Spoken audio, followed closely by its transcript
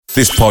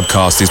This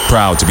podcast is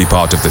proud to be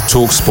part of the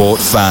TalkSport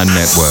Fan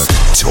Network.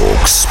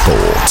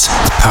 TalkSport.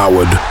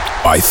 Powered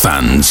by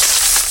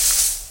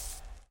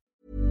fans.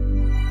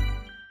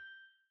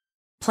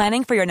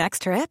 Planning for your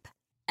next trip?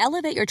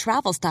 Elevate your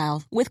travel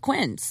style with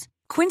Quince.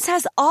 Quince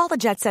has all the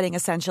jet-setting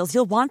essentials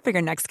you'll want for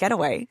your next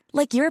getaway,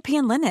 like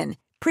European linen,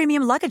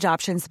 premium luggage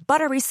options,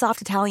 buttery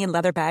soft Italian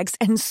leather bags,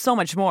 and so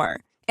much more.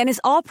 And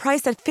is all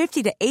priced at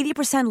 50 to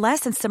 80% less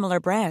than similar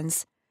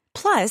brands.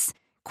 Plus,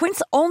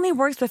 Quince only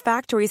works with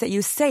factories that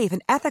use safe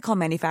and ethical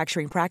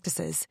manufacturing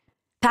practices.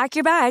 Pack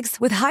your bags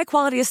with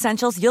high-quality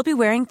essentials you'll be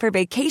wearing for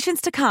vacations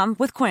to come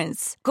with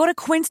Quince. Go to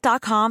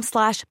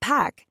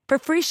quince.com/pack for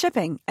free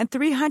shipping and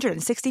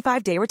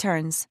 365-day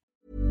returns.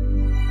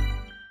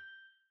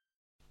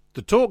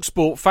 The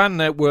TalkSport Fan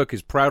Network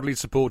is proudly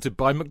supported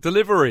by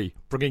McDelivery,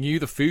 bringing you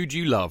the food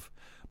you love.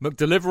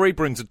 McDelivery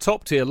brings a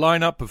top-tier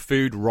lineup of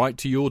food right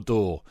to your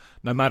door.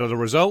 No matter the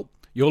result,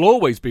 you'll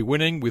always be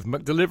winning with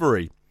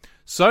McDelivery.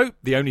 So,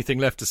 the only thing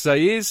left to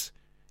say is,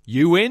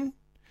 you win?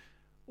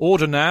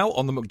 Order now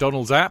on the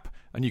McDonald's app,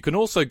 and you can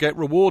also get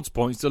rewards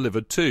points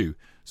delivered too,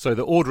 so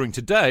that ordering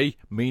today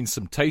means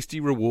some tasty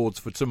rewards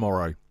for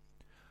tomorrow.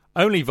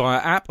 Only via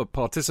app at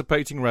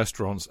participating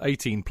restaurants.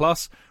 18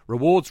 plus.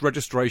 Rewards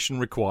registration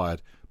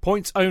required.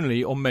 Points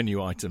only on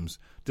menu items.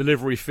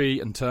 Delivery fee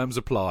and terms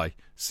apply.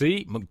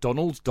 See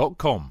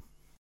mcdonalds.com.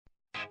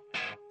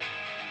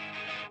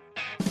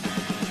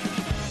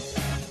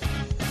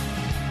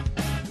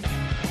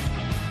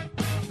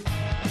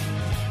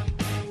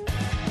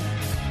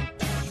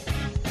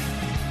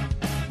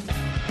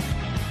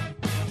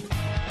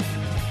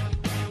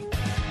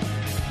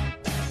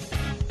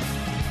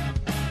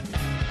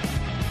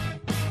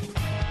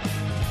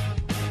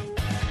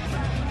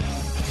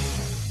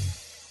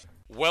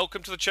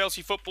 Welcome to the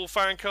Chelsea Football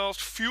Fancast,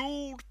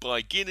 fueled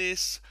by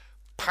Guinness,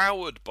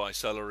 powered by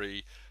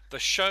celery, the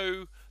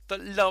show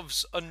that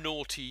loves a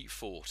naughty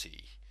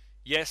 40.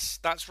 Yes,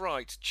 that's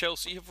right,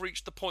 Chelsea have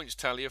reached the points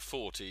tally of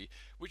 40,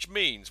 which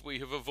means we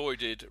have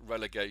avoided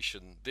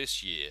relegation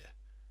this year.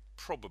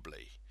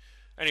 Probably.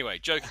 Anyway,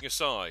 joking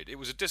aside, it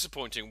was a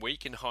disappointing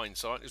week in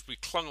hindsight as we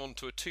clung on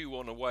to a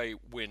 2-1 away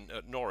win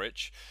at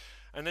Norwich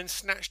and then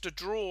snatched a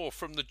draw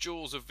from the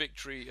jaws of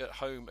victory at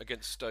home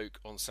against Stoke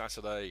on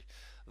Saturday,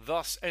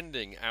 thus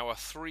ending our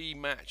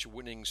 3-match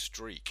winning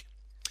streak.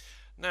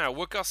 Now,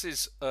 were Gus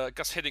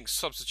Hiddink's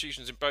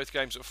substitutions in both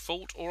games at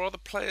fault, or are the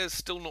players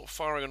still not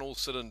firing on all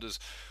cylinders?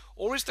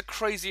 Or is the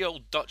crazy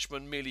old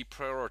Dutchman merely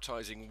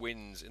prioritising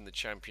wins in the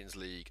Champions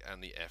League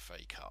and the FA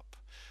Cup?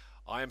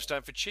 I am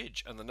Stanford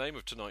Chidge, and the name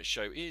of tonight's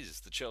show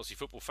is the Chelsea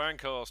Football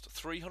Fancast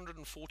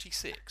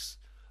 346,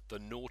 the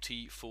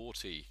Naughty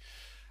 40.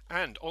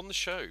 And on the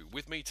show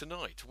with me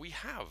tonight, we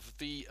have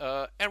the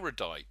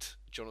erudite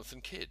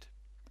Jonathan Kidd.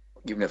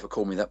 You've never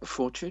called me that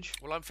before, Chidge.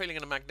 Well, I'm feeling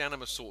in a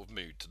magnanimous sort of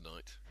mood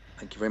tonight.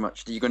 Thank you very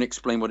much. Are you going to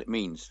explain what it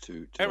means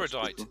to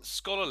erudite,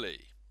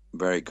 scholarly,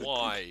 very good,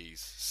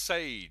 wise,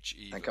 sage,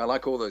 even. Thank you. I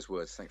like all those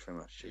words. Thanks very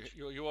much, Chidge.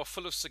 You are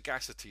full of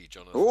sagacity,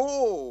 Jonathan.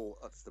 Oh,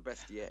 that's the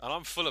best yet. And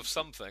I'm full of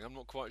something. I'm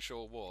not quite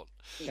sure what.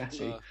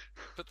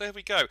 But there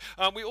we go.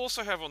 We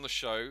also have on the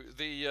show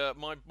the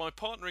my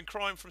partner in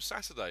crime from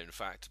Saturday. In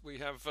fact, we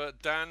have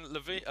Dan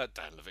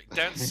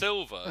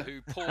Silver,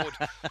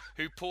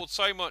 who poured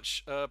so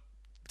much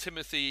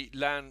Timothy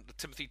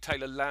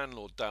Taylor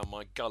Landlord down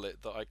my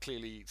gullet that I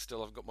clearly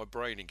still haven't got my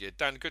brain in gear.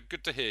 Dan,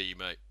 good to hear you,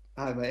 mate.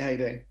 Hi mate, how you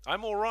doing?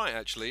 I'm all right,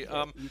 actually.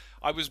 I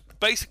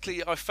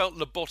felt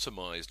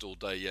lobotomised all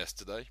day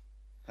yesterday.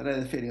 I know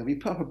the feeling. I mean,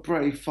 put up a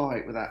brave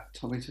fight with that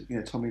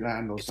Tommy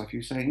Landlord stuff. You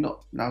were saying,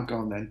 not now, go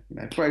on then.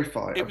 Brave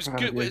fight. It was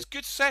good. Well, it's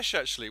good sesh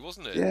actually,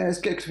 wasn't it? Yeah, it's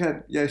good because we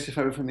had Joseph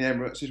over from the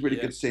Emirates. It's really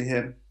good to see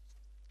him.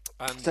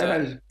 And so that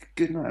was a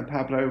good night. And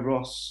Pablo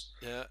Ross.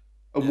 Yeah.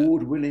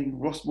 Award-winning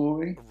Ross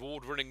Mooring.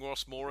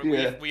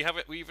 Yeah. We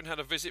even had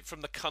a visit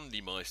from the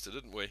Kundymeister,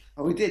 didn't we?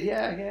 Oh, we did.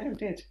 Yeah, we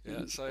did.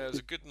 Yeah, so it was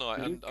a good night,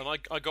 and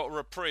I got a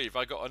reprieve.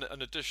 I got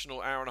an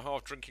additional hour and a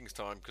half drinking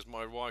time because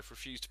my wife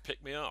refused to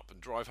pick me up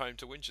and drive home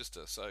to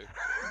Winchester. So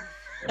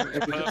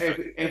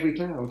every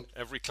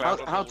cloud.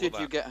 How did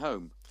you get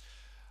home?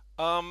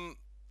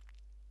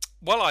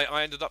 Well,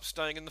 I ended up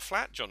staying in the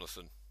flat,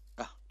 Jonathan.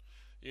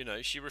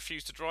 She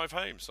refused to drive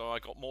home, so I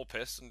got more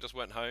pissed and just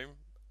went home.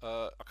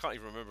 I can't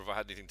even remember if I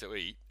had anything to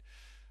eat.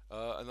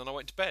 And then I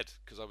went to bed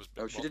because I was...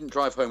 she didn't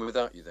drive home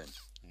without you then?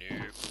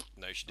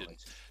 No, she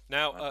didn't.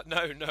 Now,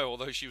 no,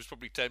 although she was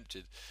probably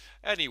tempted.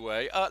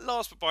 Anyway,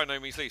 last but by no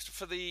means least,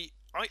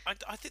 I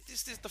think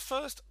this is the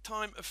first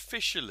time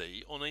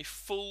officially on a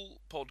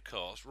full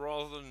podcast,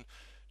 rather than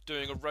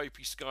doing a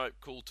ropey Skype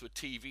call to a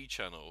TV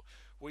channel,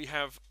 we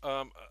have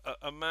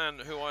a man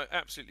who I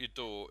absolutely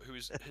adore, who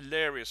is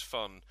hilarious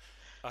fun,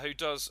 who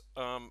does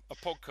a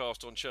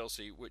podcast on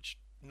Chelsea, which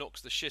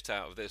knocks the shit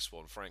out of this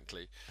one,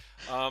 frankly.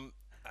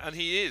 And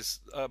he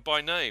is,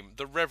 by name,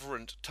 the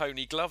Reverend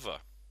Tony Glover.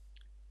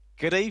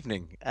 Good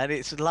evening, and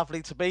it's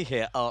lovely to be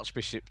here,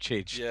 Archbishop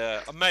Chidge.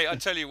 Yeah, mate, I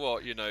tell you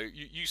what,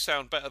 you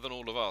sound better than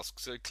all of us,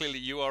 so clearly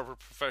you are a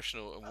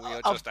professional and we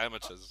are just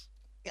amateurs.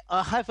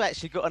 I have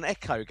actually got an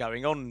echo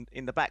going on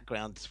in the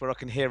background where I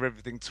can hear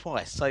everything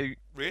twice. So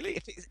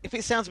Really? if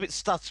it sounds a bit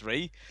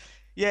stuttery,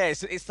 yeah,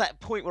 it's that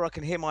point where I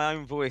can hear my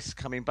own voice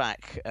coming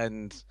back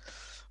and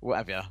what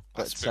have you.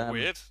 That's a bit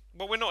weird.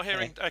 Well, we're not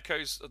hearing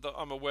echoes that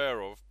I'm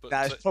aware of. But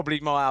No, it's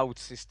probably my old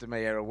system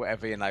here or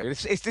whatever, you know.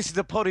 This is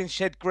the pod in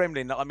shed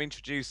gremlin that I'm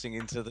introducing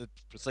into the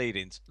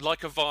proceedings.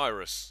 like a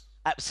virus.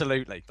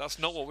 Absolutely. That's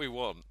not what we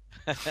want.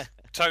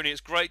 Tony,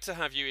 it's great to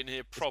have you in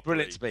here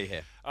properly. It's brilliant to be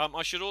here.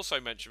 I should also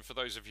mention, for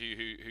those of you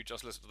who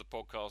just listen to the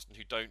podcast and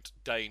who don't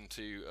deign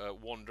to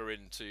wander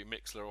into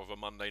Mixlr of a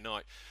Monday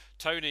night,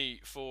 Tony,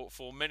 for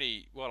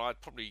many,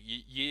 probably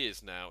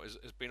years now, has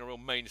been a real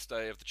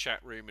mainstay of the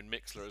chat room in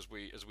Mixlr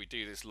as we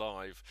do this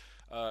live,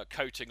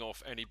 coating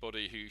off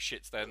anybody who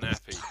shits their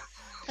nappy.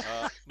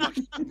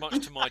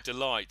 Much to my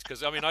delight,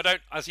 because I mean,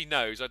 as he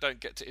knows, I don't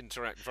get to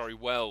interact very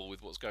well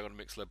with what's going on in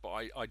Mixlr, but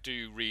I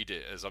do read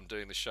it as I'm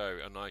doing the show,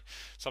 and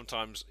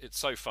sometimes it's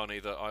so funny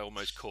that I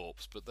almost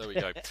corpse. But there we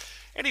go.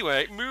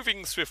 Anyway,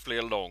 moving swiftly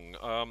along,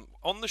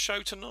 on the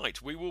show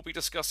tonight, we will be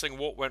discussing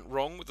what went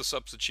wrong with the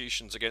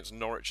substitutions against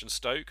Norwich and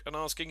Stoke, and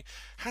asking,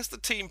 has the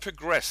team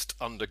progressed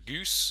under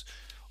Goose,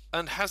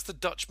 and has the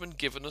Dutchman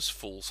given us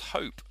false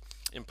hope?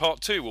 In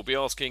part 2, we'll be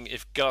asking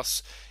if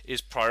Gus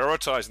is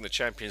prioritising the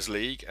Champions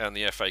League and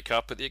the FA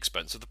Cup at the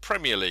expense of the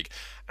Premier League.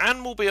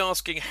 And we'll be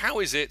asking,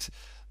 how is it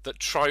that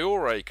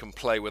Traore can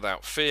play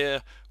without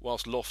fear,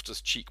 whilst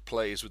Loftus-Cheek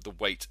plays with the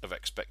weight of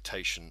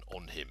expectation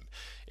on him?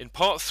 In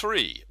part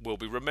 3, we'll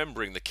be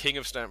remembering the King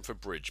of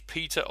Stamford Bridge,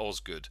 Peter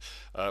Osgood,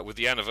 with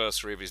the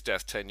anniversary of his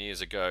death 10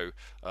 years ago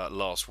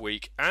last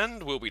week,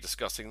 and we'll be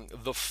discussing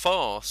the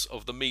farce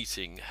of the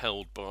meeting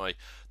held by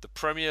the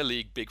Premier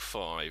League Big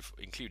Five,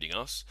 including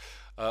us,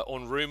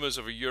 on rumours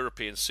of a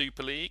European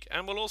Super League,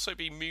 and we'll also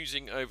be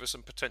musing over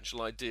some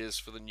potential ideas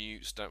for the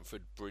new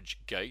Stamford Bridge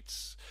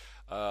gates.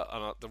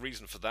 And the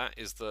reason for that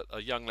is that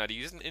a young lad,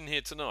 he isn't in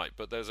here tonight,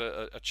 but there's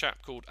a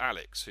chap called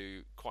Alex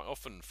who quite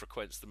often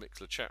frequents the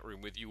Mixlr chat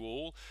room with you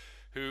all,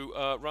 who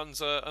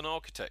runs an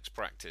architect's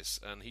practice,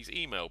 and he's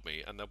emailed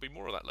me, and there'll be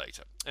more of that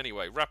later.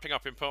 Anyway, wrapping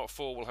up in part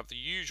 4, we'll have the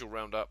usual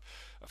roundup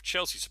of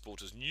Chelsea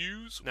supporters'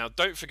 news. Now,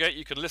 don't forget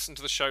you can listen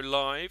to the show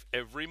live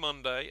every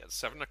Monday at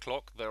 7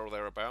 o'clock, there or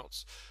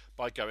thereabouts,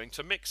 by going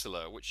to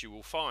Mixlr, which you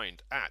will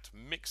find at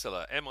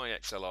mixlr,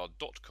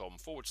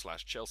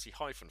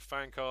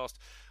 mixlr.com/Chelsea-fancast,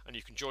 and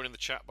you can join in the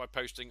chat by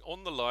posting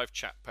on the live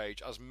chat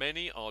page, as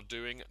many are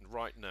doing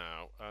right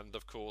now. And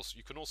of course,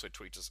 you can also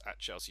tweet us at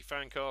Chelsea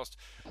Fancast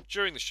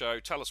during the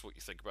show. Tell us what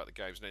you think about the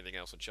games and anything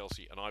else on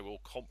Chelsea, and I will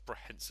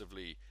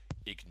comprehensively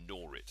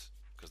ignore it,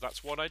 because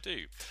that's what I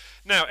do.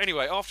 Now,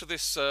 anyway, after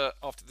this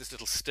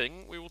little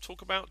sting, we will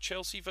talk about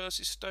Chelsea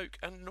versus Stoke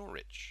and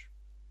Norwich.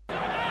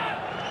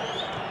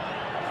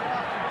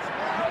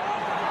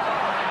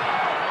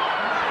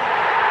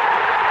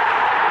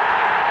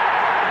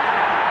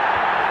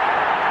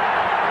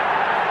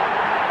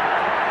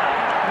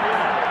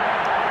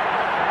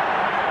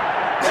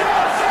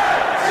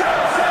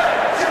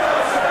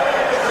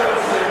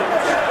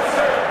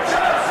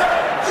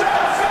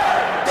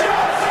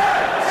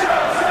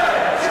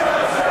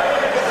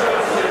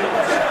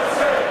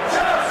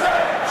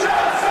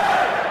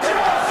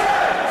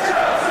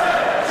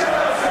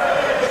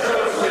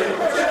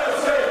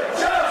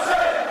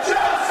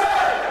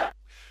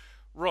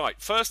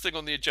 First thing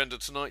on the agenda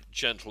tonight,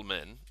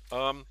 gentlemen,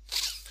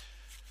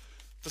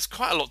 there's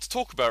quite a lot to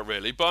talk about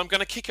really, but I'm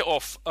going to kick it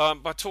off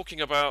by talking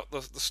about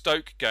the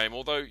Stoke game,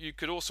 although you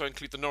could also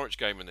include the Norwich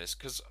game in this,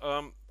 because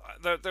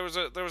there was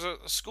a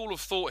school of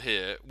thought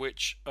here,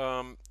 which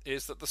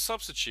is that the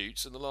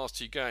substitutes in the last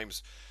two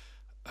games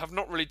have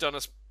not really done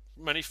us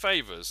many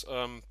favours.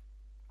 I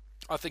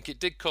think it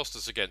did cost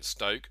us against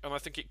Stoke, and I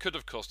think it could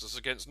have cost us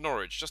against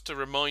Norwich. Just to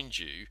remind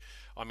you,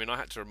 I mean, I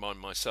had to remind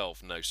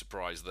myself, no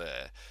surprise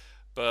there.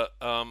 But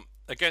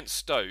against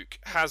Stoke,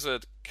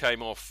 Hazard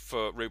came off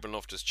for Ruben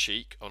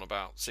Loftus-Cheek on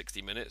about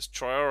 60 minutes.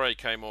 Traore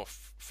came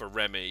off for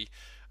Remy,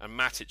 and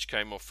Matic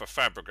came off for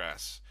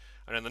Fabregas.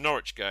 And in the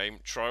Norwich game,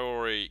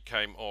 Traore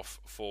came off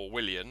for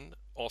Willian,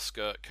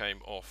 Oscar came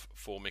off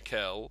for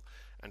Mikel,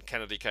 and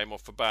Kennedy came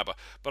off for Baba.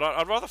 But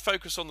I'd rather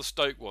focus on the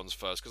Stoke ones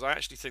first, because I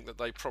actually think that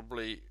they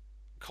probably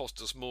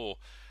cost us more.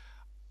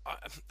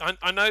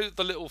 I know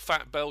the little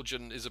fat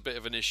Belgian is a bit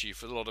of an issue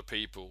for a lot of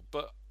people,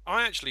 but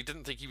I actually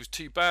didn't think he was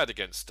too bad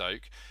against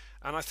Stoke,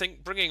 and I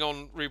think bringing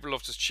on Ruben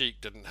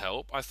Loftus-Cheek didn't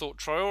help. I thought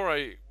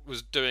Traore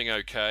was doing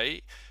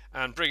okay,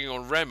 and bringing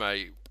on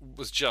Remy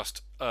was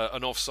just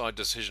an offside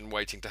decision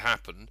waiting to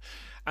happen.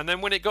 And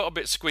then when it got a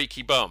bit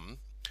squeaky bum,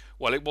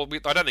 I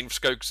don't think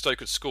Stoke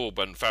had scored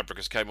when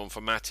Fabregas came on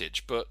for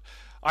Matic, but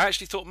I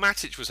actually thought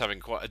Matic was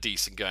having quite a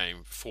decent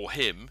game for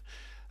him.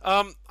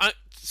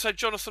 So,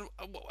 Jonathan,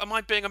 am I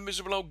being a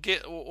miserable old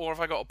git, or have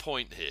I got a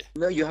point here?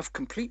 No, you have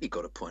completely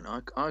got a point.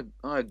 I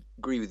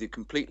agree with you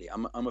completely.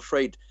 I'm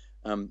afraid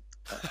I'm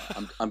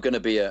going to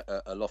be a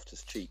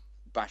Loftus-Cheek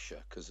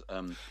basher, because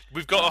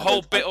we've got a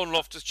whole bit on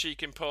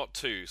Loftus-Cheek in part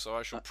 2, so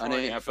I shall.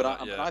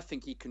 I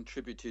think he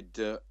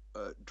contributed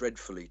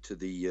dreadfully to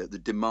the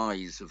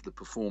demise of the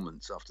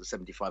performance after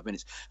 75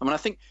 minutes. I mean,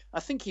 I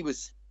think he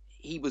was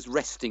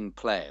resting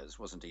players,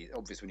 wasn't he?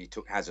 Obviously, when he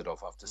took Hazard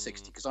off after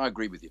 60, because I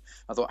agree with you.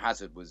 I thought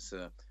Hazard was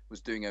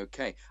doing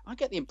okay. I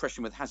get the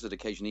impression with Hazard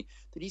occasionally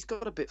that he's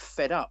got a bit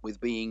fed up with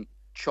being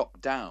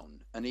chopped down,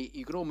 and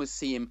you can almost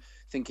see him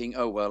thinking,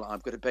 "Oh well,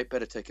 I've got to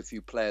better take a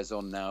few players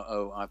on now.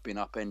 Oh, I've been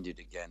upended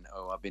again.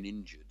 Oh, I've been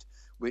injured,"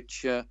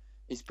 which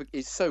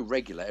is so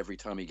regular every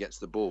time he gets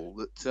the ball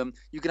that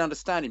you can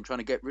understand him trying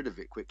to get rid of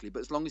it quickly.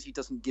 But as long as he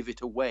doesn't give it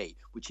away,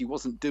 which he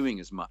wasn't doing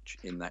as much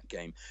in that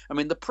game. I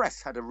mean, the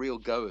press had a real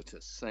go at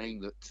us,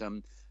 saying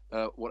that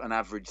what an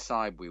average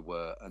side we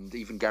were, and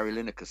even Gary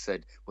Lineker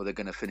said, "Well, they're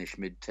going to finish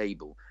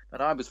mid-table."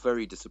 But I was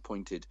very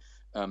disappointed.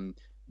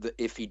 That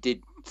if he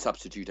did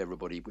substitute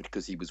everybody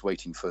because he was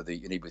waiting for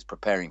and he was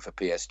preparing for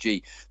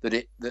PSG,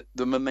 that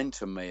the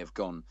momentum may have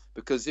gone,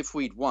 because if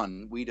we'd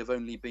won, we'd have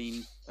only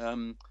been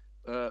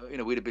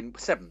we'd have been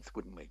 7th,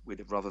 wouldn't we?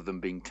 Rather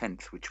than being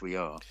 10th, which we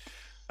are.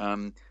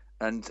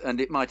 And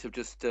it might have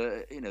just,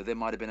 there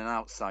might have been an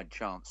outside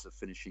chance of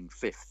finishing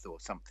 5th or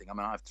something. I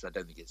mean, I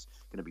don't think it's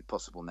going to be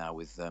possible now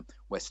with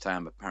West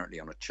Ham apparently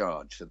on a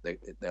charge, so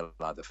they'll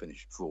either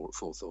finish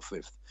 4th or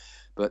 5th.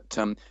 But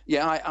to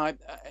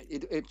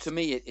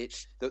me,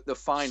 it's the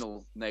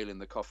final nail in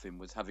the coffin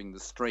was having the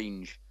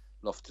strange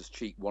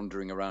Loftus-Cheek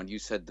wandering around. You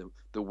said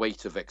the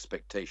weight of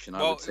expectation.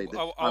 I would say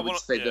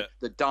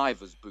the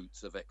diver's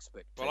boots of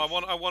expectation.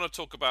 Well, I want to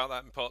talk about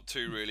that in part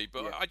 2, really.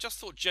 But yeah. I just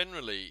thought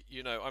generally,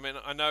 I mean,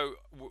 I know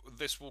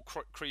this will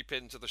creep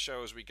into the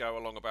show as we go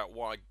along about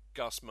why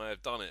Gus may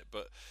have done it.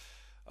 But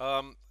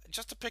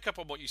just to pick up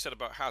on what you said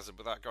about Hazard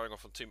without going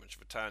off on too much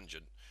of a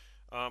tangent.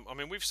 I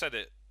mean, we've said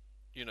it,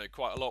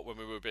 quite a lot when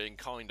we were being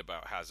kind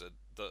about Hazard,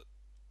 that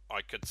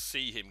I could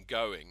see him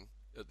going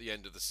at the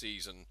end of the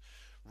season,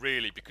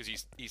 really, because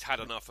he's had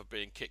enough of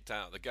being kicked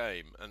out of the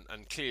game,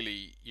 and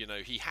clearly,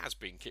 he has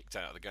been kicked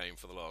out of the game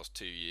for the last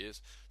 2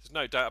 years. There's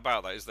no doubt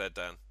about that, is there,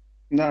 Dan?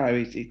 No,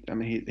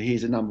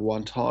 he's a number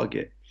one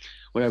target.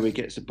 Whenever he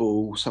gets the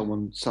ball,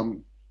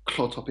 some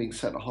clod-topping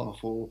centre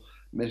half or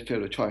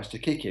midfielder tries to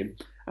kick him.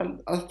 And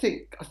I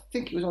think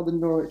it was either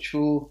Norwich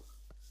or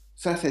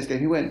Saturday's game.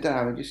 He went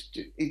down and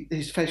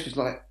his face was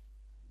like,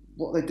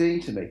 "What are they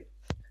doing to me?"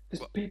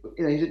 Because people,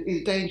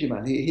 he's a danger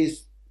man.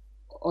 He's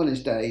on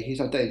his day, he's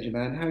a danger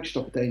man. How do you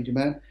stop a danger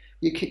man?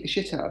 You kick the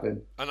shit out of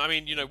him. And I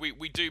mean,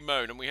 we do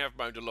moan, and we have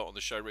moaned a lot on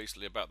the show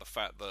recently about the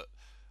fact that,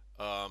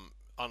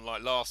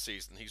 unlike last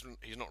season,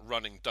 he's not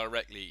running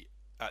directly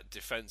at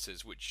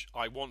defences, which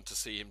I want to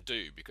see him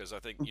do, because I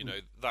think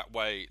that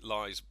way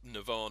lies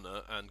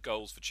nirvana and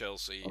goals for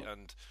Chelsea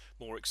and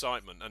more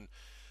excitement. And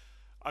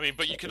I mean,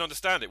 but you can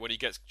understand it when he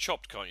gets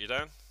chopped, can't you,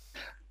 Dan?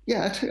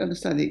 Yeah, I totally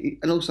understand it.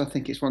 And also, I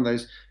think it's one of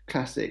those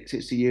classics.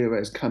 It's the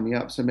Euros coming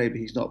up, so maybe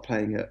he's not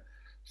playing at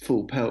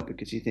full pelt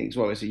because he thinks,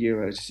 well, it's the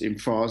Euros in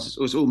France.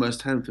 It's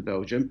almost home for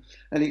Belgium.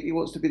 And he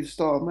wants to be the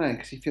star man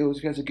because he feels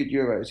if he has a good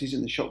Euros, he's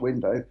in the shop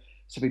window.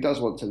 So if he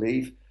does want to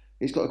leave,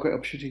 he's got a great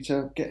opportunity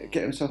to get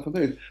himself a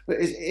move. But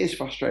it is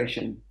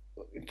frustration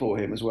for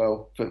him as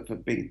well for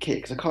being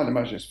kicked. Because I can't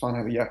imagine it's fun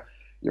having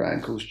your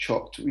ankles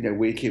chopped,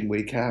 week in,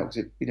 week out.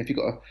 Because if you've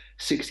got a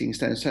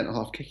 16-stone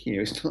centre-half kicking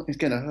you, it's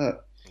going to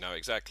hurt. No,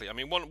 exactly. I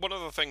mean, one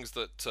of the things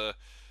that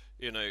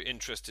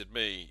interested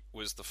me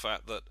was the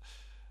fact that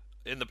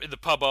in the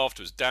pub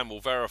afterwards, Dan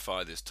will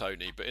verify this,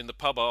 Tony, but in the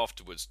pub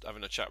afterwards,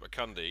 having a chat with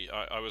Cundy,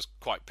 I was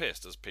quite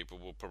pissed, as people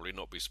will probably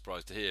not be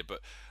surprised to hear.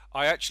 But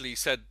I actually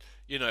said,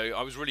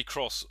 I was really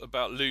cross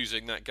about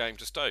losing that game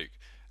to Stoke.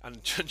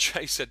 And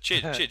Jay said,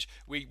 Chidge,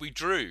 we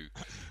drew.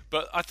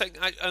 But I think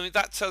I mean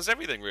that tells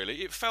everything,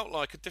 really. It felt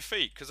like a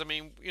defeat because, I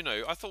mean,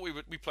 I thought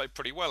we played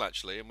pretty well,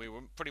 actually, and we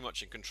were pretty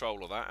much in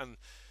control of that. And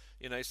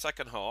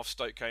second half,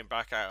 Stoke came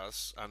back at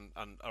us and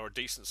are a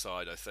decent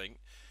side, I think.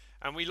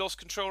 And we lost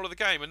control of the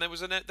game. And there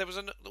was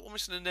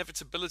almost an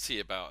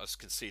inevitability about us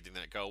conceding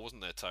that goal,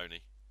 wasn't there,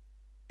 Tony?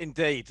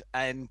 Indeed.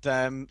 And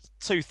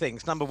 2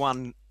 things. Number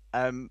one,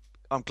 I'm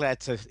glad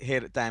to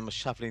hear that Dan was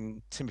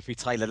shoveling Timothy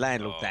Taylor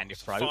landlord down your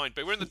throat. Fine,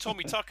 but we're in the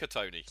Tommy Tucker,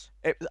 Tony.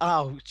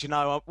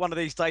 One of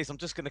these days I'm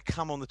just going to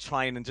come on the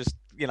train and just,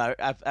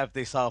 have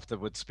this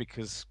afterwards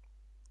because,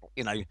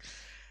 I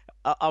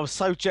was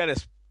so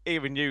jealous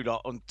hearing you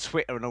lot on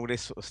Twitter and all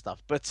this sort of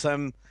stuff. But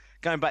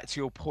going back to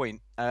your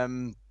point,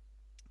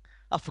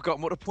 I've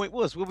forgotten what the point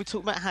was. Were we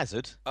talking about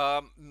Hazard?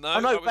 No.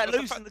 About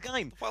losing the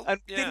game. Well,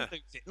 didn't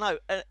lose it. No,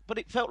 but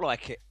it felt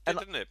like it.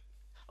 Didn't it?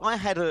 I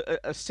had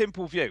a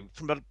simple view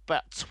from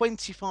about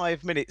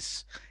 25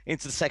 minutes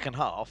into the second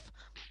half.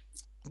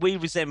 We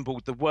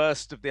resembled the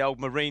worst of the old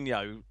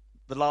Mourinho,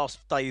 the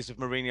last days of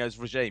Mourinho's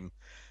regime,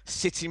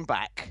 sitting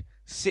back,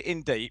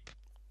 sitting deep,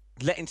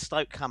 letting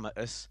Stoke come at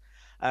us.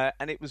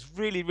 And it was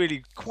really,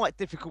 really quite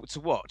difficult to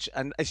watch.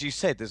 And as you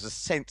said, there's a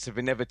sense of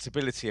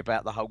inevitability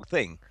about the whole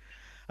thing.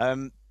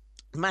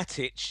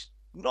 Matic,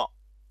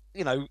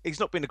 he's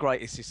not been the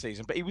greatest this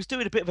season, but he was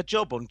doing a bit of a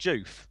job on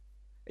Juve,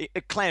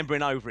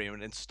 clambering over him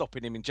and then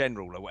stopping him in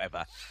general or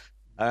whatever.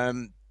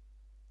 And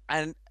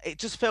it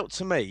just felt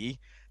to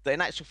me that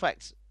in actual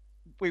fact,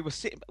 we were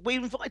sitting. We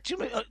invited. Do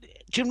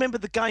you remember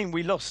the game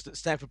we lost at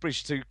Stamford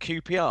Bridge to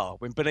QPR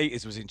when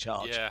Benitez was in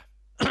charge? Yeah.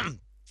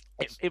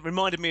 It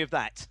reminded me of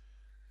that.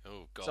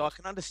 Oh God. So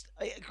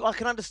I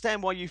can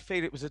understand why you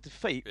feel it was a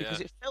defeat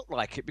because it felt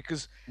like it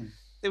because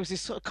there was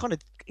this sort of kind of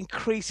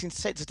increasing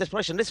sense of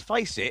desperation. Let's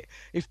face it,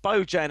 if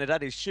Bojan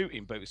had his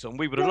shooting boots on,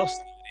 we would have lost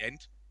in the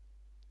end.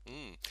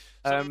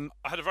 So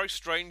I had a very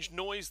strange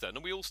noise then.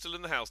 Are we all still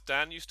in the house?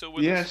 Dan, you still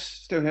with us? Yes,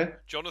 still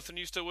here. Jonathan,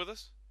 you still with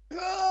us?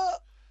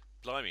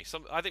 Blimey,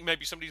 I think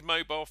maybe somebody's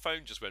mobile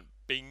phone just went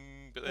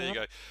bing, but there you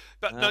go.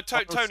 But no,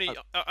 Tony,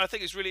 I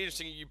think it's really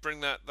interesting you bring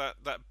that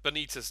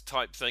Benitez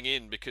type thing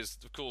in because,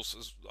 of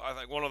course, I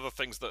think one of the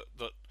things that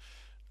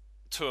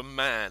to a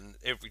man,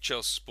 every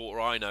Chelsea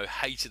supporter I know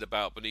hated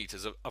about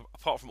Benitez,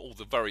 apart from all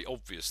the very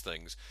obvious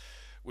things,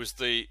 was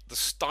the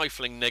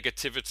stifling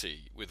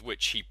negativity with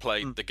which he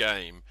played the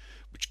game,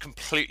 which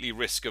completely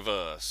risk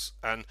averse,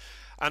 and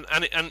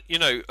you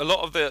know, a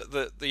lot of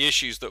the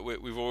issues that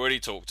we've already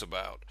talked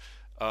about.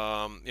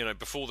 You know,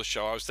 before the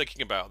show, I was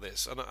thinking about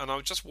this, and I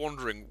was just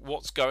wondering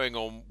what's going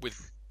on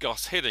with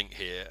Gus Hiddink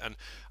here. And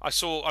I've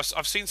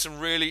seen some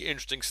really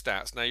interesting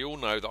stats. Now, you all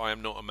know that I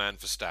am not a man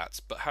for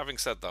stats, but having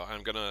said that,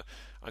 I'm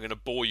gonna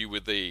bore you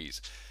with these.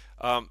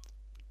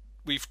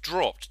 We've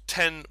dropped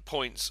 10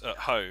 points at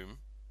home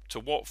to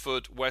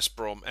Watford, West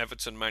Brom,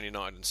 Everton, Man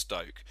United, and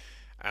Stoke.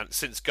 And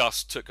since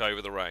Gus took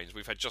over the reins,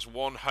 we've had just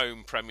one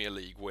home Premier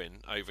League win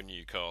over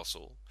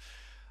Newcastle.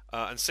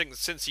 And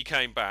since he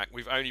came back,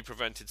 we've only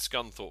prevented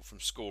Scunthorpe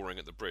from scoring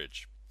at the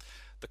Bridge.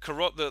 The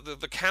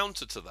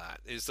counter to that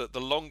is that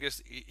the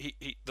longest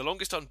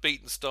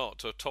unbeaten start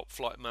to a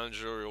top-flight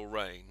managerial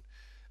reign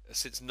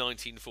since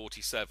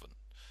 1947.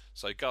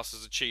 So Gus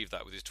has achieved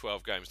that with his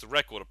 12 games. The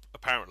record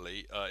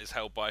apparently is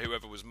held by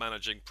whoever was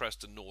managing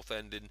Preston North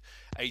End in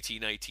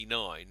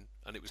 1889,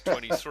 and it was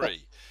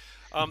 23.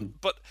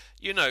 But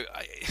you know.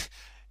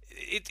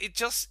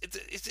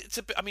 It's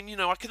a bit. I mean, you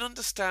know, I can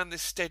understand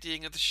this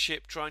steadying of the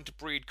ship, trying to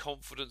breed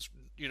confidence.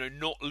 You know,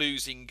 not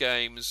losing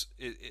games.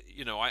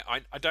 You know,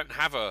 I don't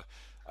have a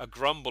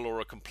grumble or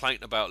a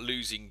complaint about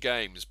losing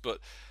games, but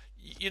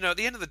you know, at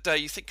the end of the day,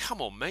 you think, come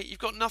on, mate, you've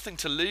got nothing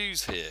to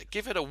lose here.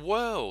 Give it a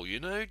whirl. You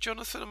know,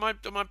 Jonathan, am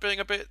I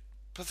being a bit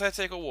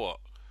pathetic or what?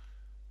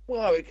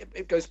 Well,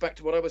 it goes back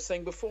to what I was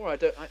saying before. I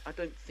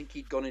don't think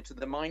he'd gone into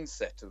the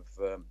mindset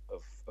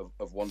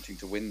of wanting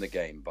to win the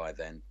game by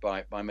then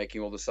by making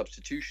all the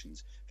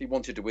substitutions. If he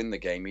wanted to win the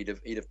game, he'd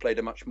have played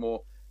a much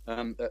more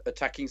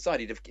attacking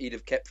side. He'd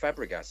have kept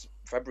Fabregas.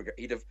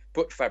 He'd have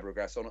put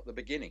Fabregas on at the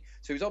beginning.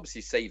 So he was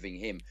obviously saving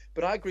him.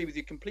 But I agree with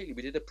you completely.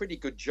 We did a pretty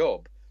good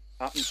job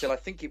up until I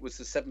think it was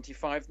the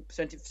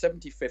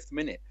 75th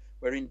minute,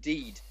 where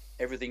indeed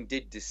everything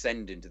did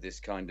descend into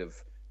this kind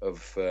of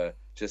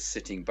just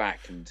sitting back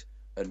and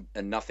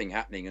nothing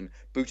happening and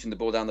booting the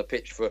ball down the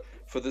pitch for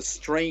the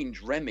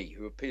strange Remy,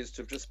 who appears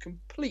to have just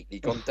completely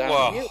gone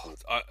downhill.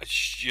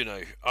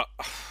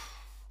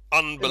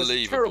 Unbelievable. There was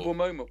a terrible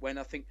moment when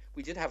I think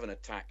we did have an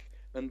attack,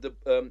 and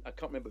I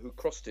can't remember who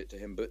crossed it to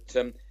him, but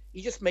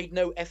he just made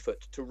no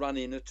effort to run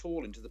in at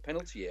all into the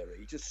penalty area.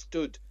 He just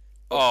stood.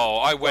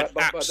 I went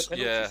by the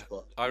penalty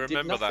spot. I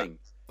remember that.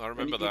 I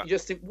remember that. You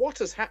just think, what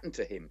has happened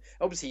to him?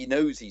 Obviously, he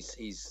knows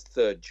he's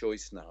third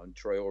choice now, and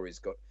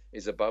Traore's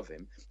is above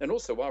him. And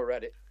also, while we're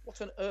at it,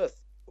 what on earth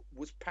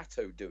was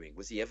Pato doing?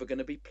 Was he ever going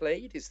to be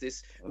played? Is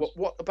this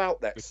what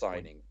about that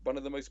signing? One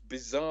of the most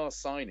bizarre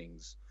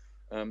signings,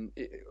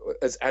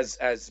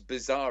 as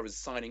bizarre as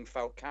signing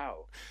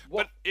Falcao.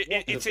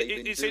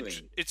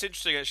 It's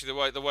interesting actually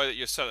the way that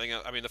you're setting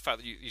up. I mean, the fact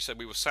that you said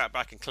we were sat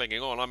back and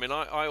clinging on. I mean,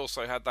 I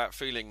also had that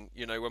feeling,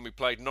 you know, when we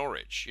played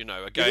Norwich. You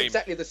know, a game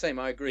exactly the same.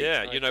 I agree.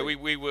 Yeah,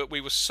 we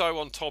were so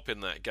on top in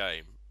that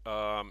game.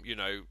 You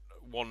know,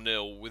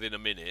 1-0 within a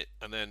minute,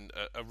 and then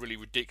a really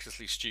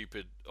ridiculously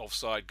stupid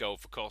offside goal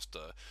for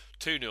Costa.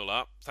 2-0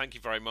 up. Thank you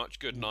very much.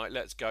 Good night.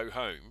 Let's go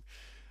home.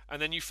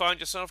 And then you find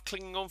yourself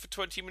clinging on for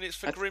 20 minutes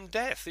for grim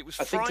death. It was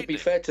frightening. I think, to be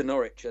fair to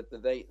Norwich,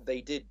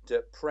 they did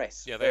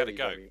press. Yeah, they had a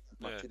go.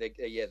 Much.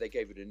 Yeah. They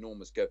gave it an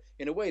enormous go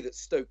in a way that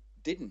Stoke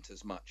didn't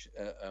as much.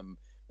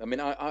 I mean,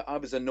 I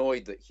was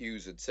annoyed that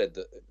Hughes had said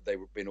that they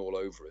were been all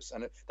over us,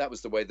 and that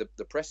was the way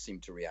the press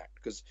seemed to react.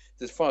 Because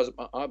as far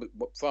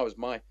as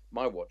my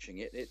watching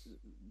it,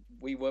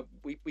 we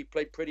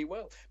played pretty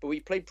well, but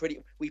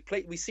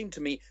we seemed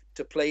to me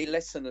to play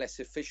less and less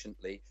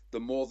efficiently the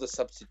more the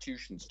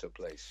substitutions took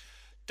place.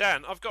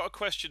 Dan, I've got a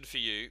question for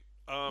you.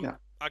 Yeah.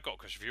 I've got a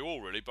question for you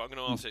all, really, but I'm going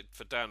to ask it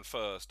for Dan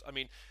first. I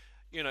mean,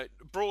 you know,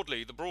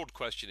 broadly, the broad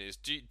question is: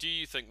 do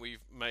you think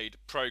we've made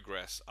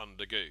progress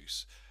under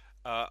Goose?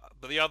 But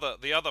the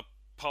other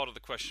part of the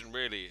question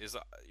really is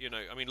that, you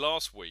know, I mean,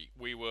 last week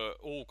we were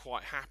all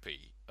quite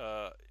happy,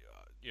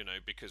 you know,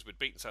 because we'd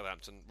beaten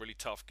Southampton, really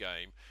tough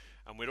game,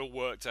 and we'd all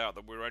worked out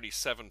that we were only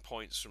 7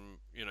 points from,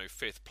 you know,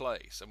 5th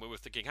place, and we were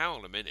thinking, hang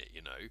on a minute,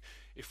 you know,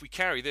 if we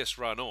carry this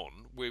run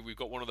on, we've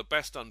got one of the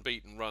best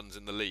unbeaten runs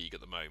in the league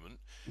at the moment.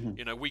 Mm-hmm.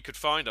 You know, we could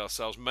find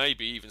ourselves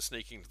maybe even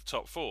sneaking to the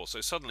top 4.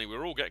 So suddenly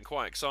we're all getting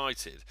quite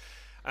excited.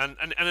 And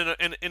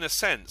in a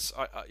sense,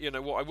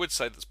 what I would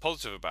say that's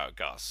positive about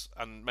Gus,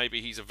 and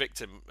maybe he's a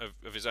victim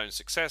of his own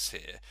success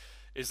here,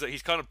 is that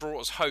he's kind of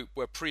brought us hope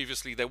where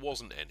previously there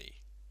wasn't any.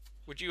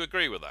 Would you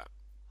agree with that?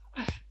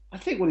 I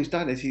think what he's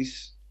done is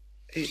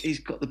he's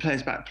got the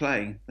players back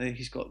playing.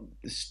 He's got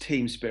this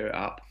team spirit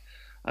up.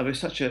 We're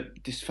such a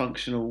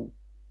dysfunctional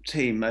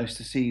team most of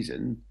the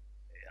season.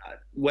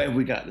 Wherever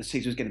we got, the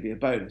season was going to be a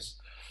bonus.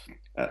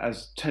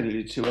 As Tony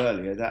alluded to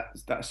earlier,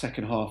 that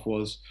second half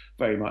was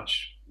very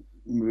much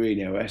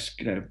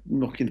Mourinho-esque,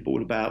 knocking the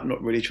ball about,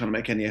 not really trying to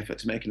make any effort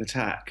to make an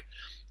attack.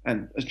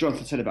 And as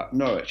Jonathan said about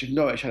Norwich, if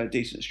Norwich had a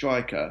decent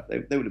striker,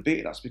 they would have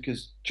beaten us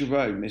because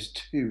Jerome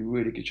missed 2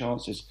 really good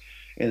chances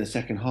in the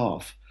second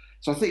half.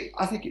 So I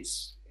think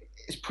it's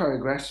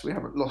progress. We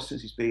haven't lost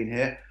since he's been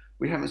here.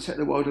 We haven't set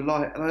the world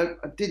alight, and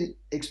I didn't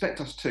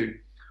expect us to.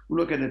 We're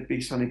not going to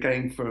be suddenly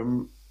going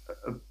from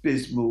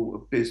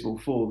abysmal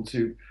form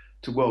to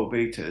world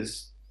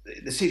beaters.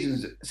 The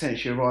season's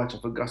essentially a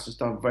write-off, and Gus has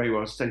done very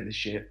well to steady the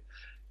ship,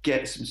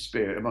 get some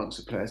spirit amongst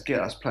the players, get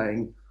us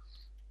playing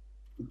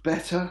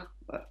better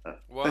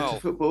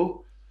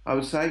football. I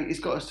would say he's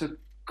got us to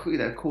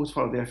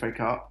quarter-final of the FA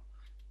Cup,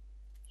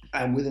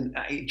 and with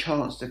a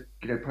chance to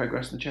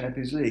progress in the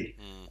Champions League.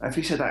 If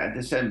he said that in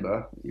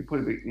December, you'd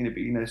probably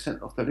be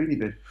sent off the loony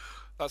bin.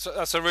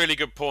 That's a really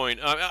good point.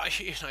 I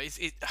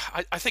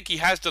think he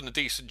has done a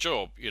decent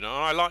job.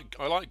 I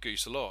like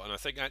Goose a lot, and I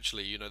think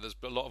actually, there's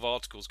a lot of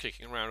articles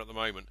kicking around at the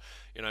moment.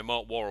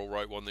 Mark Worrell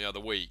wrote one the other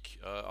week,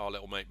 our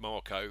little mate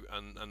Marco,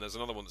 and there's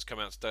another one that's come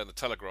out today in the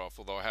Telegraph,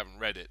 although I haven't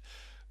read it.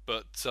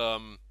 But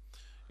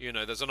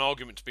there's an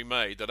argument to be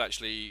made that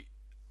actually,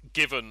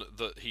 given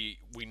that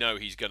we know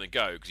he's going to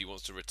go because he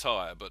wants to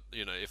retire, but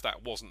if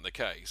that wasn't the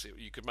case,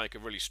 you could make a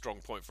really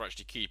strong point for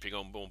actually keeping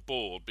on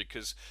board,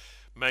 because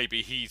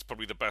maybe he's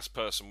probably the best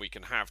person we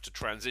can have to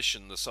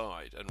transition the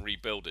side and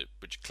rebuild it,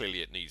 which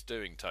clearly it needs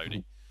doing,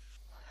 Tony.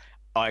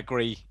 I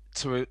agree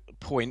to a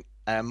point.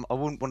 I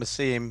wouldn't want to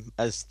see him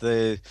as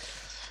the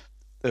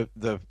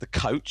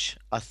coach.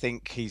 I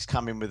think he's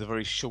come in with a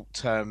very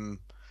short-term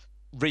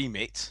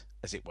remit,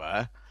 as it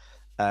were,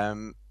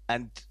 and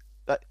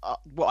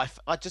what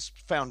I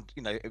just found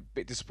a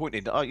bit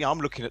disappointing. I'm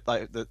looking at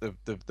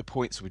the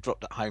points we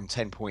dropped at home,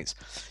 10 points.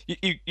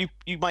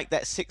 You make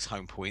that 6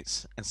 home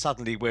points, and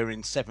suddenly we're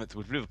in 7th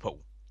with Liverpool.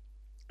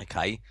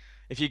 Okay,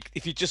 if you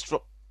just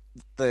drop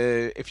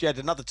if you had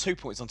another 2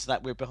 points onto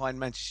that, we're behind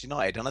Manchester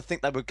United, and I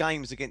think they were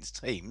games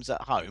against teams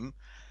at home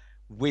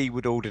we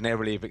would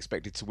ordinarily have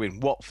expected to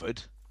win.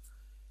 Watford,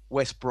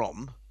 West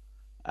Brom,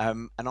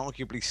 and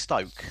arguably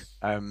Stoke.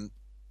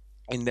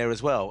 In there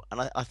as well,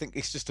 and I think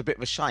it's just a bit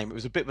of a shame. It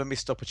was a bit of a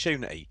missed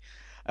opportunity.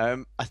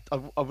 I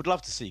would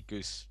love to see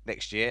Goose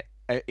next year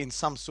in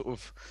some sort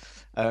of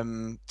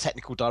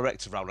technical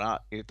director role. I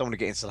don't want to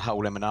get into the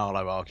whole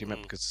Emanalo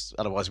argument because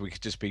otherwise we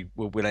could just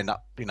we'll end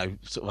up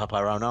sort of up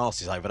our own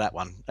arses over that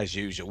one as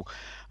usual.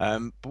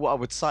 But what I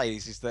would say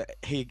is that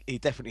he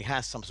definitely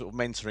has some sort of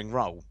mentoring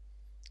role,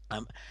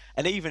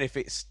 and even if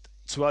it's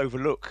to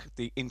overlook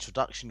the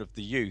introduction of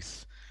the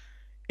youth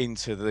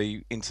into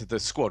the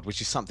squad, which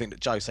is something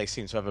that Jose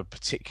seems to have a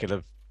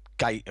particular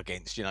gate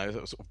against, a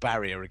sort of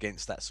barrier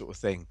against that sort of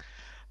thing.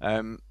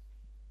 I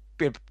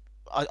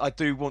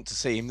do want to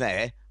see him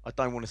there. I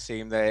don't want to see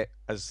him there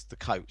as the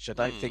coach. I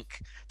don't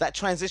think that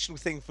transitional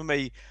thing for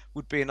me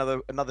would be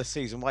another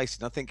season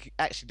wasted. I think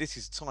actually this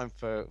is time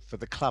for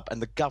the club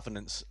and the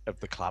governance of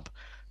the club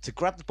to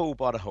grab the ball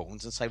by the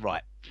horns and say,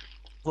 right,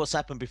 what's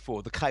happened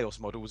before? The chaos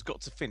model has got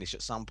to finish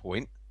at some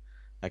point,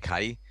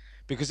 okay?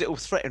 Because it will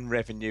threaten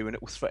revenue and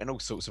it will threaten all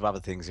sorts of other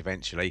things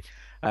eventually,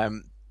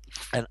 and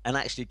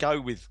actually go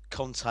with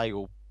Conte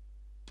or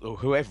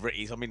whoever it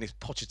is. I mean, this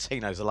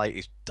Pochettino's the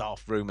latest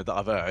daft rumour that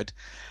I've heard,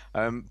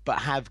 but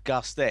have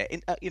Gus there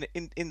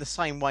in the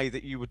same way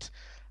that you would,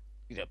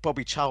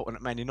 Bobby Charlton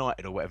at Man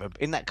United or whatever,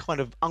 in that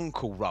kind of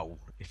uncle role,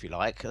 if you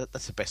like.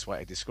 That's the best way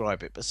to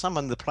describe it. But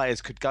someone the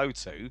players could go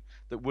to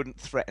that wouldn't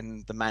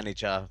threaten the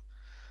manager.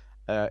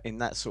 In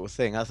that sort of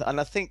thing, and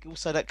I think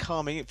also that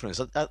calming influence.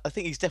 I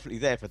think he's definitely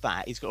there for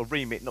that. He's got a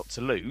remit not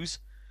to lose,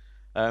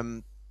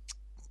 but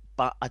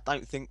I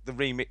don't think the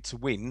remit to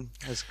win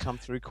has come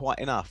through quite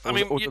enough.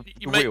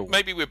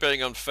 Maybe we're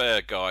being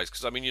unfair, guys,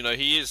 because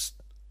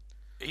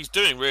he's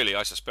doing really,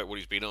 I suspect, what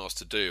he's been asked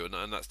to do,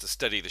 and that's to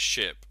steady the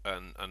ship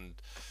and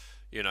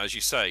as you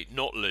say,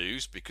 not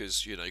lose,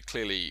 because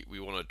clearly we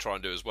want to try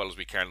and do as well as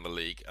we can in the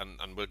league,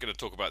 and we're going to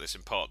talk about this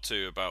in part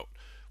 2 about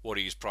what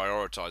he's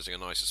prioritising,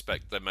 and I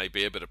suspect there may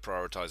be a bit of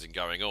prioritising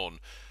going on.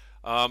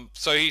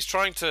 So he's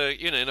trying to,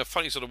 in a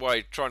funny sort of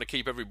way, trying to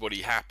keep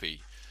everybody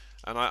happy,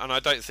 and I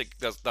don't think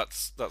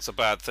that's a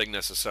bad thing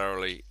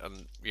necessarily.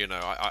 And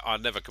I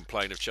never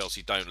complain if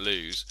Chelsea don't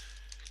lose,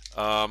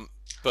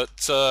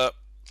 but I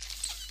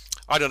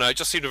don't know. It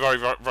just seemed a very,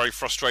 very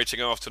frustrating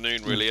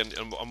afternoon, really. And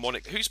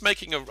who's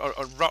making a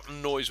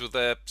rotten noise with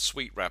their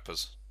sweet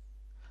wrappers?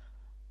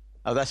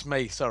 Oh, that's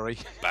me. Sorry.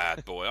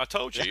 Bad boy. I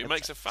told you. It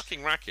makes a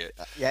fucking racket.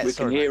 We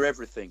can hear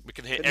everything. We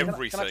can hear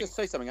everything. Can I just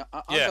say something?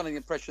 I've got the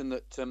impression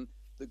that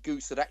that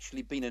Goose had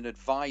actually been an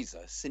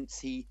advisor since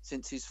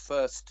his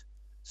first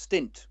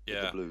stint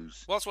with the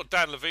Blues. Well, that's what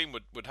Dan Levine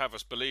would have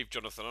us believe,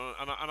 Jonathan.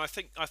 And I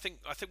think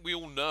we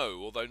all know,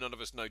 although none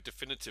of us know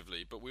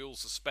definitively, but we all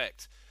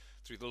suspect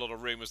through the lot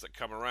of rumours that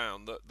come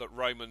around that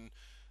Roman,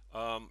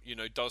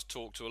 does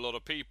talk to a lot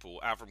of people.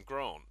 Avram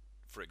Grant,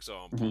 for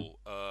example,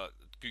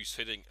 Goose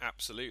hitting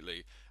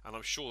absolutely, and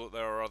I'm sure that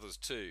there are others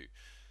too.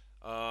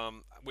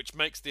 Which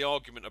makes the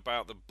argument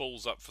about the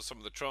balls up for some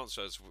of the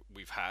transfers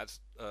we've had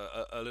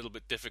a little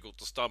bit difficult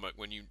to stomach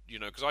when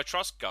because I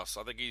trust Gus.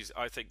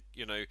 I think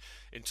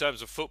in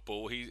terms of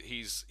football,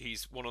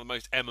 he's one of the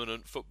most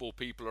eminent football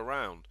people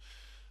around.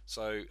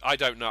 So I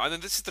don't know. And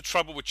then this is the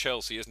trouble with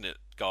Chelsea, isn't it,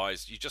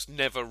 guys? You just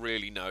never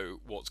really know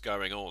what's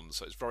going on.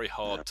 So it's very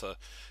hard to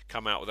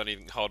come out with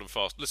anything hard and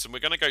fast. Listen, we're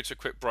going to go to a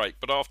quick break,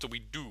 but after we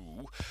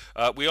do,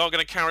 we are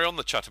going to carry on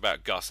the chat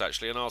about Gus,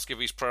 actually, and ask if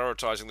he's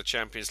prioritising the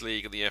Champions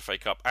League and the FA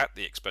Cup at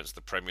the expense of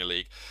the Premier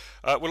League.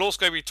 We'll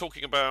also be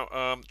talking about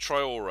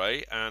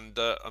Traore and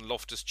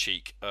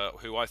Loftus-Cheek,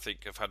 who I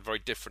think have had very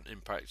different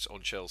impacts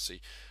on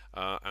Chelsea.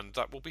 And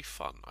that will be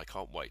fun. I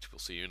can't wait. We'll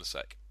see you in a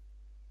sec.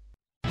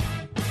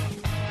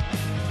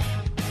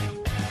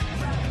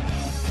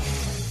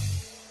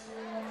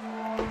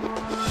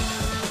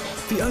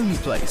 The only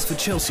place for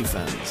Chelsea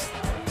fans.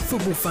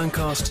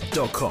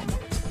 Footballfancast.com.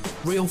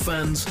 Real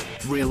fans,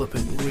 real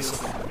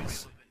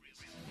opinions.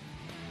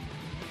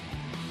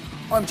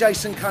 I'm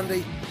Jason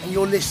Cundy, and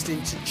you're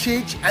listening to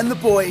Chidge and the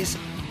boys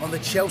on the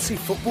Chelsea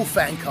Football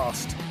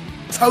Fancast.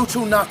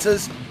 Total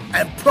nutters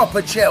and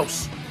proper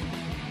Chelsea.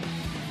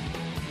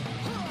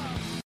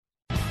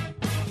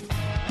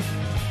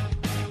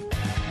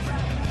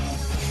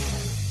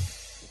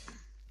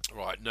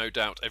 Right, no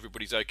doubt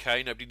everybody's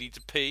okay. Nobody needs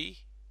a pee.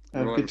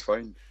 Good,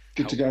 fine.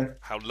 Good to go.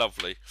 How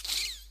lovely.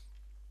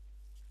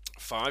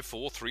 5,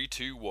 4, 3,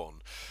 2, 1.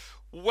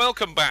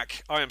 Welcome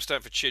back. I am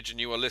Stanford Chidge, and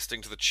you are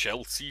listening to the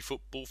Chelsea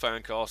Football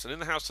Fancast. And in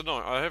the house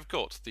tonight, I have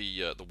got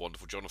the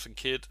wonderful Jonathan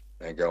Kidd.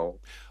 There you go.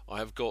 I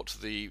have got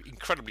the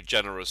incredibly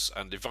generous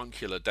and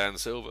avuncular Dan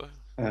Silver.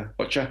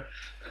 Gotcha.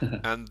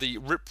 And the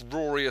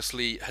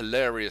rip-roariously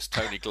hilarious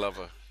Tony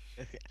Glover.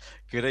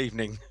 Good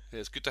evening.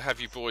 Yeah, it's good to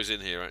have you boys in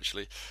here,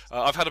 actually.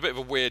 I've had a bit of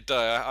a weird day.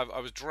 I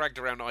was dragged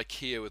around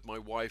IKEA with my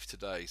wife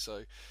today,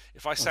 so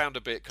if I sound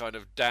a bit kind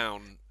of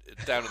down in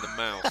the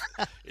mouth,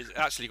 it's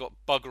actually got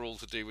bugger all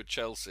to do with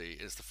Chelsea.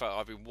 It's the fact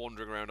I've been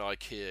wandering around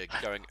IKEA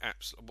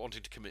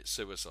wanting to commit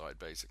suicide,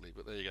 basically.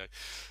 But there you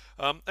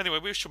go. Anyway,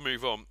 we shall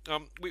move on.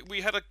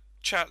 We had a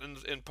chat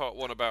in part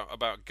one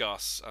about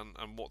Gus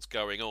and what's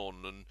going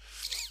on, and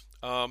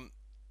I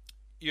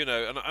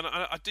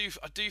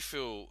do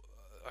feel.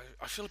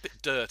 I feel a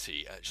bit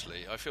dirty,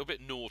 actually. I feel a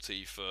bit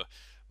naughty for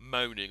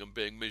moaning and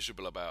being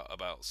miserable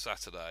about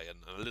Saturday and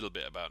a little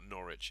bit about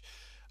Norwich,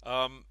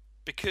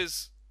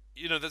 because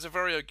there's a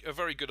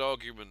very good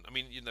argument. I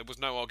mean, there was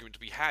no argument to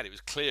be had. It was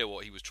clear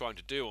what he was trying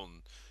to do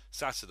on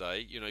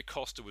Saturday.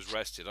 Costa was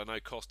rested. I know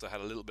Costa had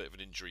a little bit of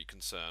an injury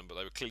concern, but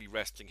they were clearly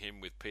resting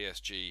him with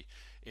PSG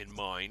in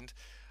mind.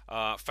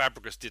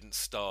 Fabregas didn't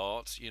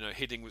start.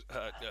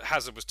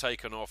 Hazard was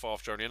taken off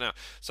after only an hour.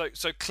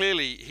 So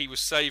clearly he was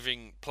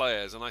saving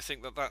players, and I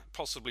think that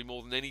possibly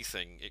more than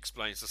anything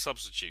explains the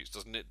substitutes,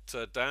 doesn't it,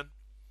 Dan?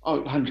 Oh,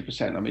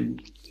 100%. I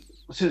mean,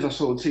 as soon as I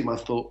saw the team, I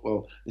thought,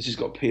 well, this has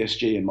got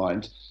PSG in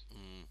mind.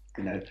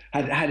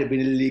 Had it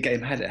been a league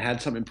game, had it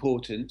had some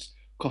importance,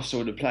 Costa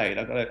would have played.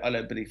 I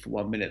don't believe for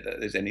 1 minute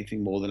that there's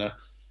anything more than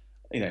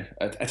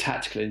a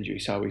tactical injury,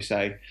 shall we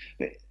say.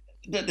 But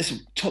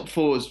this top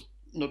four is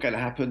not going to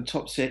happen.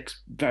 Top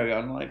six, very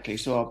unlikely.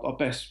 So our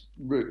best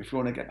route, if we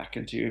want to get back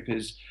into Europe,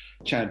 is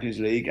Champions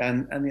League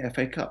and the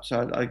FA Cup.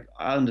 So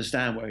I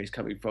understand where he's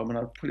coming from, and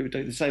I probably would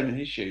do the same in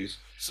his shoes.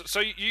 So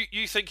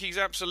you think he's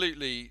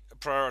absolutely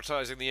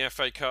prioritising the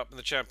FA Cup and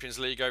the Champions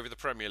League over the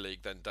Premier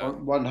League, then,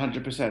 Dan?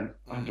 100%.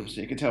 100%.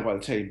 You can tell by the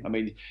team. I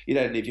mean, you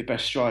don't leave your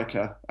best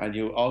striker and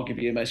you'll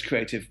arguably your most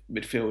creative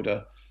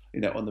midfielder,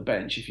 on the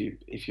bench if you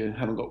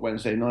haven't got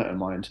Wednesday night in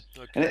mind.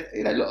 Okay.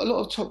 And a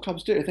lot of top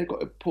clubs do. If they've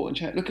got important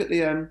chance, look at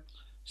the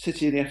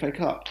City in the FA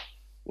Cup.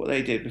 What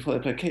they did before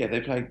they played Kiev,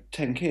 they played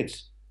 10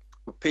 kids.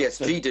 Well,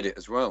 PSG did it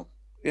as well.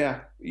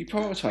 Yeah, you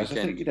prioritise.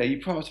 I think you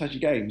prioritise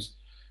your games.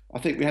 I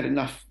think we had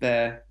enough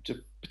there to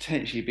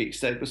potentially beat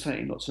Stoke, but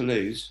certainly not to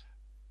lose.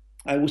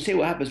 We'll see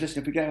what happens.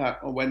 Listen, if we go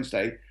out on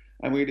Wednesday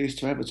and we lose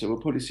to Everton, we'll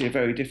probably see a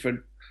very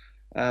different.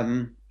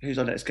 Who's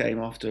our next game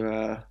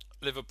after?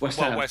 Liverpool,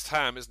 West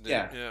Ham, isn't it?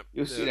 Yeah.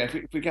 You'll see. If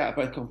we get out of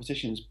both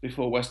competitions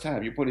before West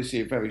Ham, you'll probably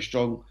see a very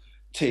strong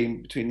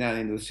team between now and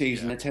the end of the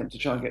season attempt to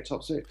try and get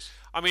top six.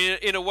 I mean,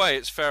 in a way,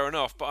 it's fair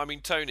enough. But I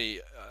mean,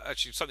 Tony,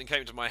 actually, something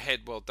came to my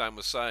head while Dan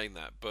was saying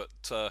that.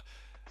 But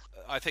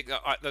I think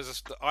that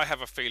I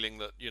have a feeling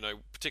that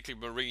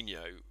particularly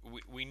Mourinho,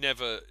 we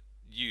never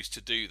used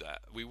to do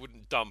that. We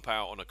wouldn't dump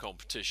out on a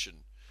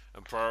competition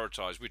and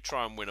prioritise. We'd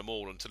try and win them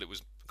all until it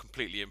was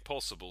completely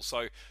impossible.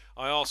 So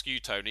I ask you,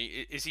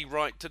 Tony, is he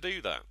right to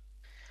do that?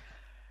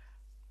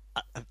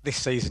 This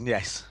season,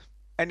 yes.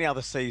 Any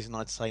other season,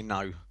 I'd say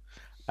no.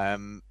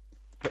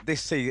 But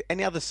this season,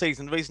 any other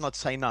season, the reason I'd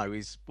say no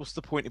is, what's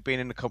the point of being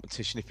in the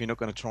competition if you're not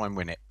going to try and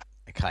win it?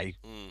 Okay,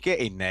 get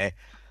in there,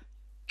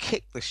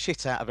 kick the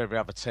shit out of every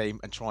other team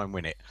and try and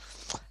win it.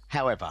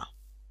 However,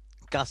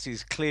 Gus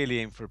is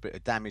clearly in for a bit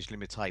of damage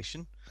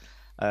limitation.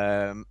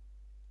 I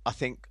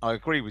think I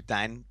agree with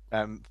Dan.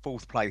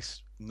 Fourth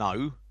place,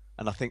 no.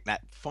 And I think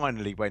that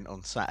finally went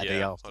on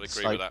Saturday after the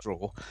Stoke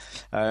draw.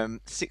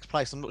 Sixth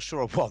place, I'm not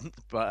sure I want,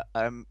 but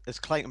as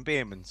Clayton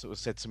Bierman sort of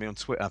said to me on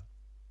Twitter,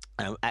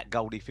 at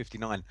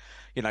Goldie59,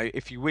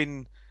 if you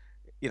win,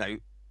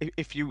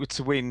 if you were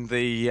to win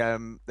the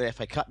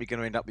FA Cup, you're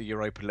going to end up with the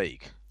Europa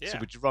League. Yeah. So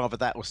would you rather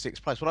that or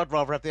sixth place? Well, I'd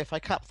rather have the FA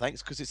Cup,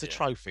 thanks, because it's a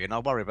trophy, and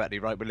I'll worry about the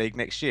Europa League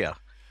next year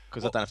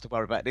because I don't have to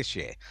worry about it this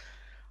year.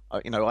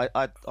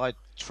 I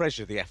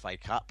treasure the FA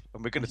Cup,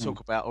 and we're going to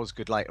talk about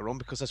Osgood later on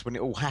because that's when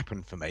it all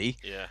happened for me.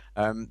 Yeah.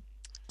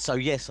 So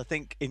yes, I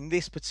think in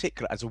this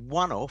particular, as a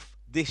one-off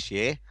this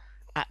year,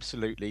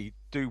 absolutely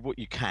do what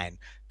you can.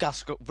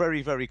 Gus got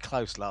very, very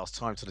close last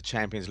time to the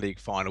Champions League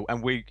final,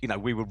 and we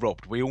were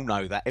robbed. We all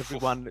know that.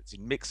 Everyone that's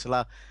in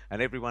Mixlr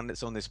and everyone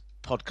that's on this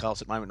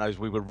podcast at the moment knows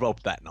we were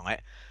robbed that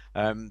night.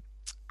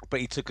 But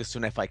he took us to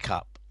an FA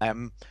Cup.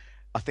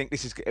 I think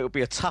it'll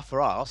be a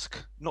tougher ask,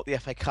 not the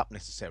FA Cup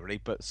necessarily,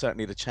 but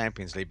certainly the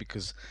Champions League,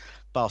 because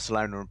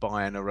Barcelona and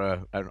Bayern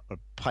are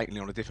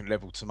patently on a different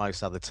level to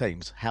most other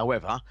teams.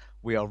 However,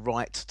 we are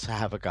right to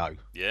have a go.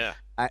 Yeah.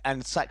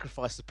 And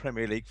sacrifice the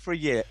Premier League for a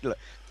year. Look,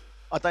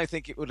 I don't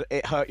think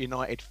it hurt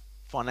United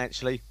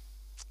financially,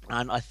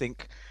 and I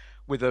think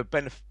with a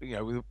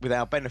with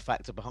our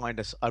benefactor behind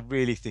us, I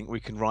really think we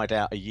can ride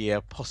out a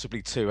year,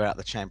 possibly two out of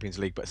the Champions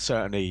League, but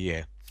certainly a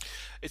year.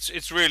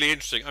 It's really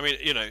interesting. I mean,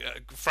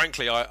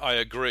 frankly, I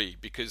agree,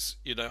 because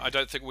I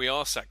don't think we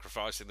are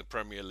sacrificing the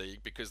Premier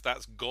League, because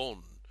that's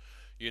gone.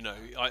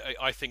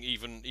 I think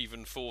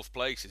even fourth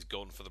place is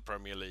gone for the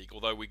Premier League,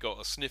 although we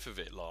got a sniff of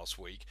it last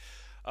week.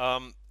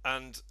 And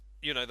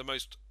the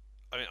most,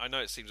 I know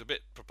it seems a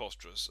bit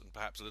preposterous and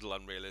perhaps a little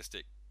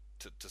unrealistic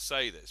to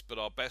say this, but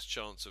our best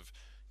chance of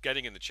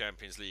getting in the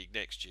Champions League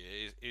next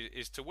year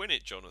is to win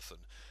it, Jonathan.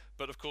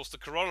 But of course, the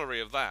corollary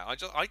of that,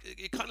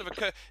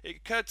 it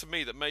occurred to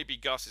me that maybe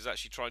Gus is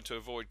actually trying to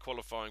avoid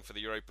qualifying for the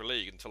Europa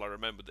League, until I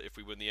remembered that if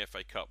we win the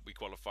FA Cup, we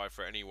qualify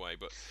for it anyway.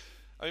 But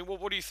I mean,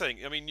 what do you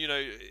think? I mean,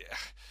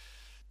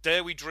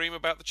 dare we dream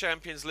about the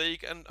Champions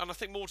League? And I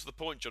think more to the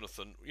point,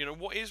 Jonathan,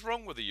 what is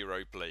wrong with the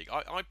Europa League?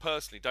 I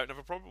personally don't have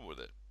a problem with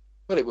it.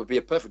 Well, it would be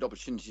a perfect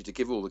opportunity to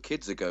give all the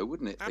kids a go,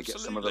 wouldn't it? Absolutely. To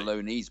get some of the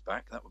loanees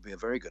back. That would be a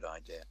very good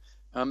idea.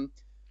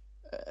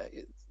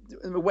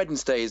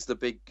 Wednesday is the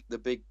big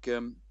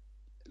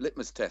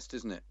litmus test,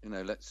 isn't it?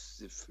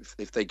 Let's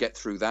if they get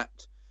through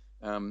that,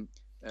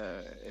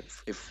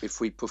 if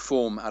we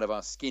perform out of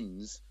our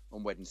skins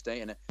on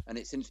Wednesday, and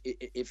it's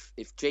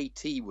if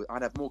JT,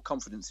 I'd have more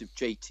confidence if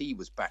JT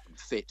was back and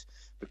fit,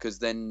 because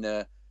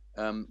then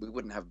we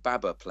wouldn't have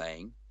Baba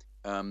playing,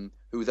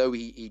 who, though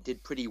he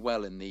did pretty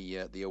well in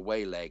the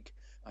away leg,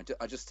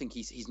 I just think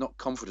he's not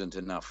confident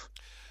enough.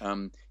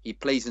 He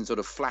plays in sort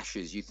of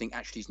flashes. You think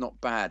actually he's not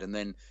bad, and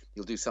then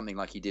he'll do something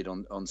like he did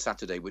on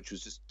Saturday, which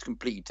was just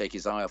completely take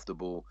his eye off the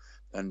ball.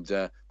 And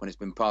when it's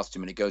been past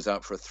him and it goes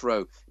out for a throw,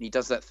 and he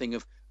does that thing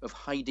of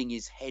hiding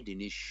his head in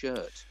his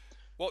shirt.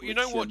 Well, you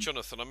know what,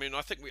 Jonathan? I mean,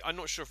 I'm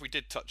not sure if we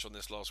did touch on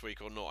this last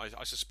week or not.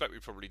 I suspect we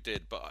probably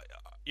did, but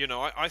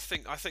I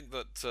think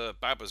that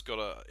Baba's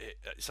got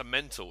it's a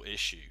mental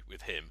issue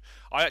with him.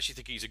 I actually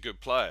think he's a good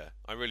player.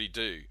 I really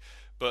do,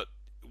 but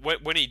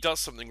when he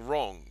does something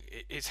wrong,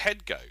 his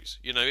head goes.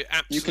 It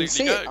absolutely you can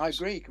see goes. it. I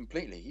agree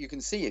completely. You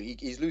can see it.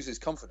 He loses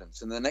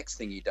confidence, and the next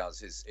thing he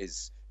does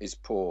is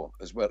poor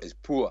as well.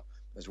 Poor,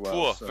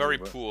 so, very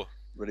poor,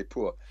 really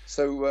poor.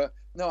 So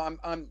no,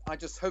 I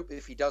just hope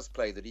if he does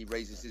play that he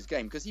raises his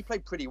game, because he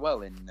played pretty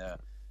well in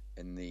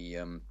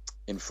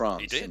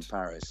France, in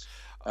Paris.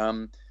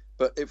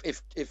 But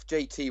if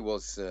JT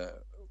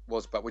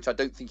was back, which I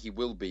don't think he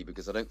will be,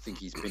 because I don't think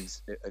he's been.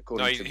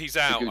 He's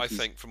out. I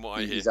think from what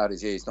I hear, he's out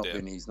his ear.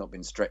 He's not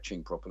been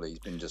stretching properly. He's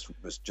been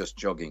just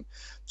jogging.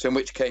 So in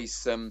which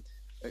case,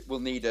 we'll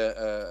need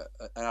an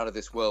out of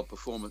this world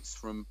performance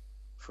from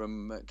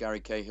Gary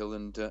Cahill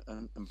and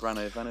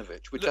Brano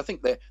Ivanovic, which I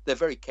think they're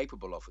very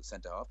capable of at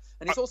centre half.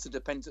 And it also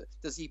depends.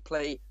 Will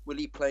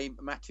he play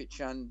Matic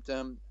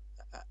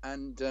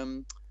and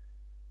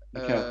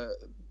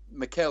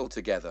Mikel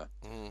together,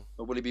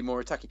 or will he be more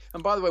attacking?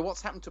 And by the way,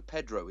 what's happened to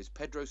Pedro? Is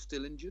Pedro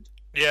still injured?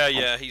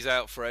 Yeah, he's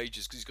out for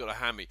ages because he's got a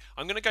hammy.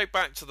 I'm going to go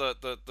back to the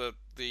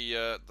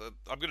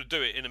I'm going to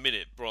do it in a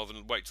minute rather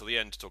than wait till the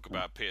end to talk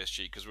about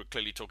PSG, because we're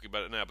clearly talking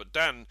about it now. But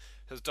Dan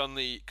has done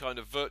the kind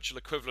of virtual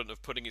equivalent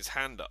of putting his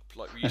hand up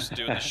like we used to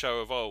do in the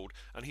show of old,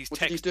 and what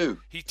did he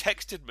do? He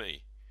texted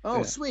me.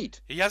 Oh,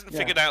 sweet. He hasn't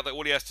figured out that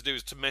all he has to do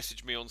is to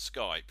message me on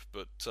Skype,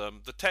 but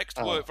the text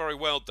worked very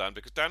well, Dan,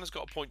 because Dan has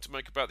got a point to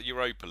make about the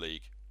Europa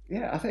League.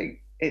 Yeah, I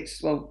think it's,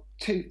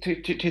 two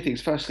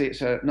things. Firstly,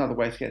 it's another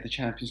way to get the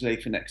Champions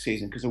League for next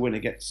season, because the winner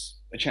gets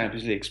a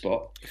Champions League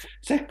spot.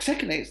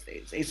 Secondly,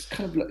 it's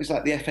kind of, it's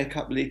like the FA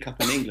Cup, League Cup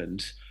in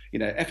England.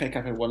 FA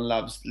Cup everyone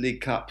loves,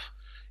 League Cup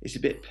it's a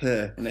bit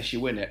poor unless you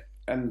win it.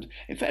 And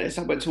in fairness,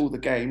 I went to all the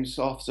games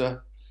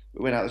after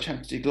we went out of the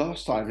Champions League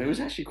last time, and it was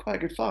actually quite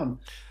good fun.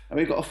 And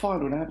we got a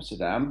final in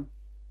Amsterdam.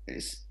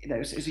 It's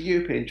it's a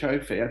European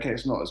trophy. Okay,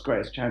 it's not as great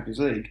as the Champions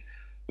League,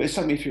 but it's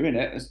something if you're in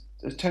it.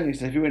 As Tony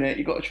said, if you're in it,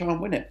 you've got to try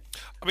and win it.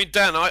 I mean,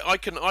 Dan, I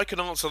can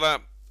answer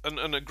that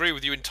and agree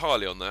with you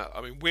entirely on that.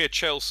 I mean, we're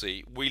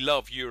Chelsea. We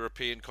love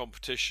European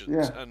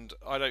competitions, and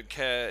I don't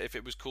care if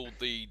it was called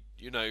the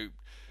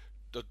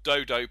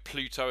Dodo,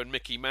 Pluto, and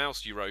Mickey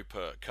Mouse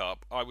Europa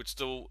Cup. I would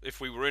still, if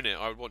we were in it,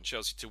 I would want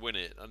Chelsea to win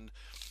it. And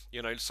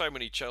so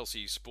many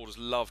Chelsea supporters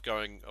love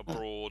going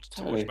abroad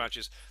to watch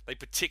matches. They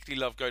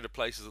particularly love going to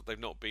places that they've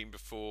not been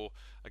before,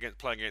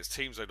 playing against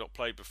teams they've not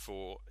played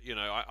before.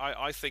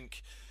 I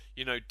think,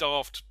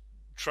 daft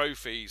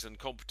trophies and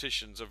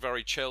competitions are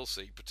very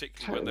Chelsea,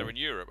 particularly when they're in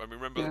Europe. I mean,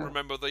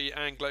 remember the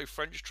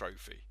Anglo-French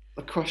Trophy.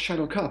 The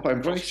Cross-Channel Cup, I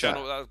embrace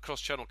that.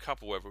 Cross-Channel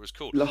Cup, or whatever it was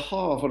called. Le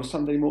Havre on a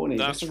Sunday morning.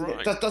 That's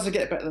right. That doesn't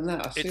get better than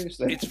that.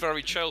 Seriously, it's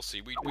very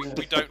Chelsea. We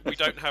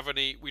don't have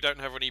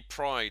any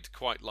pride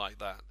quite like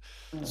that.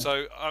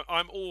 So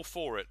I'm all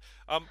for it.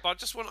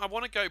 But I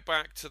want to go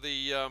back to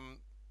the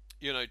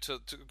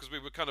because we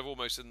were kind of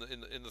almost in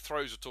the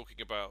throes of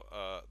talking about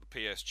the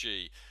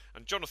PSG,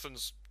 and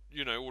Jonathan's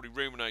already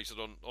ruminated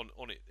on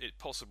it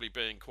possibly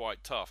being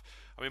quite tough.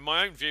 I mean,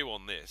 my own view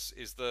on this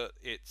is that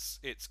it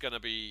is going to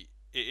be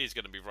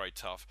very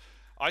tough.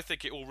 I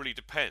think it all really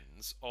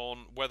depends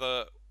on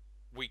whether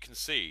we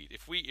concede.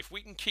 If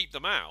we can keep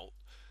them out,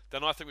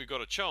 then I think we've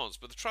got a chance.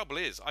 But the trouble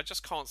is, I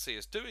just can't see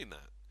us doing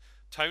that.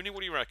 Tony,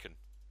 what do you reckon?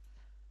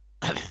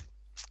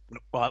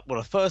 Well,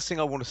 the first thing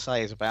I want to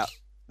say is about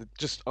I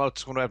just want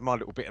to add my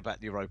little bit about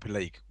the Europa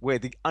League. We're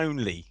the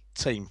only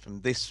team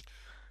from this.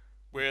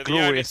 We're the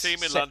only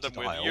team in London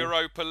with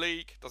Europa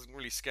League. Doesn't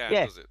really scare,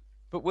 does it?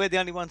 But we're the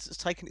only ones that's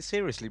taken it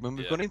seriously when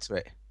we've gone into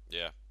it.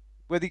 Yeah.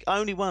 We're the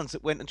only ones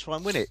that went and try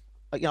and win it.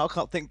 I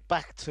can't think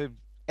back to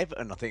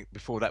Everton. I think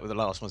before that were the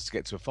last ones to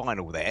get to a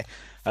final there.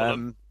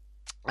 And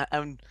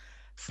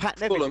Pat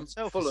Neville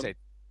himself has said,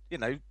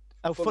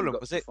 Fulham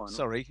was it?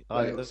 Sorry,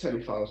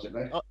 semi-finals,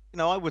 didn't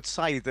they? I would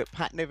say that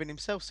Pat Neville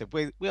himself said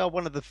we are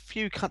one of the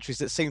few countries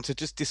that seem to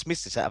just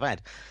dismiss this out of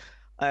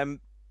hand.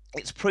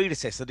 Its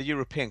predecessor, the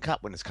European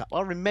Cup Winners' Cup. I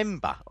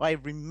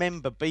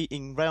remember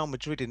beating Real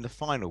Madrid in the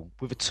final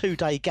with a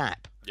 2-day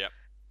gap. Yep.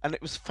 And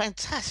it was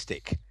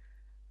fantastic.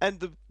 And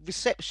the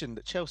reception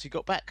that Chelsea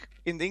got back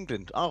in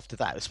England after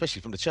that,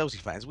 especially from the Chelsea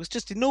fans, was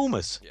just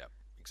enormous. Yeah,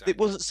 exactly. It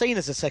wasn't seen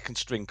as a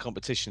second-string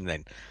competition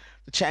then.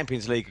 The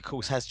Champions League, of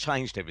course, has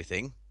changed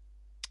everything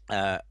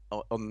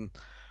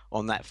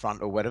on that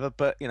front or whatever,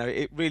 but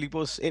it really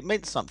was. It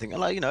meant something.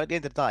 And at the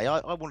end of the day,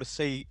 I want to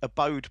see a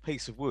bowed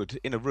piece of wood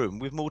in a room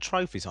with more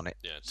trophies on it.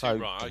 Yeah,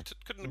 right.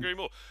 I couldn't agree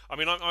more. I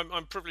mean,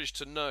 I'm privileged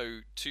to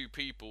know two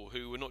people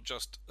who were not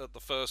just at the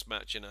first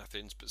match in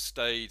Athens, but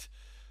stayed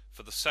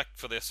for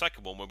their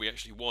second one when we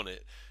actually won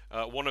it.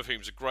 One of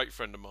whom's a great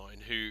friend of mine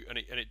he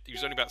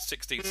was only about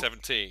 16,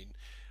 17,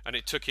 and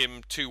it took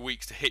him 2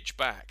 weeks to hitch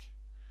back.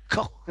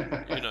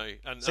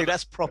 And see,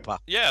 that's proper.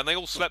 Yeah, and they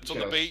all slept on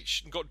the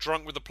beach and got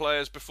drunk with the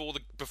players before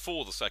the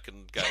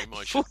second game.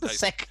 Before the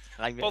second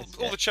game. Well,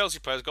 all the Chelsea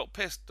players got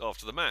pissed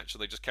after the match,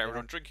 and they just carried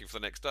on drinking for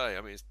the next day.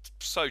 I mean, it's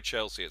so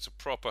Chelsea. It's a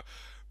proper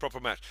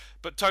match.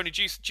 But Tony,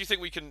 do you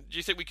think we can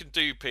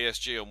do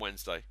PSG on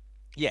Wednesday?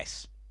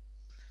 Yes,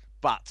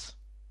 but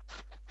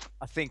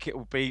I think it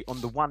will be on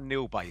the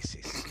 1-0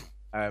 basis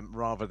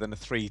rather than a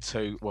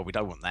 3-2. Well, we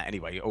don't want that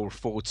anyway, or a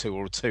 4-2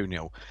 or a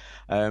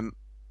 2-0.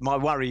 My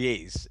worry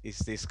is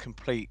this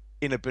complete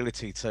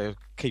inability to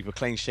keep a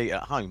clean sheet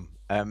at home.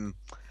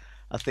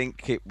 I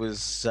think it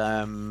was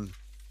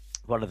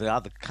one of the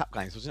other cup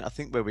games, wasn't it? I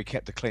think where we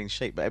kept a clean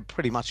sheet, but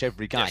pretty much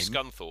every game.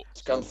 Yeah,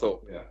 Scunthorpe,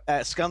 yeah.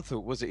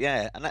 Scunthorpe, was it?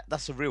 Yeah, and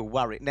that's a real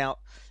worry. Now,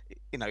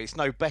 it's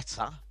no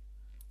better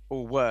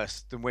or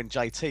worse than when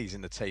JT's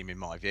in the team, in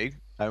my view.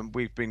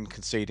 We've been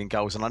conceding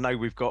goals, and I know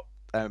we've got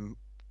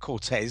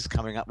Cortez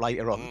coming up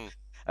later on.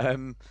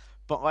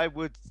 But I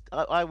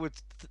would.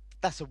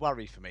 That's a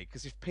worry for me,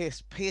 because if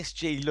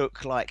PSG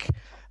look like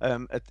a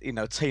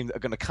team that are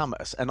going to come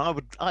at us, and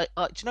do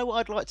you know what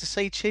I'd like to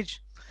see, Chidge,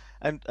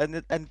 and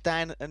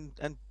Dan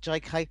and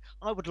JK?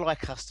 I would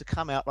like us to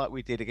come out like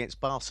we did against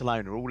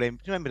Barcelona. Do you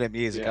remember them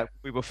years ago?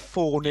 We were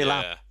 4-0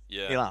 up.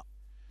 Yeah.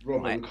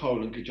 Robin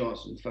Cole and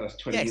Johnson in the first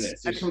 20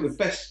 minutes. It's one of the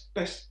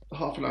best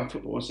half an hour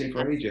football I've seen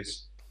for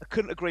ages. I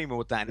couldn't agree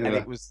more, Dan.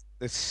 Yeah. And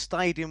the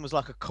stadium was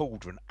like a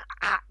cauldron.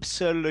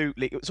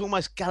 Absolutely, it was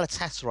almost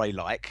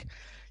Galatasaray-like.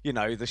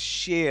 The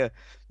sheer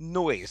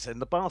noise, and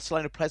the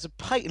Barcelona players have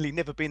patently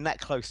never been that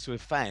close to a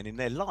fan in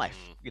their life.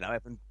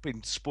 Haven't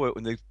been spoilt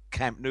in the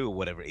Camp Nou or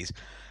whatever it is.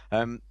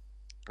 And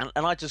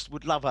I just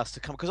would love us to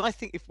come, because I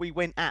think if we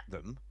went at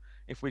them,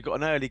 if we got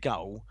an early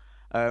goal,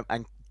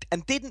 and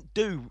didn't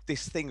do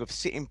this thing of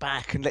sitting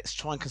back and let's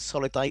try and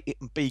consolidate it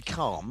and be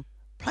calm,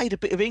 played a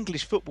bit of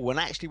English football and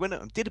actually went at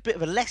them, did a bit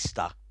of a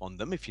Leicester on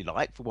them, if you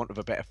like, for want of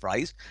a better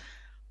phrase,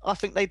 I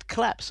think they'd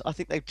collapse. I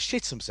think they'd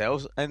shit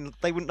themselves and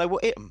they wouldn't know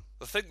what hit them.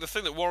 The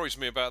thing that worries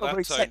me about Not that,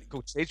 very Tony,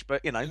 technical, Tidge,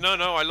 but you know. No,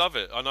 I love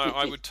it.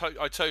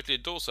 I totally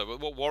endorse that. But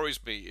what worries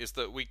me is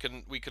that we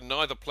can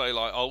neither play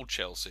like old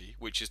Chelsea,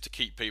 which is to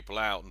keep people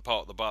out and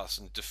park the bus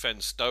and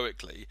defend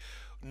stoically,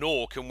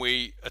 nor can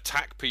we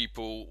attack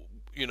people,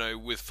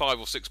 with 5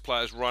 or 6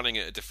 players running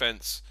at a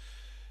defence,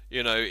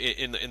 in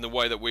the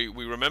way that we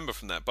remember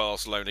from that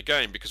Barcelona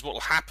game. Because what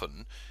will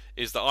happen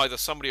is that either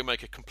somebody will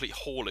make a complete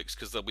Horlicks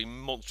because they'll be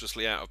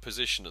monstrously out of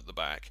position at the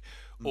back,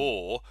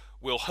 or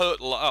we'll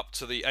hurtle up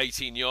to the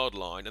 18-yard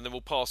line and then we'll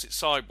pass it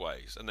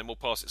sideways, and then we'll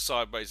pass it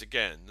sideways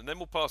again, and then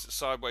we'll pass it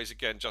sideways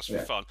again just for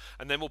fun,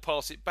 and then we'll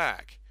pass it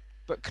back.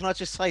 But can I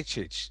just say,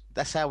 Chich,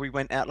 that's how we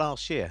went out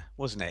last year,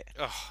 wasn't it?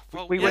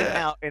 We went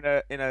out in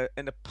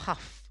a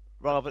puff.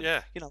 Rather,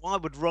 I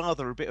would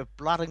rather a bit of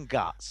blood and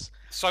guts.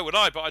 So would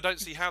I, but I don't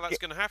see how that's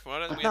going to happen. I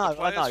don't think we have the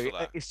players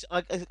for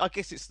that. I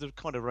guess it's the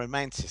kind of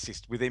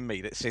romanticist within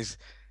me that says,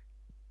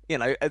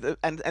 and I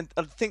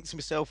think to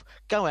myself,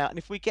 go out, and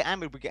if we get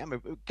hammered, we get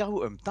hammered. Go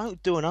at them.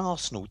 Don't do an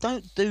Arsenal.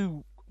 Don't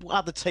do what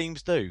other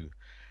teams do.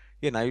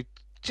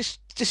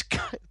 Just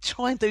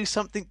try and do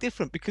something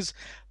different, because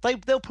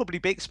they'll probably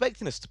be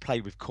expecting us to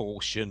play with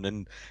caution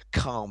and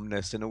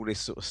calmness and all this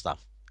sort of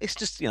stuff. It's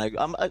just, like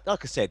I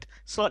said,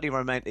 slightly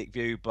romantic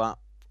view, but...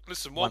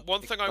 Listen,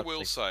 one thing I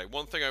will say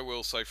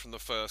from the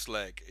first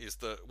leg is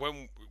that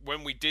when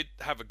we did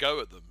have a go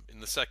at them in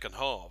the second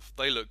half,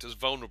 they looked as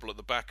vulnerable at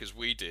the back as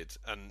we did,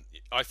 and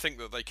I think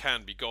that they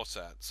can be got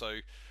at. So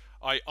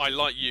I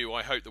like you,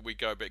 I hope that we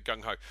go a bit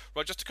gung-ho.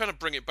 Right, just to kind of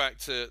bring it back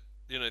to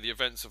the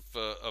events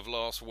of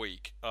last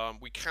week,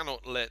 we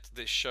cannot let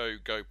this show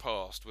go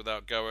past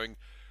without going...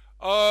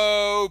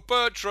 Oh,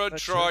 Bertrand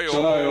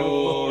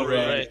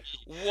Traoré!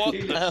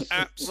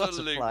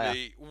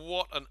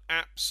 What an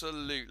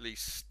absolutely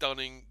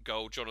stunning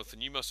goal, Jonathan.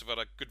 You must have had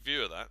a good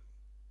view of that.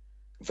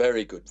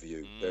 Very good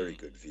view,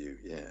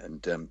 yeah.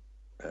 And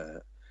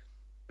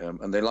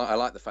I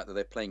like the fact that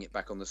they're playing it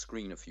back on the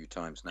screen a few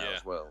times now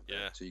as well.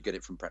 Yeah. So you get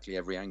it from practically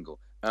every angle.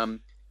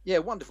 Yeah,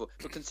 wonderful.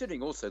 But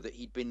considering also that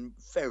he'd been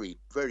very,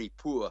 very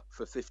poor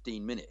for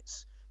 15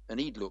 minutes, and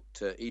he'd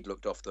looked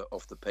off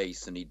the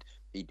pace, and he'd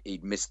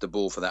missed the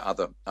ball for that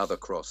other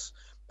cross,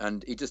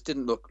 and he just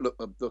didn't look at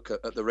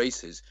the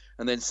races.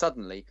 And then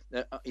suddenly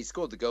he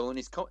scored the goal, and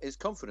his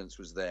confidence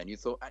was there, and you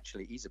thought,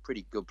 actually, he's a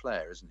pretty good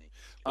player, isn't he?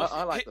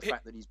 I like the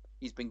fact that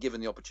he's been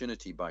given the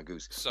opportunity by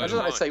Goose. So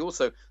I'd say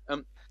also,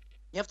 you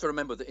have to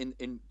remember that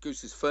in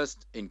Goose's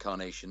first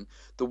incarnation,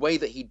 the way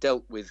that he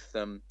dealt with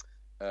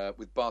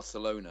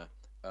Barcelona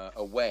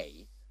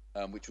away.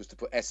 Which was to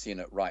put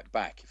Essien at right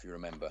back, if you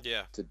remember.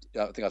 Yeah.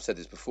 I think I've said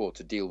this before,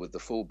 to deal with the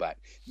fullback.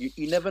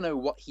 You never know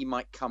what he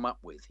might come up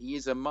with. He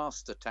is a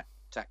master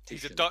tactician.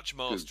 He's a Dutch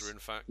master, Goose. In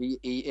fact. He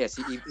is.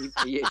 He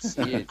is.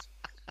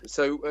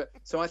 So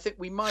I think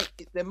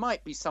there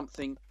might be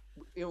something.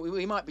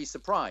 We might be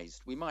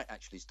surprised. We might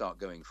actually start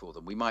going for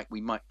them. We might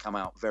come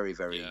out very,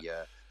 very,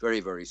 very,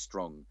 very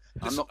strong.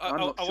 Listen, I'm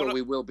not sure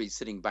we will be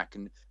sitting back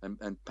and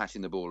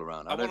patting the ball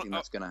around. I don't think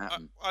that's going to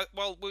happen.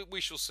 Well,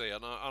 we shall see,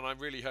 and I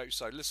really hope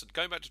so. Listen,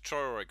 going back to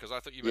Traoré, because I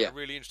thought you made a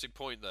really interesting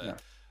point there.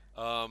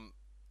 Yeah.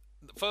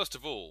 First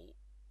of all,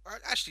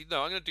 actually,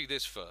 no, I'm going to do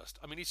this first.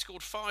 I mean, he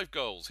scored 5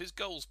 goals. His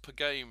goals per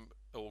game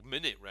or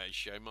minute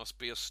ratio must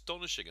be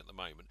astonishing at the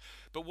moment.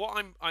 But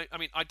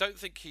I don't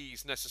think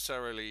he's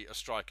necessarily a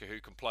striker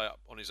who can play up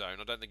on his own.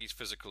 I don't think he's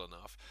physical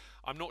enough.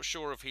 I'm not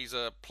sure if he's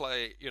a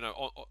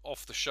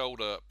off the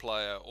shoulder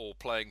player or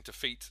playing to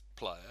feet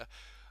player.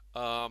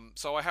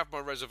 So I have my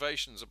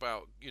reservations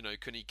about,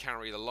 can he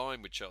carry the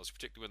line with Chelsea,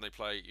 particularly when they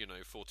play,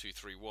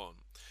 4-2-3-1.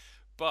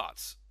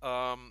 But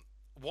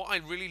what I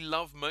really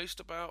love most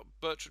about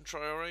Bertrand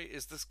Traoré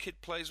is this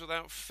kid plays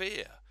without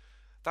fear.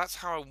 That's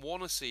how I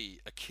want to see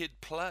a kid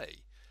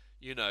play,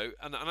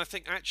 and I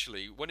think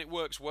actually when it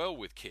works well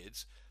with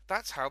kids,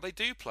 that's how they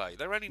do play.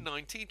 They're only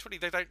 19, 20.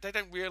 They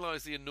don't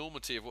realise the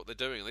enormity of what they're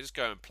doing. They just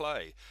go and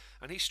play.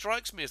 And he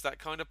strikes me as that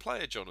kind of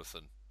player,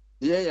 Jonathan.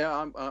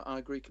 Yeah, I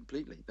agree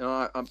completely.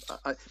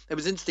 It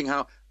was interesting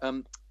how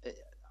I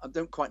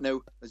don't quite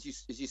know, as you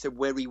said,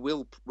 where he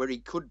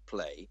could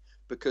play,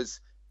 because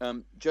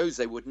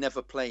Jose would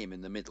never play him in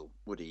the middle,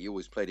 would he? He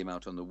always played him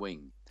out on the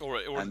wing or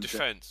in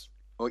defence.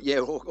 Or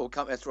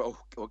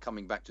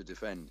coming back to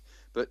defend.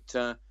 But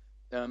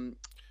because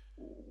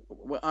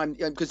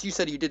you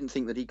said you didn't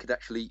think that he could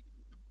actually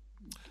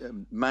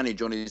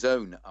manage on his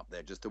own up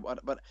there,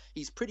 but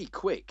he's pretty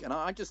quick, and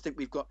I just think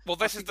we've got. Well,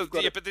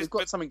 we've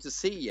got something to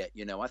see yet.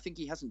 I think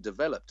he hasn't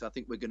developed. I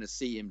think we're going to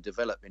see him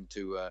develop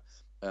into a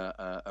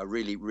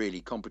really, really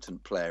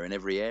competent player in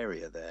every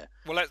area there.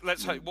 Well,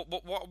 let's hope.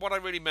 What I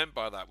really meant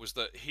by that was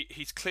that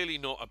he's clearly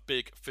not a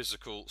big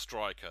physical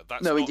striker.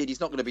 Indeed, he's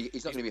not going to be.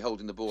 He's not going to be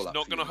holding the ball up. He's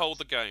not going to hold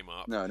the game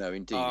up. No,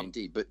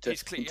 indeed. But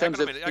in terms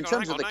of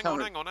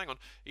hang on.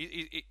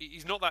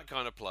 He's not that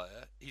kind of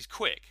player. He's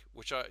quick,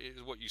 which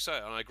is what you say,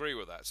 and I agree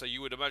with that. So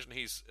you would imagine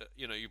he's,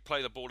 you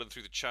play the ball in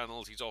through the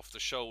channels. He's off the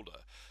shoulder.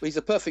 Well, he's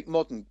a perfect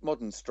modern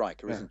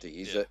striker, isn't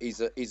he?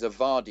 He's a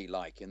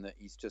Vardy-like in that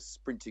he's just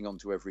sprinting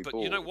onto every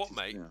ball. know what,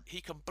 mate? Yeah.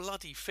 He can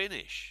bloody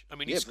finish. I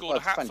mean, Yeah, he scored a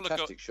that's a hatful of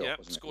fantastic goals. shot, Yeah,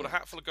 wasn't it? scored a Yeah.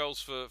 hatful of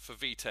goals for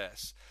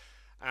Vitesse.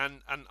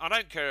 And I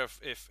don't care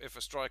if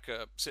a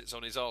striker sits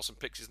on his arse and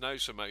picks his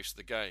nose for most of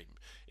the game.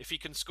 If he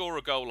can score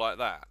a goal like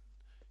that,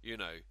 you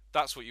know,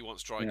 that's what you want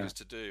strikers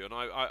to do. And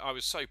I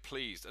was so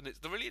pleased. And it's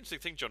the really interesting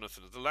thing,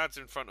 Jonathan, the lads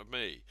in front of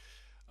me,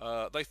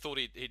 they thought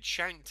he'd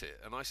shanked it.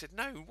 And I said,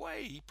 no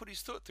way, he put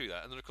his foot through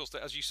that. And then, of course,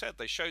 as you said,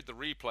 they showed the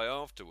replay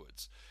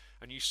afterwards.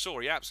 And you saw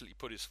he absolutely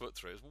put his foot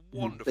through. It was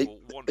wonderful,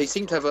 wonderful. They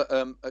seem strike. to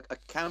have a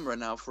camera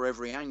now for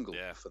every angle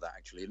Yeah. for that,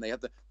 actually. And they have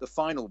the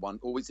final one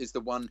always is the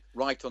one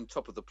right on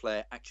top of the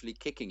player actually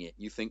kicking it.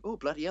 You think, oh,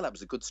 bloody hell, that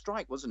was a good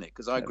strike, wasn't it?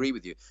 Because I agree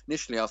with you.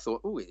 Initially, I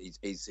thought, oh, he's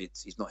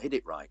not hit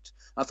it right.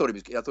 I thought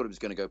it was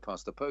going to go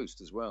past the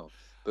post as well.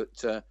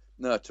 But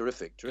no,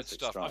 terrific Good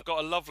stuff. strike. I've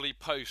got a lovely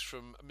post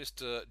from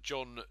Mr.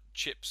 John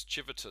Chips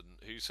Chiverton,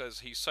 who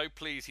says he's so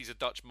pleased he's a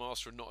Dutch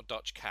master and not a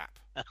Dutch cap.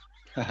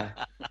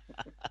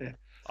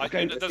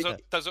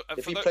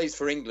 If he plays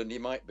for England, he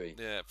might be.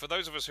 Yeah, for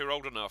those of us who are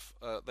old enough,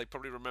 they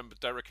probably remember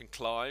Derek and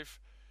Clive.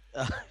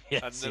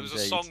 Yes, And there was a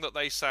indeed. song that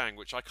they sang,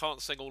 which I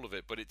can't sing all of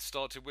it, but it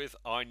started with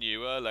 "I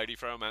knew a lady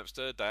from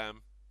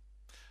Amsterdam."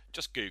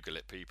 Just Google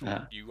it, people.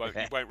 You won't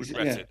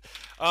regret it.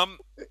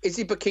 Is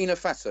he Burkina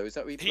Faso? Is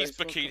that what he He's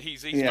plays for?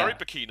 He's very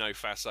Burkina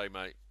Faso,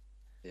 mate.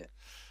 Yeah.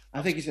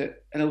 I think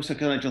and also,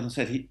 like Jonathan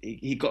said,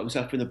 he got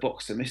himself in the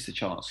box and missed the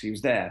chance. He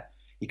was there.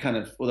 He kind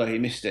of, although he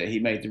missed it, he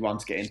made the run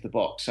to get into the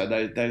box. So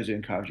those are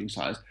encouraging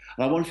signs.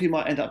 And I wonder if he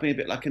might end up being a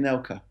bit like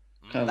Anelka.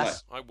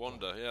 I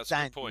wonder. Yeah, that's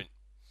a good point.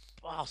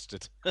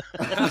 Bastard.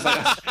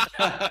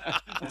 I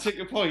took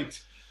your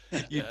point.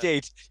 You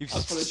did. You've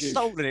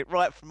stolen it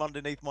right from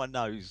underneath my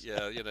nose.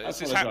 Yeah, you know,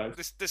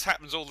 this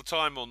happens all the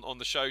time on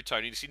the show,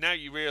 Tony. You see, now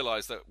you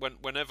realise that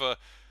whenever,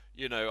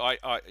 you know,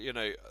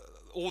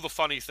 all the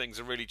funny things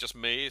are really just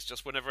me. It's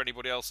just whenever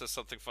anybody else says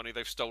something funny,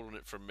 they've stolen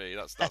it from me.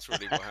 That's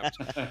really what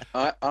happens.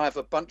 I have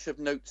a bunch of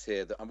notes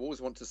here that I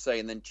always want to say,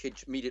 and then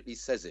Chidge immediately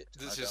says it.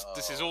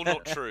 This is all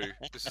not true.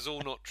 This is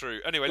all not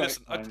true. Anyway,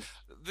 listen.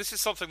 This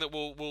is something that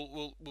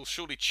will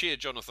surely cheer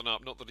Jonathan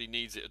up. Not that he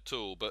needs it at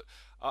all, but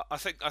I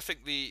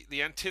think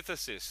the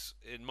antithesis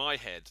in my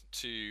head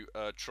to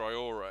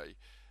Traore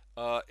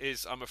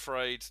is, I'm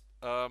afraid,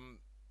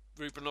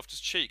 Ruben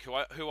Loftus-Cheek,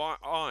 who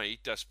I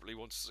desperately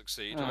want to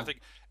succeed. I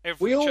think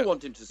we all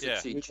want him to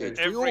succeed,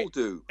 Chidge. We all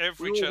do.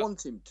 We all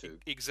want him to.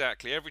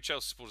 Exactly. Every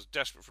Chelsea supporter is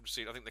desperate for him to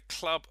succeed. I think the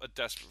club are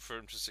desperate for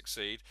him to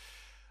succeed.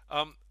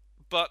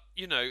 But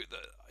you know,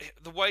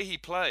 the way he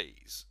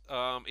plays,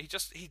 he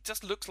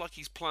just looks like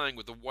he's playing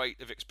with the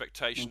weight of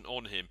expectation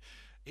on him.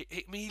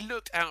 I mean, he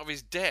looked out of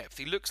his depth.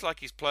 He looks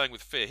like he's playing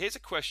with fear. Here's a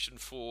question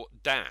for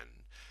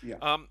Dan.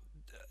 Yeah.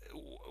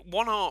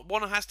 One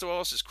has to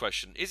ask this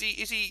question: Is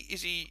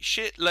he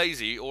shit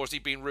lazy, or has he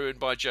been ruined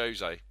by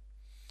Jose?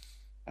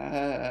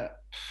 I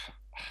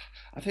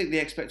think the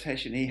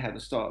expectation he had at the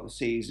start of the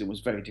season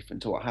was very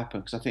different to what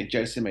happened, because I think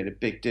Jose made a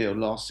big deal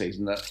last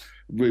season that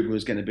Ruben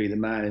was going to be the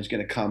man who's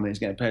going to come and he's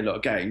going to play a lot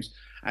of games,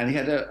 and he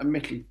had a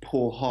admittedly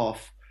poor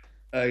half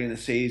early in the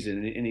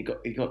season, and he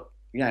got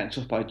yanked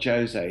off by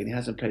Jose, and he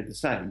hasn't played the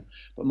same.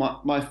 But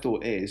my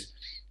thought is,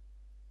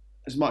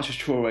 as much as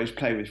Traore's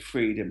played with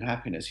freedom and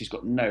happiness, he's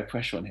got no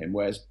pressure on him,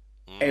 whereas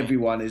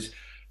everyone is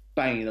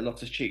banging a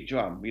Loftus-Cheek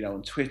drum, you know,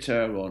 on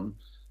Twitter, on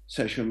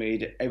social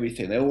media,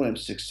 everything. They all want him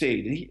to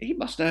succeed, and he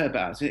must know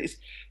about it.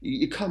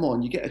 You come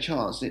on, you get a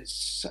chance, and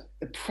it's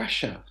the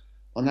pressure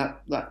on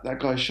that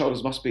guy's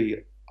shoulders must be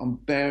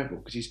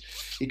unbearable, because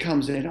he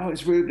comes in, oh,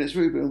 it's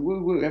Ruben,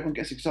 woo woo, everyone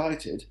gets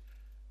excited.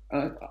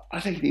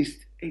 I think he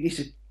needs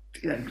to,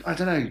 you know, I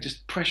don't know,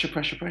 just pressure.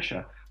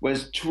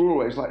 Whereas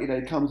Traore's like, you know,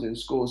 he comes in,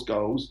 scores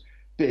goals,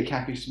 big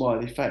happy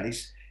smiley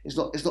face. It's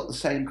not the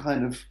same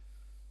kind of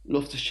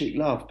Loftus-Cheek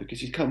love, because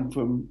he's come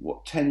from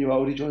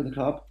 10-year-old. He joined the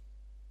club.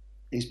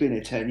 He's been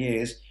here 10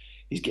 years.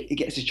 He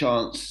gets a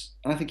chance,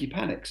 and I think he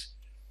panics.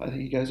 I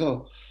think he goes,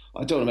 oh,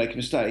 I don't want to make a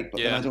mistake,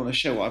 but then I don't want to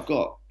show what I've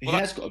got. He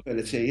has got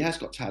ability. He has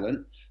got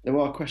talent. There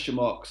are question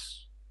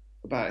marks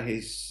about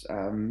his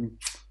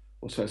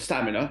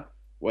stamina,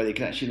 whether he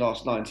can actually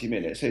last 90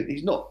 minutes. So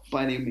he's not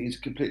by any means a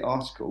complete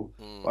article.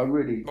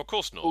 Of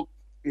course not.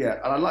 Yeah,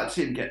 and I'd like to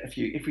see him get a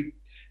few. If we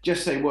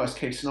just say worst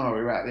case scenario,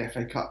 we're out the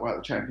FA Cup, we're out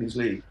the Champions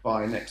League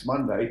by next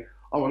Monday,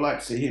 I would like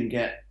to see him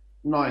get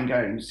 9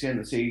 games at the end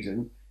of the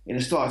season in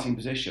a starting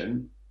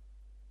position.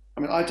 I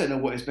mean, I don't know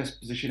what his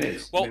best position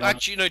is. Well,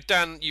 actually, you know,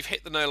 Dan, you've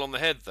hit the nail on the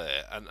head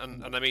there, and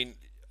I mean,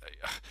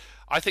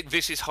 I think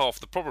this is half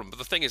the problem. But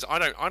the thing is, I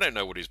don't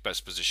know what his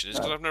best position is,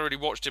 because I've never really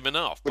watched him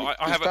enough. But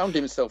he found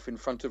himself in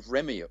front of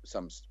Remy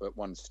at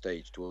one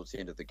stage towards the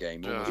end of the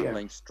game, almost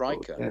playing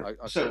striker.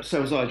 Yeah.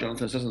 So was I,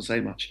 Jonathan. It doesn't say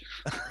much.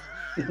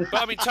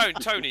 But I mean,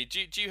 Tony,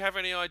 do you have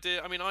any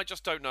idea? I mean, I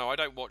just don't know. I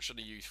don't watch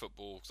any youth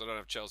football because I don't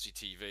have Chelsea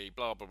TV.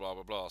 Blah blah blah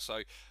blah blah. So,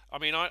 I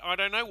mean, I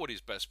don't know what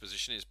his best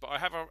position is, but I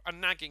have a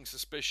nagging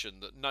suspicion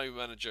that no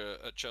manager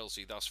at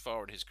Chelsea thus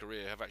far in his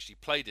career have actually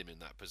played him in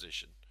that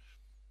position.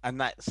 And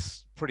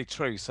that's pretty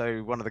true.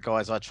 So one of the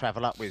guys I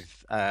travel up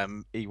with,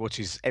 he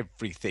watches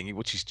everything. He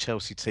watches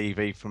Chelsea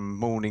TV from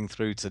morning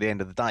through to the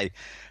end of the day,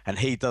 and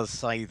he does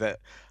say that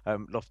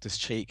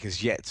Loftus-Cheek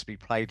has yet to be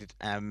played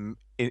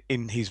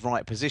in his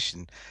right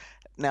position.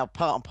 Now,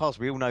 part and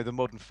parcel, we all know the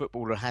modern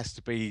footballer has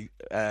to be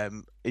a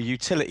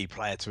utility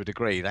player to a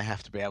degree. They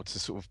have to be able to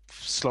sort of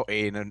slot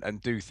in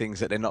and do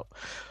things that they're not,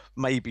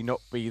 maybe not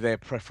be their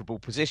preferable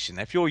position.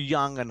 If you're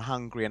young and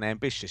hungry and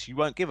ambitious, you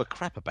won't give a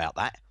crap about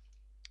that.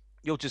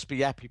 You'll just be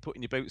happy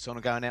putting your boots on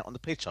and going out on the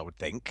pitch, I would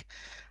think.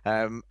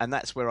 And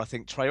that's where I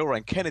think Traore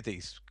and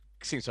Kennedy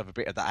seems to have a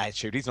bit of that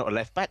attitude. He's not a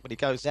left back, but he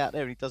goes out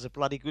there and he does a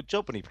bloody good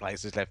job when he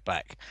plays as left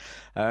back,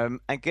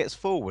 and gets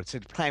forward. So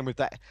playing with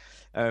that,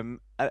 and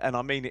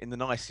I mean it in the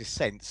nicest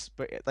sense,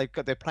 but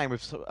they're playing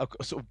with a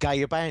sort of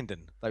gay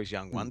abandon, those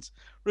young ones.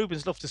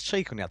 Ruben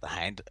Loftus-Cheek, on the other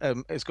hand,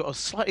 has got a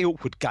slightly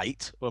awkward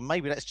gait, or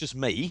maybe that's just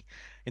me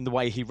in the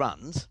way he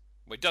runs.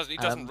 Well, he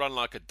doesn't run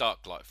like a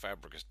duck like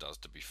Fabregas does,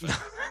 to be fair.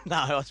 No,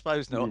 I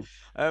suppose not.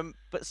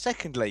 But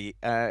secondly,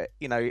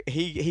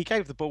 he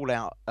gave the ball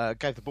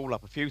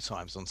up a few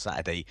times on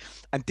Saturday,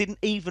 and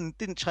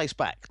didn't chase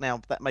back.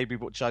 Now that may be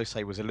what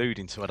Jose was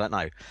alluding to. I don't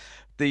know.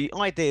 The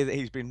idea that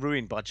he's been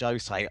ruined by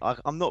Jose,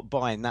 I'm not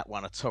buying that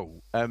one at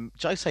all.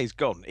 Jose's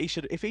gone. He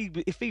should, if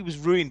he was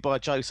ruined by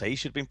Jose, he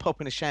should have been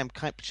popping a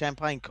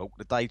champagne cork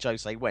the day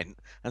Jose went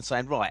and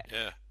saying, right,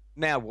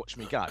 now watch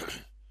me go.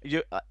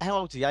 How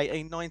old is he?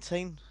 18,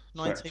 19?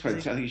 19? 20.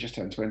 I think he's just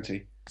turned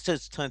 20.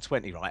 Just turned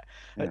 20, right?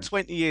 Yeah. At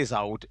 20 years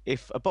old,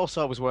 if a boss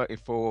I was working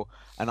for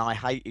and I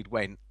hated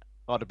went,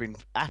 I'd have been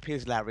happy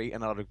as Larry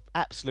and I'd have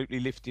absolutely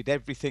lifted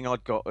everything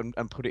I'd got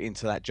and put it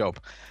into that job.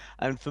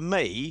 And for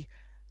me,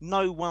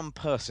 no one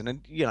person,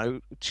 and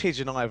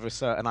Chidge and I are of a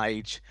certain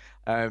age,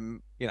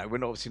 we're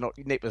obviously not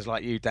nippers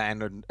like you,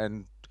 Dan,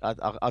 and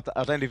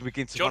I don't even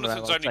begin to.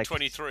 Jonathan's only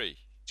 23.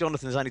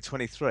 Jonathan's only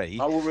 23.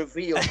 I will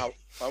reveal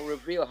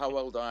how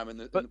old I am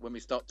when we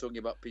start talking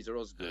about Peter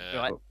Osgood. Yeah.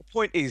 Right. The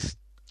point is,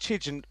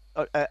 Chidge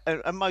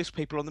and most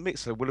people on the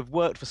mixer will have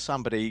worked for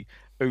somebody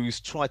who's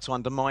tried to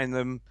undermine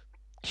them,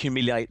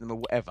 humiliate them, or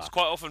whatever. It's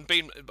quite often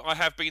I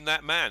have been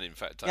that man, in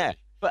fact, Tony. Yeah.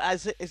 But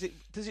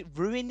does it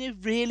ruin you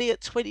really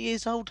at 20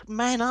 years old?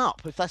 Man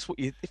up if that's what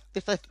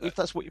if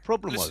that's what your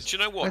problem was. Do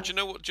you know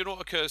what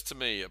occurs to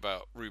me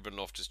about Ruben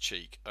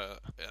Loftus-Cheek?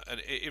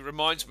 And it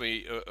reminds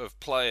me of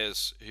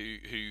players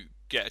who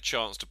get a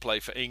chance to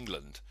play for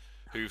England,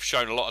 who've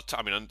shown a lot of.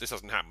 I mean, this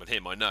doesn't happen with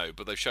him, I know,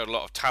 but they've shown a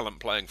lot of talent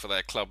playing for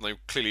their club, and they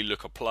clearly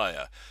look a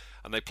player.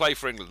 And they play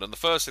for England, and the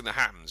first thing that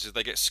happens is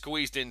they get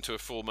squeezed into a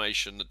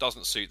formation that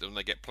doesn't suit them.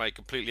 They get played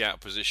completely out of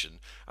position,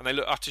 and they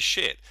look utter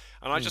shit.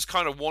 And I just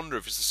kind of wonder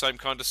if it's the same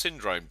kind of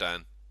syndrome,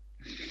 Dan.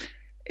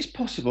 It's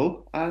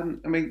possible. I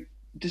mean,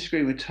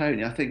 disagreeing with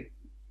Tony, I think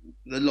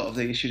a lot of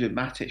the issues with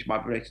Matic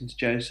might be relating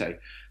to Jose.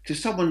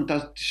 Because someone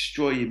does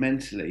destroy you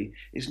mentally,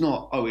 it's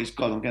not, oh, he's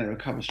gone, I'm going to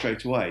recover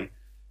straight away.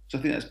 So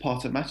I think that's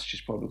part of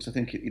Matic's problem. Because I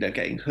think,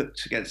 getting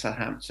hooked against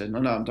Southampton, I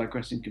know I'm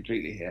digressing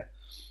completely here.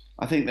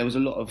 I think there was a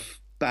lot of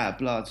bad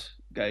blood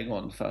going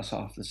on the first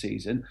half of the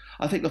season.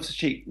 I think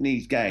Loftus-Cheek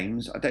needs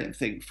games. I don't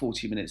think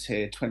 40 minutes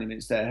here, 20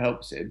 minutes there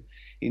helps him.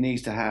 He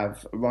needs to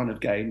have a run of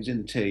games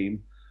in the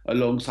team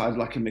alongside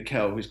like a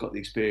Mikel who's got the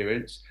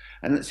experience,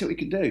 and let's see what he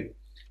can do.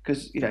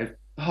 Because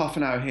half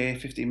an hour here,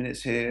 15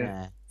 minutes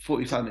here,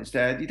 45 minutes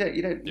there. You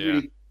don't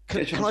really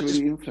get a chance to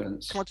really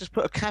influence. Can I just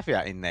put a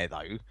caveat in there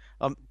though?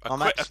 A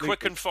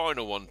quick and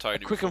final one,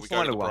 Tony. A quick and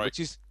final one, which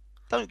is,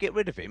 don't get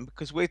rid of him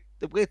because we're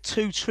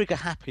too trigger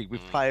happy with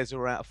players who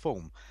are out of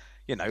form.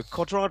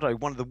 Cuadrado,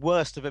 one of the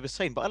worst I've ever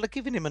seen, but I'll have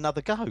given him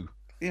another go.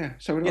 Yeah,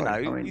 so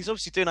he's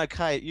obviously doing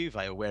okay at Juve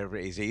or wherever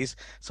it is he is.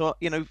 So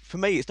for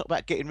me, it's not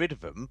about getting rid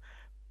of him,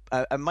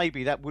 and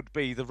maybe that would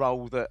be the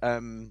role that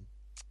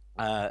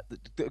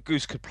that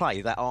Goose could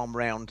play, that arm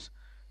round,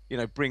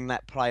 bring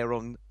that player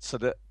on so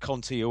that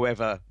Conte,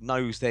 whoever,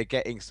 knows they're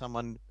getting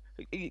someone.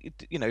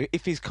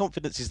 If his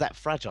confidence is that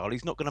fragile,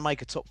 he's not going to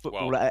make a top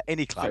footballer at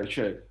any club. Very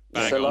true.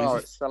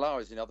 Salah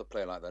is another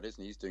player like that,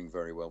 isn't he? He's doing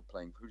very well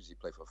playing. Who does he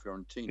play for?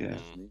 Fiorentina,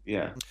 isn't he?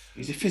 Yeah.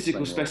 He's a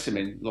physical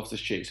specimen,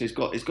 Loftus-Cheek. So he's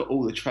got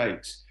all the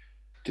traits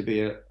to be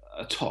a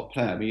top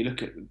player. I mean, you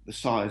look at the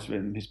size of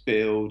him, his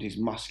build, he's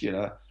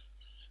muscular.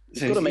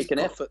 He's got to make an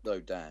effort, though,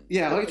 Dan.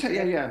 Yeah,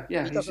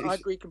 He doesn't. I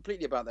agree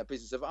completely about that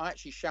business. I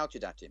actually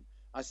shouted at him.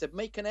 I said,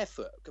 make an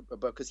effort,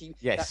 because he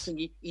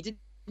didn't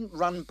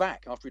run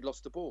back after he'd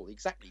lost the ball.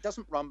 Exactly. He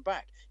doesn't run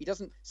back. He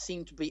doesn't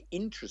seem to be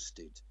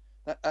interested.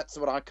 That's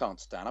what I can't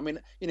stand. I mean,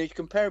 you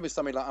compare him with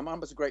somebody like, I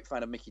was a great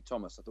fan of Mickey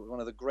Thomas. I thought he was one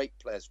of the great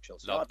players of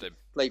Chelsea. Loved him.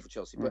 Played for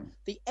Chelsea. But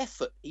the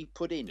effort he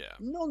put in,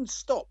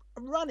 non-stop,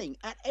 running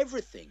at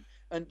everything.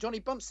 And Johnny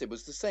Bumstead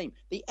was the same.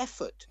 The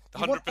effort. The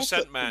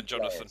 100% man,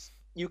 Jonathan.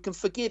 You can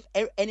forgive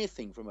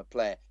anything from a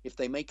player if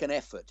they make an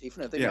effort,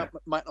 even if they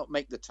might not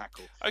make the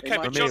tackle. Okay,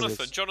 but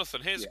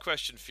Jonathan, here's a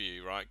question for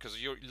you, right?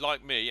 Because you're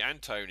like me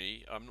and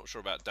Tony. I'm not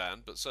sure about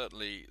Dan, but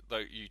certainly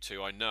though you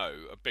two, I know,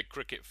 are big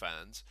cricket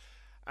fans,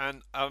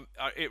 and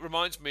it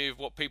reminds me of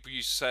what people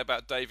used to say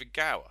about David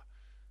Gower.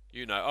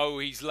 You know, oh,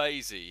 he's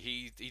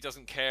lazy. He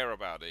doesn't care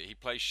about it. He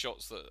plays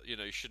shots that he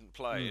shouldn't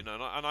play. You know,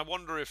 and I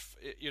wonder if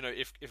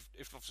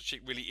if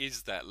Loftus-Cheek really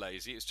is that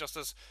lazy. It's just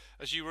as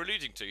you were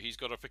alluding to, he's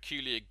got a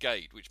peculiar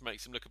gait which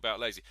makes him look about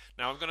lazy.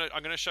 Now I'm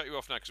gonna shut you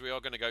off now because we are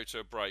going to go to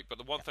a break. But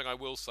the one thing I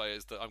will say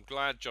is that I'm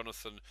glad,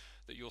 Jonathan,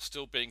 that you're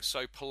still being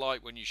so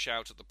polite when you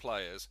shout at the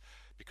players.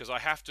 Because I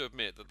have to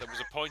admit that there was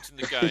a point in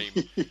the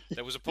game.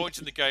 There was a point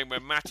in the game where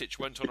Matic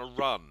went on a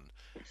run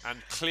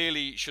and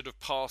clearly should have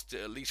passed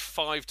it at least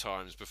 5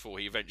 times before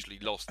he eventually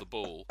lost the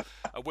ball.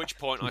 At which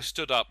point I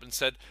stood up and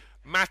said,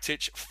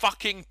 "Matic,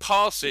 fucking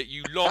pass it,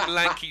 you long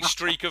lanky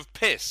streak of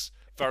piss!"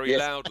 Very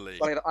loudly.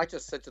 I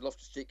just said to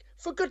Loftus-Cheek,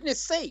 "For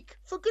goodness sake,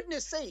 get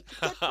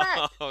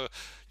back."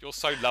 You're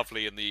so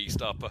lovely in the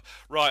East Upper.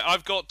 Right,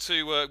 we've got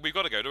to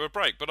go to a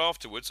break, but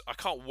afterwards, I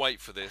can't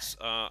wait for this.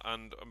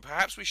 And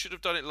perhaps we should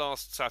have done it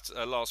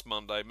last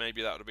Monday.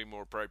 Maybe that would have been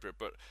more appropriate.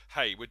 But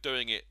hey, we're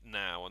doing it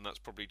now, and that's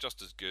probably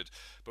just as good.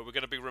 But we're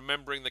going to be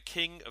remembering the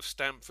King of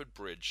Stamford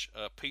Bridge,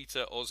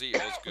 Peter Ozzy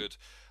Osgood.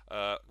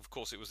 Of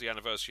course, it was the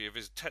anniversary of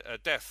his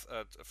death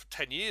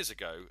 10 years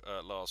ago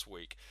last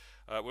week.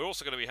 We're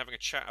also going to be having a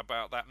chat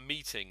about that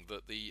meeting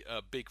that the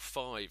Big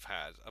Five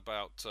had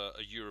about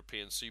a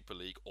European Super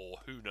League or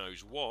who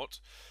knows what.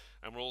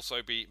 And we'll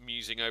also be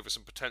musing over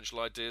some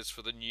potential ideas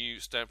for the new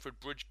Stamford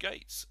Bridge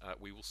gates.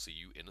 We will see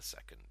you in a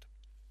second.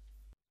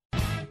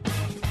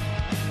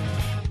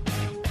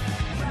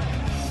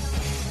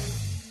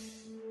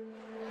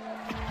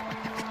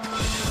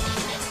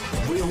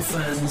 Real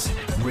fans,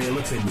 real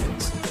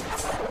opinions.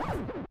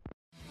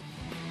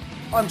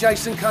 I'm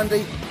Jason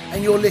Cundy,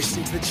 and you're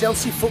listening to the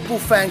Chelsea Football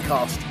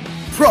Fancast.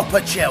 Proper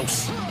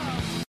Chelsea.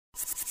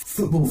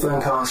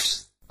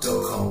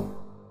 Footballfancast.com.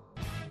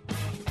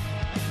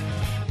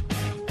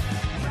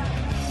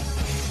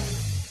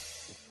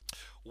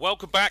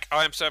 Welcome back.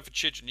 I am Sanford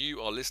Chidge, and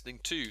you are listening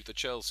to the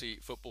Chelsea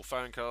Football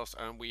Fancast.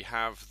 And we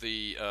have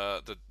the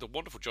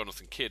wonderful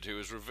Jonathan Kidd, who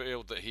has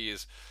revealed that he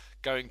is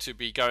going to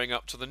be going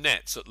up to the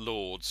nets at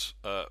Lord's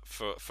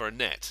for a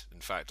net, in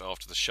fact,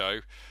 after the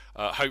show.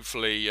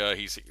 Hopefully,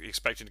 he's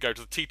expecting to go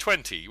to the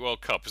T20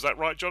 World Cup. Is that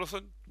right,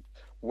 Jonathan?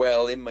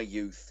 Well, in my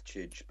youth,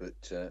 Chidge,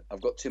 but I've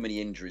got too many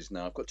injuries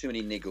now. I've got too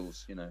many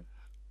niggles,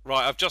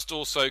 Right, I've just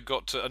also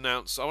got to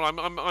announce.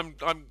 I'm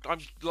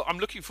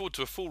looking forward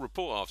to a full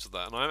report after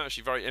that, and I'm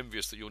actually very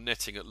envious that you're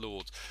netting at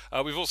Lord's.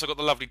 We've also got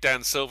the lovely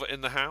Dan Silver in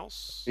the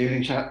house.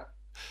 Evening, chat.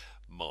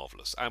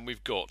 Marvellous. And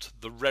we've got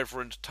the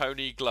Reverend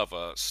Tony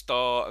Glover,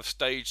 star of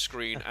Stage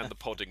Screen and the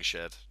Podding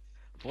Shed.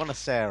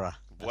 Buonasera.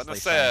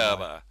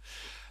 Buonasera.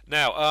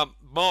 Now,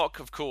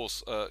 Mark, of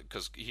course,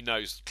 because he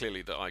knows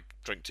clearly that I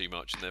drink too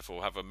much and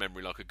therefore have a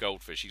memory like a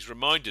goldfish, he's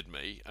reminded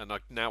me, and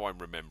now I'm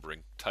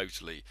remembering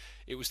totally,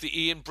 it was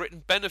the Ian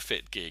Britton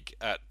benefit gig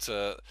at,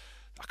 I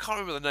can't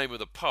remember the name of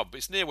the pub, but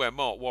it's near where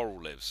Mark Worrell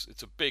lives.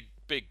 It's a big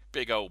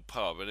old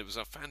pub, and it was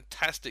a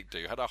fantastic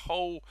do. Had a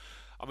whole...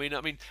 I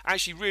mean,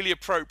 actually, really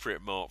appropriate,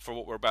 Mark, for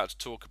what we're about to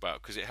talk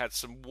about, because it had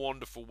some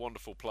wonderful,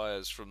 wonderful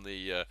players from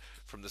the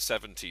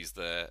 70s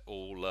there,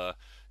 all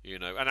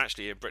and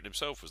actually Ian Britton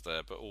himself was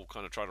there, but all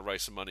kind of trying to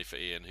raise some money for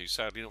Ian, who's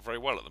sadly not very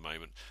well at the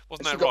moment.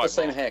 Wasn't that right? Has he got the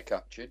same Mark?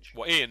 Haircut, Chidge?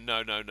 Well, Ian,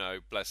 no,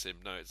 bless him,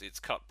 no, it's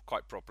cut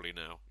quite properly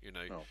now. It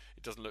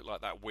doesn't look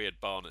like that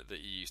weird Barnet that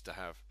he used to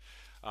have.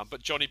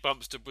 But Johnny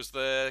Bumstead was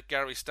there,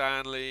 Gary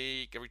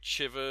Stanley, Gary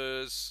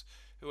Chivers,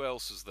 who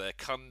else was there?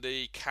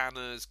 Cundy,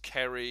 Canners,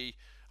 Kerry.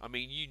 I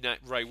mean,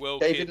 Ray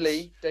Wilkins.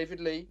 David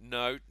Lee.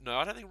 No,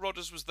 I don't think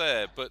Rodgers was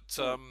there, but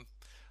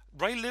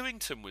Ray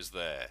Lewington was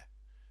there,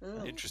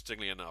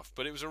 interestingly enough.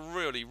 But it was a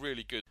really,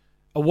 really good...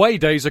 Away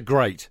days are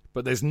great,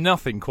 but there's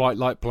nothing quite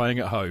like playing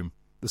at home.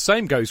 The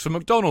same goes for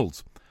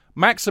McDonald's.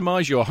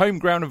 Maximise your home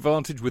ground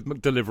advantage with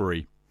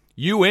McDelivery.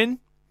 You in?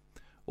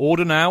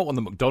 Order now on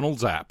the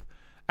McDonald's app.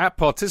 At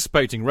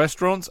participating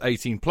restaurants,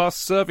 18 plus,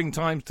 serving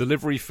times,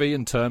 delivery fee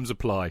and terms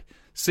apply.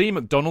 See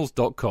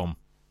mcdonalds.com.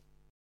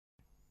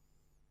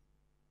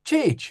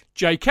 Chidge.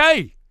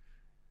 JK,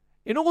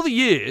 in all the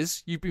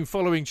years you've been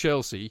following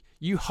Chelsea,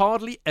 you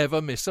hardly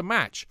ever miss a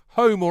match,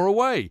 home or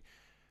away.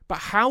 But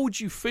how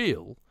would you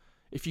feel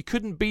if you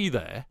couldn't be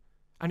there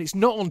and it's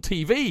not on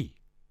TV?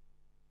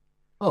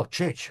 Oh,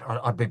 Chidge,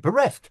 I'd be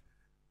bereft,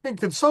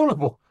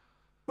 inconsolable.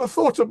 The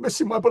thought of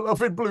missing my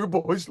beloved Blue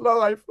Boys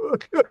live.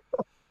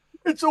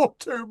 It's all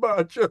too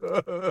much.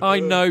 I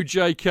know,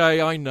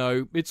 JK, I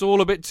know. It's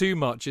all a bit too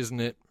much, isn't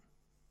it?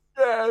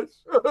 Yes.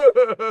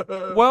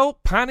 Well,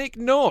 panic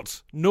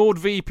not.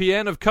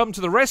 NordVPN have come to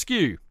the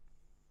rescue.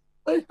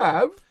 They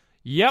have?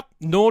 Yep,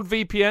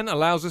 NordVPN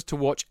allows us to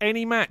watch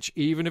any match,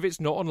 even if it's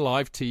not on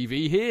live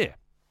TV here.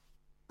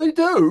 They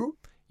do?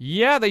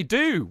 Yeah, they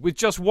do. With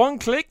just one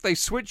click, they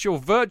switch your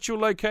virtual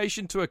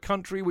location to a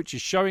country which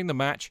is showing the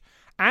match,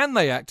 and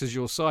they act as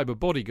your cyber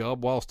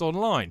bodyguard whilst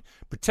online,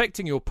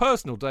 protecting your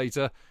personal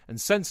data and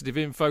sensitive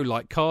info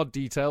like card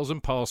details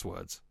and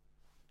passwords.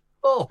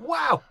 Oh,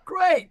 wow,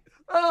 great.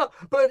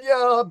 But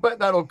yeah, I bet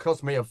that'll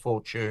cost me a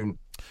fortune.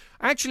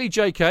 Actually,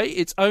 JK,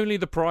 it's only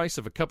the price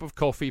of a cup of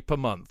coffee per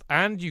month,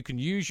 and you can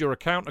use your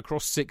account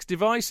across 6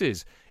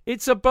 devices.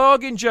 It's a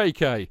bargain,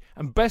 JK,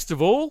 and best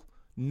of all,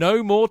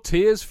 no more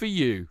tears for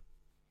you.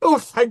 Oh,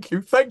 thank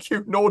you,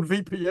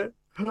 NordVPN.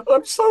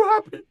 I'm so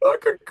happy I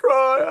could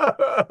cry.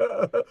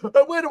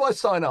 Where do I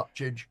sign up,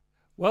 Chidge?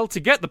 Well, to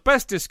get the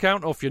best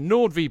discount off your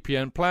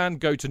NordVPN plan,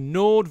 go to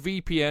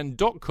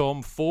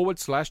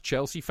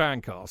nordvpn.com/Chelsea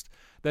Fancast.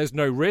 There's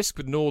no risk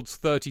with Nord's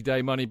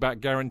 30-day money-back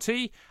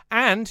guarantee,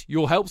 and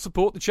you'll help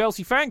support the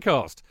Chelsea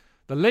Fancast.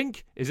 The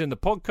link is in the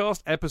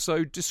podcast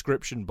episode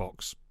description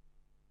box.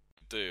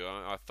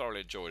 I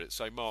thoroughly enjoyed it.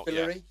 So, Mark,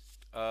 Hillary?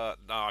 No,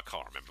 I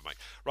can't remember, mate.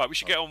 Right, we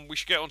should get on. We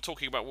should get on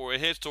talking about what we're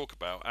here to talk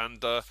about.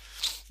 And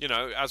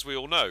as we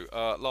all know,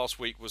 last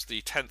week was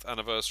the 10th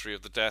anniversary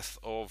of the death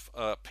of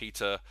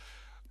Peter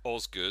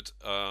Osgood,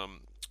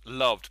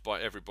 loved by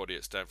everybody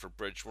at Stamford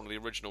Bridge, one of the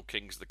original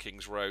kings of the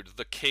King's Road,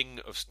 the King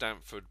of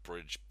Stamford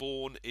Bridge.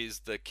 Born is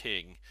the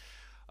king.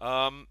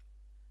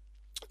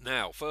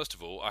 Now, first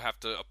of all, I have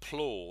to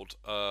applaud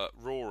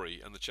Rory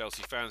and the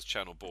Chelsea Fans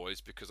Channel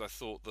boys, because I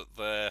thought that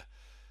their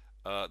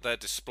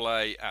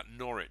display at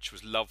Norwich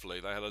was lovely.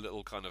 They had a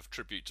little kind of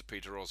tribute to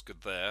Peter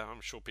Osgood there.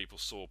 I'm sure people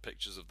saw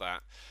pictures of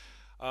that.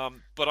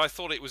 But I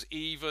thought it was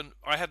even...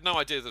 I had no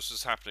idea this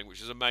was happening,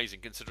 which is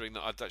amazing, considering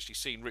that I'd actually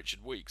seen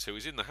Richard Weeks, who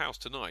is in the house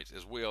tonight,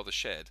 as We Are the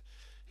Shed.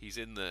 He's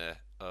in there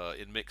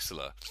in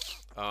Mixlr.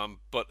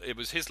 But it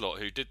was his lot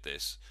who did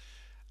this.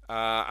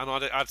 And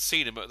I'd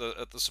seen him at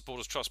the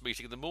Supporters Trust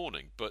meeting in the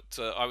morning. But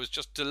I was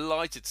just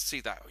delighted to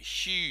see that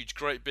huge,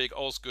 great big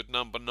Osgood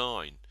number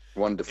 9.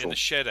 Wonderful. In the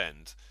shed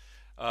end.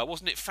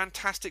 Wasn't it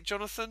fantastic,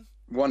 Jonathan?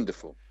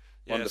 Wonderful.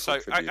 Yeah, so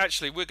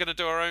actually, we're going to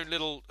do our own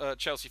little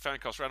Chelsea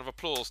Fancast round of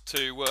applause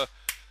to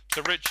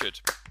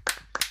Richard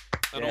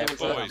and all the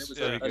boys.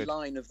 There was a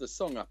line of the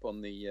song up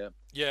on the on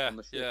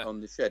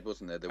the shed,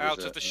 wasn't there?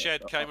 Out of the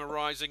shed came a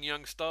rising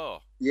young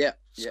star. Yeah,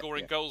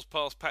 scoring goals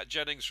past Pat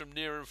Jennings from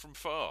near and from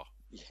far.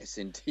 Yes,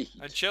 indeed.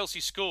 And Chelsea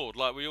scored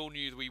like we all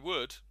knew we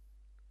would.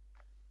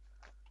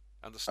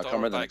 And the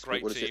star of that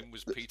great team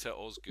was Peter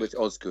Osgood. With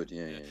Osgood,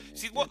 yeah.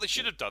 See, what they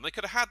should have done, they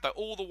could have had that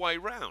all the way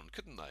round,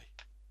 couldn't they?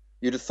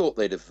 You'd have thought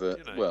they'd have,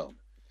 well...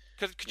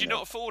 Could you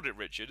not afford it,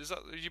 Richard?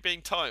 Are you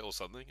being tight or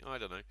something? I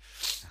don't know.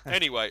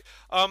 Anyway,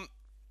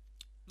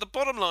 the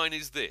bottom line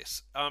is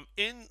this.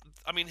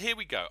 Here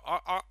we go.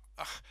 I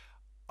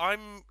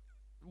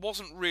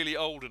wasn't really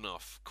old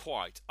enough,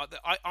 quite.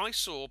 I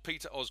saw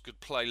Peter Osgood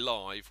play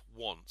live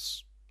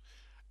once,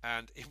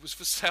 and it was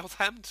for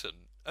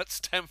Southampton at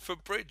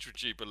Stamford Bridge,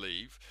 would you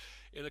believe,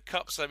 in a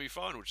cup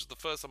semi-final, which is the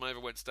first time I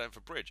ever went to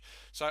Stamford Bridge.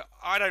 So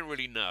I don't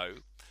really know.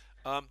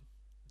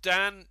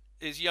 Dan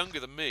is younger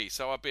than me,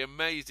 so I'd be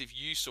amazed if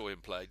you saw him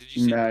play. Did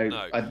you see him?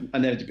 No, I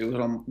never did. It was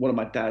one of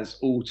my dad's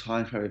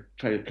all-time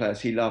favourite players.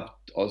 He loved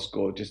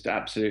Osgood, just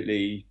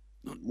absolutely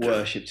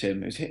worshipped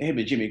him. It was him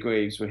and Jimmy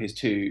Greaves were his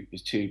two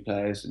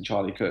players, and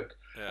Charlie Cook.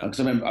 Because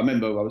I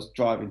remember I was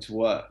driving to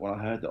work when I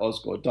heard that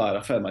Osgood died.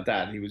 I phoned my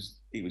dad. He was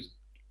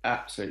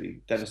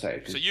absolutely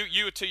devastated. So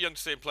you were too young to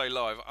see him play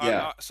live.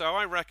 Yeah. So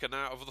I reckon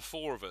out of the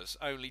four of us,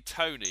 only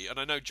Tony, and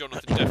I know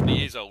Jonathan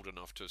definitely is old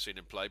enough to have seen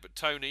him play, but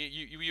Tony,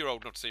 you were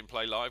old enough to see him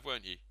play live,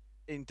 weren't you?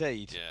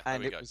 Indeed. Yeah,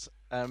 and it was,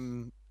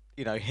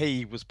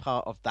 he was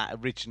part of that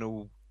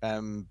original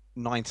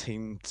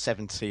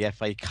 1970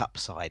 FA Cup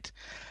side.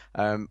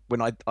 When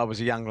I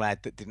was a young lad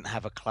that didn't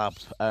have a club,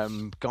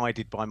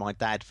 guided by my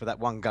dad for that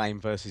one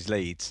game versus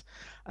Leeds,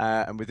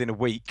 and within a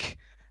week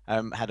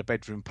had a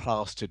bedroom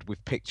plastered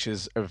with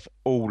pictures of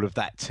all of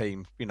that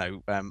team,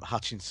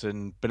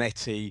 Hutchinson,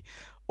 Bonetti,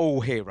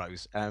 all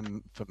heroes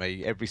for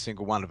me, every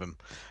single one of them.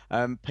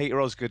 Peter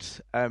Osgood,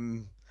 they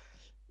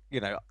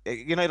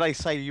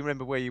say you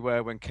remember where you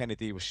were when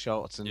Kennedy was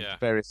shot and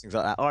various things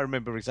like that. I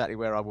remember exactly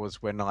where I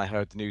was when I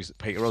heard the news that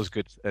Peter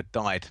Osgood had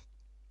died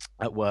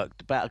at work,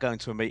 about going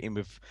to a meeting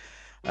with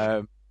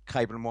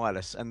Cable and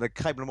Wireless, and the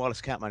Cable and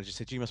Wireless account manager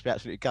said, "You must be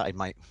absolutely gutted,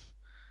 mate."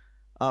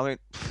 I went,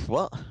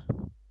 "What?"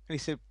 And he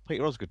said,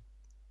 "Peter Osgood."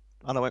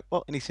 And I went,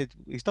 "What?" And he said,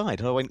 "He's died."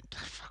 And I went,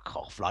 "Fuck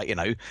off," I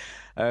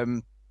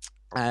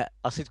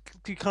said,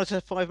 "Can you kind of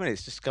have 5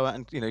 minutes, just go out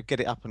and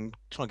get it up and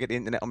try and get the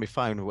internet on my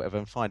phone or whatever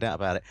and find out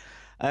about it."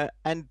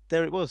 And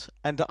there it was.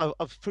 And I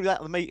through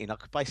that meeting, I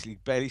could basically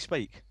barely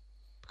speak,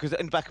 because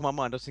in the back of my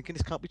mind, I was thinking,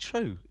 this can't be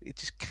true. It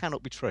just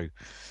cannot be true.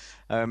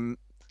 But I'm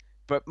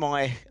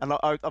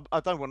not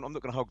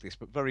going to hog this,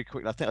 but very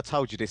quickly, I think I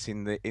told you this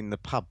in the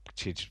pub,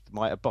 Chidge.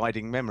 My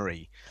abiding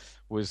memory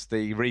was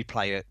the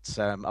replay at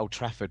Old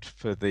Trafford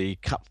for the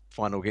cup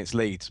final against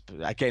Leeds.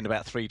 Again,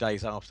 about 3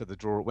 days after the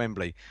draw at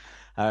Wembley.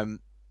 I'm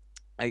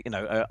a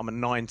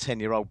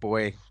 9-10-year-old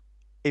boy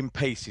in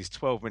pieces,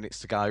 12 minutes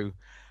to go,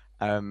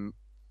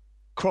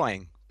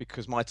 crying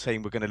because my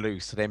team were going to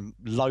lose to them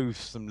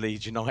loathsome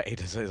Leeds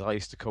United, as I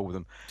used to call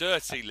them.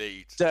 Dirty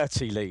Leeds.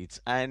 Dirty Leeds.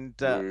 And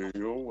I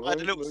had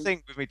a little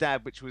thing with my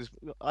dad, which was,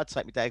 I'd say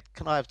to my dad,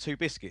 "Can I have 2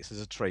 biscuits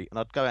as a treat?" And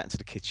I'd go out into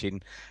the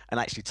kitchen and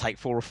actually take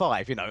 4 or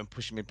 5, and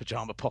push them in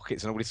pyjama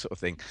pockets and all this sort of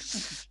thing.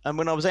 And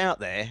when I was out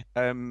there,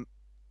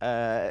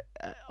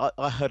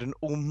 I heard an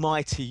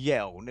almighty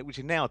yell,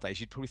 which nowadays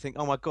you'd probably think,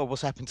 "Oh my God,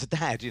 what's happened to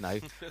Dad?" And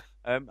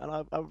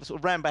I sort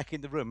of ran back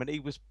in the room, and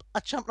I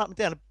jumped up and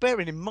down,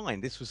 bearing in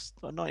mind this was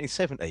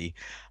 1970,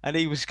 and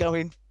he was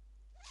going,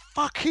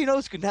 "Fucking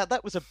Osgood!" Now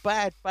that was a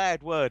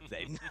bad word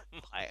then.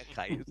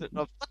 Okay,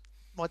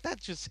 my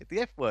dad just said the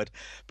F word,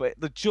 but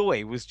the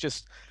joy was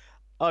just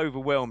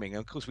overwhelming,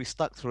 and of course we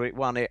stuck through it,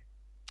 won it.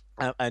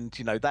 And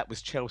that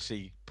was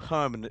Chelsea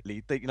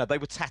permanently. They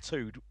were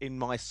tattooed in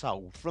my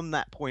soul from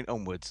that point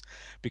onwards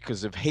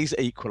because of his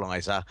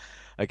equaliser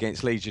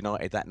against Leeds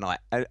United that night.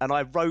 And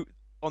I wrote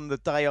on the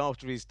day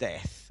after his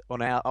death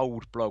on our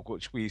old blog,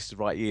 which we used to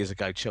write years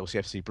ago, Chelsea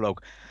FC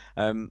blog,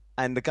 and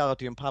the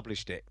Guardian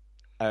published it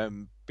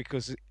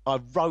because I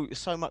wrote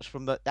so much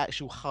from the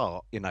actual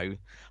heart. I'm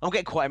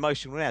getting quite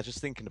emotional now just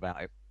thinking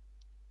about it.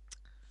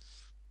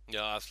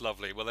 Yeah, that's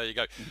lovely. Well, there you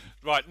go.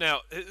 Right, now,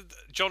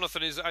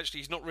 Jonathan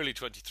he's not really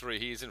 23.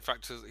 He is, in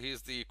fact, he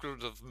is the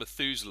equivalent of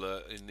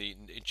Methuselah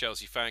in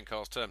Chelsea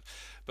fancast terms.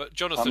 But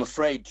Jonathan... I'm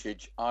afraid,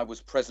 Chidge, I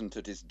was present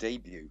at his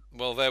debut.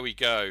 Well, there we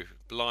go.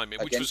 Blimey.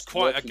 Which was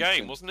quite a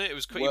game, wasn't it? It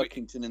was quite...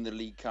 Workington in the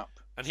League Cup.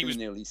 And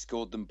 2-0, he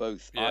scored them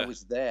both. Yeah. I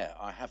was there.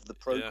 I have the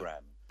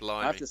programme. Yeah.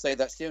 I have to say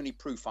that's the only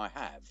proof I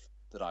have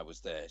that I was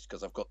there,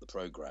 because I've got the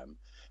programme.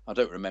 I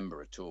don't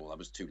remember at all. I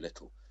was too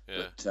little.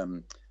 Yeah. But...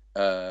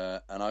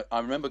 and I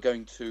remember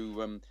going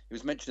to it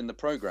was mentioned in the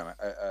programme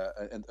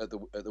at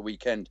the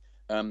weekend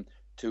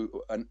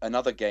to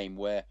another game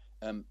where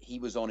he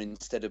was on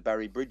instead of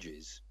Barry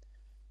Bridges,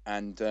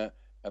 and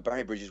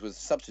Barry Bridges was a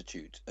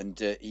substitute, and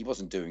he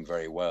wasn't doing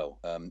very well.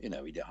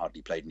 He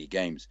hardly played any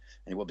games,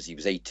 and he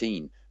was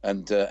 18,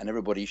 and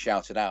everybody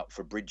shouted out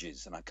for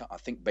Bridges, and I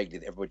think vaguely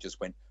everybody just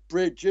went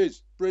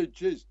Bridges,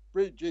 Bridges,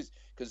 Bridges,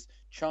 because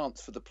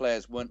chants for the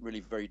players weren't really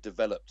very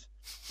developed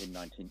in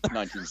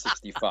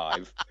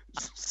 1965.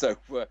 So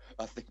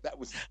I think that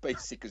was as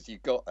basic as you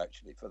got,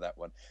 actually, for that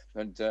one.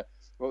 And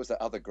what was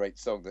that other great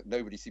song that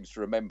nobody seems to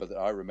remember that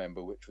I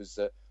remember, which was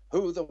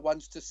 "Who are the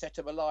ones to set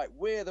him alight?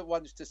 We're the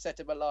ones to set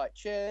him alight,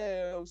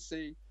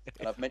 Chelsea."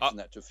 And I've mentioned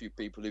that to a few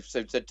people who've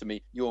said to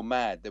me, "You're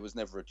mad. There was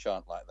never a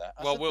chant like that."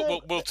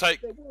 We'll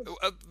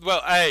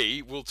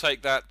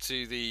take that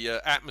to the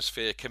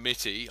Atmosphere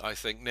Committee, I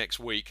think, next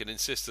week, and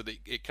insist that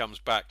it comes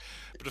back.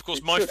 But of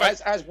course,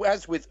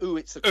 as with "Ooh,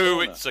 it's a corner."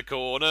 Ooh, it's a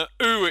corner.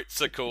 Ooh,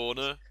 it's a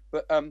corner.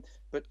 But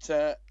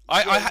do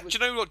you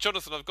know what,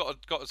 Jonathan? I've got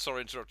to sorry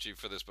to interrupt you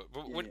for this, but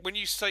when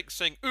you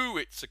sing "Ooh,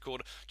 it's a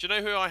corner," do you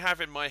know who I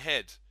have in my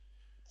head?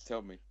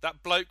 Tell me.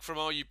 That bloke from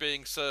Are You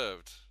Being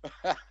Served?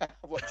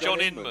 What, John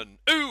Inman.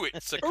 Ooh,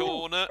 it's a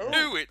corner.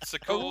 Ooh, it's a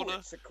corner.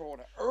 Ooh, it's a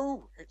corner.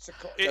 Ooh, it's a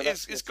corner.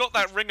 It's got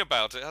that ring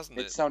about it, hasn't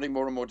it? It's sounding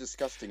more and more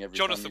disgusting every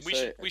Jonathan, time you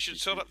say it. we should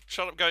shut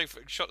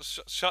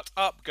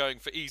up going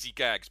for easy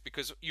gags,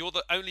 because you're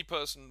the only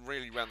person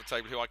really around the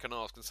table who I can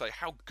ask and say,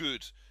 how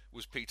good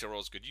was Peter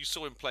Osgood? You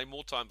saw him play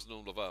more times than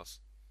all of us.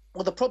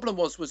 Well, the problem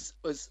was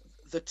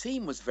the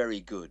team was very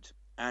good.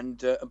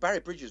 And Barry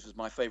Bridges was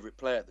my favourite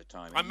player at the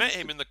time. I met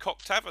him in the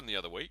Cock Tavern the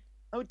other week.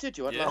 Oh, did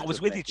you? I was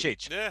with you,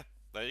 Chidge. Yeah,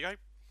 there you go.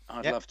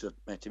 I'd love to have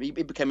met him. He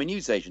became a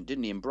newsagent,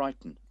 didn't he, in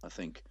Brighton, I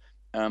think.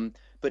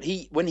 But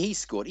when he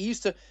scored, they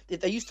used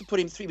to put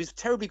him through. He was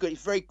terribly good. He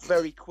was very,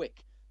 very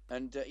quick,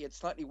 and he had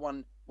slightly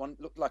one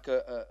looked like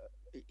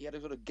he had a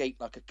sort of gait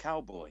like a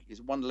cowboy.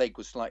 His one leg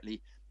was slightly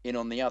in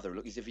on the other.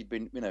 Looked as if he'd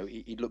been,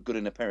 he'd looked good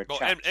in a pair of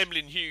chaps.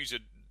 Emlyn Hughes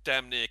had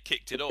damn near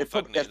kicked it off.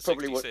 That's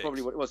probably what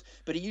it was.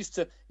 But he used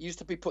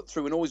to be put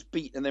through and always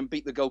beat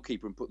the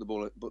goalkeeper and put the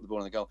ball in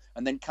the goal,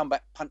 and then come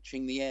back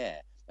punching the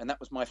air. And that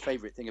was my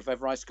favourite thing. If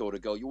ever I scored a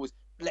goal, you always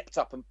leapt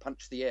up and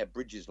punched the air,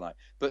 Bridges like.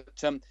 But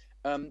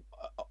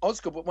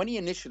Osgood, when he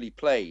initially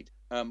played,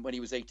 when he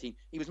was 18,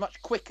 he was much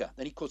quicker.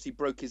 Then, of course, he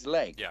broke his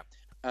leg. Yeah.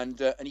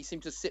 And he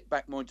seemed to sit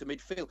back more into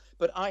midfield.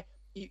 But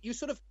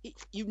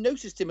you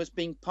noticed him as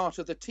being part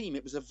of the team.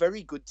 It was a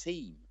very good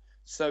team.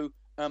 So.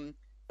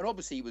 And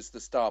obviously he was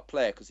the star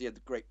player because he had the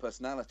great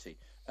personality,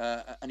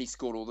 and he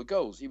scored all the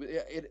goals. He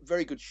had a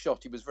very good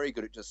shot. He was very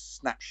good at just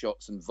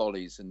snapshots and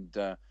volleys. And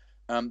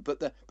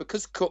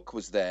because Cook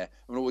was there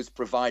and always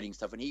providing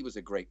stuff, and he was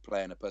a great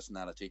player and a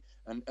personality,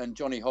 and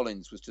Johnny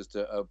Hollins was just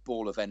a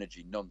ball of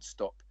energy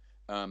non-stop.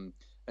 And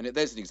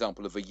there's an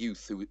example of a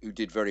youth who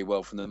did very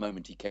well from the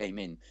moment he came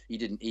in. He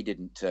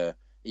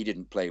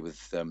didn't play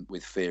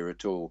with fear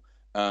at all.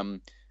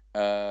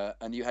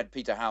 And you had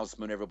Peter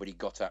Houseman, everybody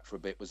got at for a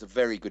bit, was a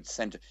very good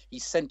centre. He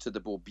centred the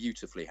ball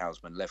beautifully,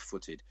 Houseman,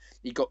 left-footed.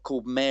 He got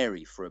called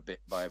Mary for a bit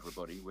by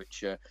everybody,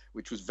 which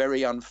was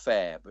very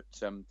unfair, but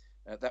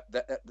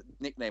that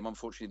nickname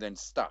unfortunately then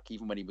stuck,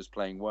 even when he was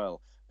playing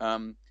well.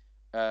 When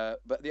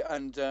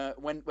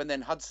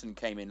then Hudson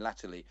came in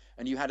latterly,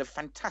 and you had a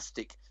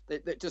fantastic,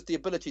 just the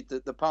ability,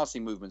 the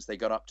passing movements they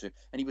got up to,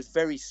 and he was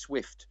very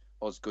swift.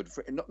 Osgood,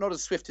 not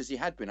as swift as he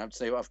had been, I would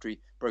say, after he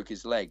broke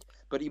his leg,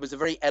 but he was a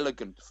very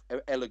elegant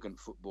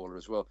footballer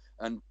as well,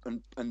 and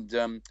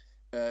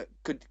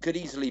could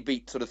easily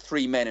beat sort of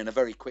three men in a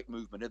very quick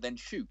movement and then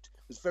shoot.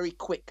 Was very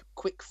quick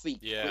feet.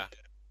 Yeah,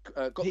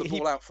 got the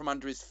ball out from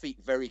under his feet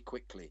very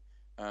quickly.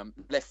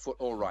 left foot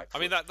or right foot.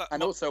 I mean,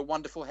 and also a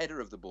wonderful header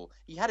of the ball.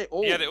 He had it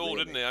all. He had it all,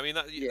 really. didn't he? I mean,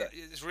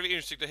 it's really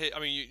interesting to hear. I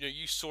mean,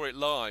 you saw it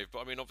live, but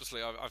I mean,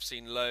 obviously, I've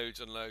seen loads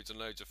and loads and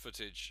loads of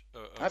footage.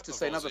 I have to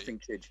say another thing,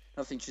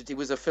 Chidge. He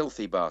was a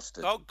filthy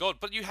bastard. Oh God!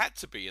 But you had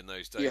to be in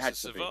those days to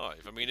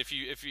survive. I mean, if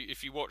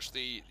you watch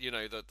the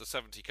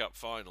 70 Cup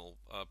final,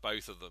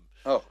 both of them.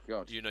 Oh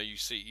God! You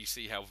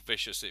see how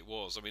vicious it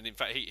was. I mean, in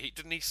fact, he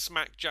didn't he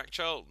smack Jack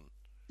Charlton.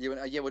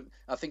 Yeah,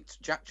 I think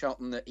Jack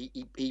Charlton,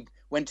 he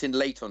went in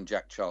late on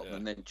Jack Charlton,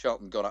 and then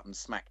Charlton got up and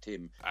smacked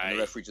him, and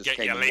the referee just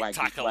came and wagged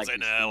tackles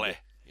in early.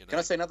 Can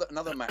I say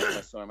another match I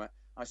saw him at?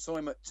 I saw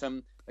him at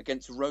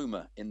against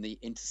Roma in the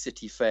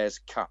Intercity Fairs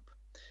Cup.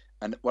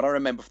 And what I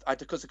remember,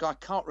 because I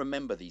can't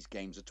remember these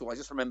games at all, I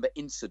just remember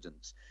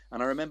incidents.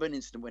 And I remember an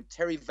incident when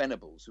Terry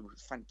Venables, who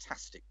was a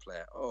fantastic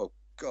player, oh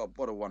God,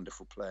 what a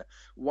wonderful player.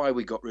 Why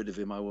we got rid of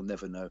him, I will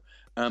never know.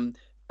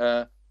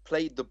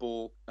 Played the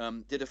ball,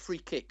 did a free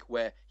kick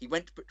where he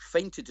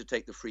feinted to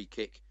take the free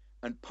kick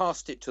and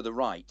passed it to the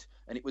right,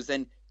 and it was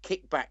then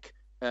kicked back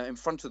in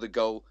front of the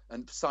goal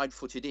and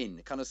side-footed in.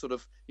 Kind of sort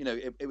of,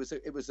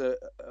 it was a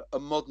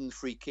modern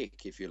free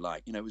kick, if you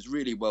like. It was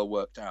really well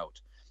worked out,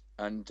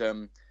 and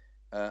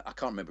I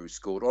can't remember who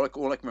scored. All I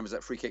can remember is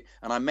that free kick,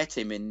 and I met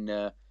him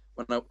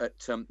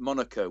at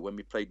Monaco when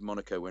we played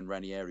Monaco when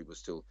Ranieri was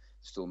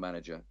still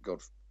manager. God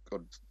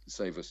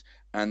save us,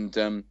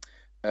 and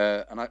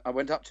I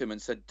went up to him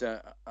and said,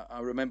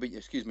 I remember,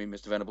 excuse me,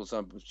 Mr. Venables,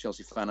 I'm a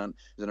Chelsea fan and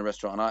was in a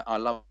restaurant, and I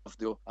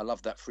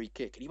loved that free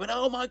kick. And he went,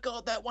 oh my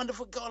God, that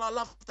wonderful goal, I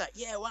love that.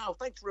 Yeah, wow,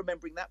 thanks for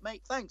remembering that,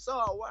 mate. Thanks.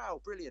 Oh,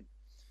 wow, brilliant.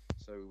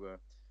 So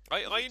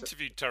I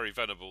interviewed Terry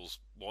Venables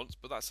once,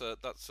 but that's a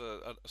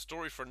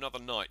story for another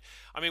night.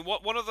 I mean,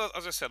 one of the,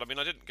 as I said, I mean,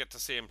 I didn't get to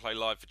see him play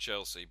live for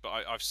Chelsea, but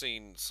I've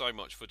seen so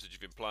much footage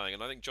of him playing,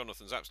 and I think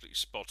Jonathan's absolutely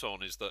spot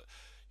on. Is that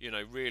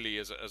really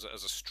as a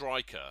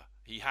striker,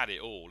 he had it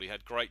all. He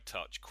had great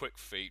touch, quick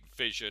feet,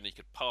 vision. He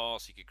could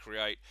pass, he could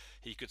create,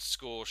 he could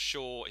score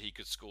short, he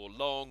could score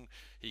long.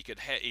 He could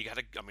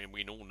I mean,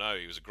 we all know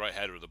he was a great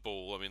header of the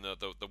ball. I mean,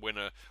 the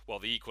winner,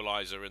 the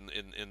equaliser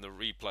in the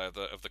replay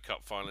of the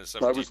cup final in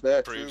 70 I was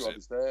there proves too. it. I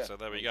was there. So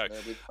there we go.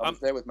 I was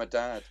there with my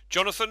dad.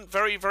 Jonathan,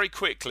 very very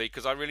quickly,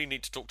 because I really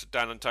need to talk to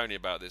Dan and Tony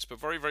about this. But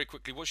very very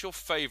quickly, what's your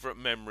favourite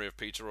memory of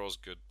Peter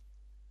Osgood?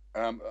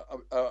 The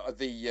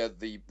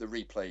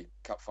replay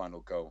cup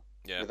final goal.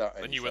 Yeah,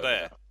 and you were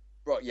there.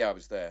 Right, yeah, I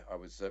was there. It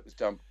was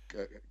down.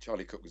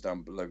 Charlie Cook was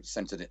down below,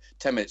 centred it.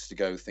 10 minutes to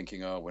go,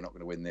 thinking, "Oh, we're not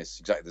going to win this."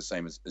 Exactly the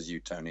same as you,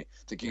 Tony.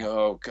 Thinking,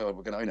 "Oh God,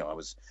 we're going to." I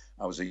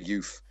was a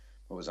youth.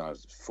 What was I? I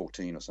was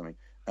 14 or something,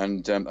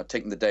 and I'd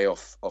taken the day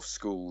off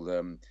school,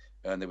 and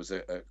there was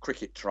a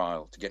cricket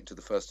trial to get into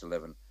the first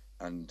 11,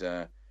 and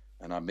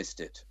I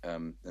missed it.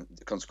 And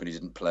consequently,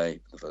 didn't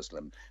play the first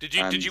 11. Did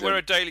you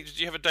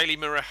have a Daily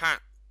Mirror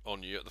hat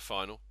on you at the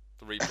final?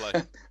 The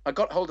replay. I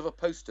got hold of a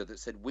poster that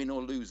said "Win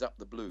or lose up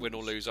the Blues." Win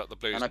or lose up the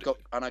Blues. And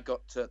I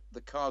got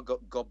the car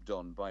got gobbed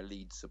on by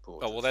Leeds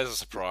supporters. Oh well, there's a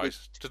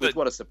surprise.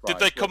 What a surprise!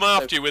 Did they come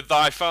after you with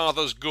 "Thy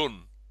Father's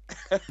Gun"?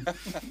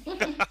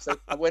 So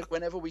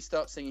whenever we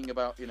start singing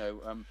about, we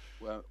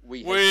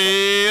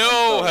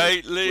all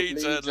hate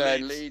Leeds and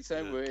Leeds,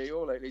 and we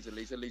all hate Leeds and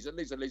Leeds and Leeds and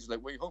Leeds and Leeds,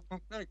 like we all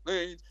hate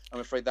Leeds.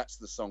 I'm afraid that's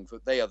the song for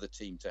they are the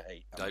team to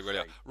hate. They really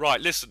are. Right,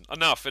 listen,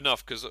 enough,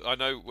 because I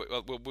know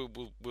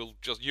we'll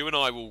just you and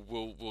I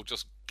will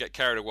just get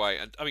carried away.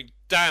 And I mean,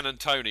 Dan and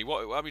Tony,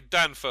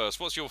 Dan first.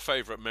 What's your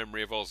favourite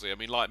memory of Ozzy? I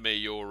mean, like me,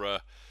 you're.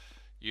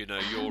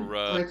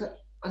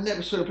 I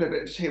never saw him play,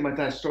 but just hearing my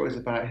dad's stories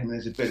about him and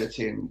his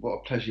ability and what a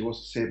pleasure it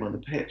was to see him on the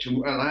pitch.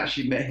 And I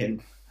actually met him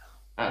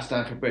at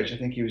Stamford Bridge. I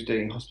think he was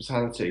doing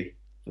hospitality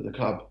for the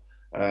club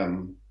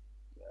early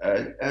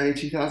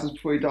 2000s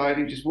before he died.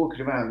 He was just walking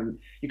around, and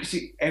you could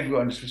see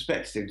everyone just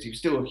respected him because he was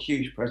still a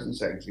huge presence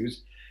there. He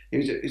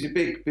was a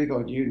big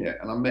old unit.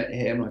 And I met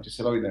him. And I just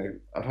said,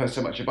 I've heard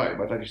so much about you.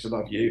 My dad used to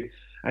love you.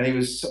 And he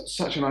was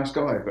such a nice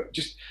guy. But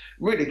just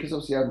really, because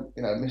obviously I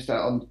missed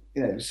out on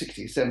the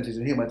 60s, 70s,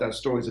 and hear my dad's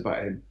stories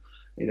about him.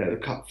 The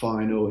cup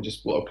final and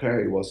just what a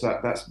player he was. So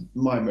that's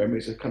my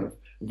memories of kind of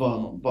via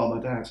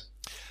my dad.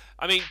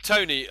 I mean,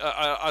 Tony,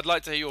 I'd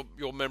like to hear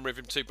your memory of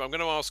him too, but I'm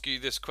going to ask you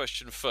this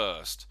question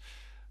first,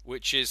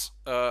 which is,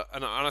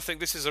 and I think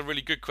this is a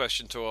really good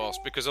question to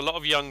ask, because a lot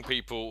of young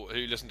people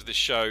who listen to this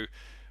show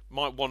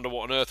might wonder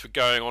what on earth we're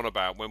going on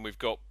about when we've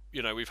got,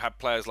 we've had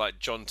players like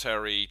John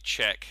Terry,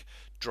 Cech,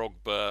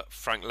 Drogba,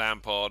 Frank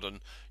Lampard,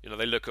 and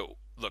they look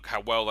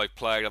how well they've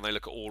played, and they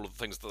look at all of the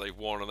things that they've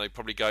won, and they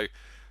probably go,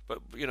 but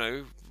he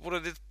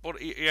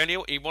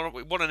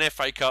won an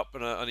FA Cup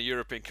and a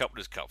European Cup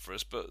Cup for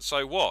us. But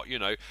so what?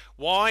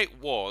 Why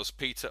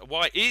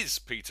is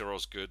Peter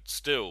Osgood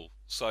still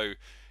so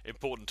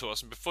important to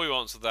us? And before you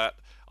answer that,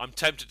 I'm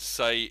tempted to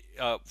say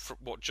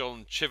what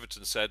John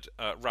Chiverton said,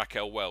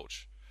 Raquel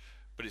Welch,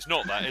 but it's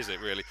not that, is it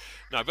really?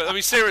 No, but I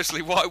mean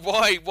seriously,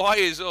 why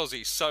is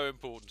Ozzy so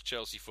important to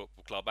Chelsea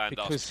Football Club and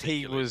us? Because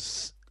he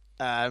was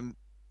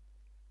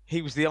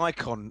the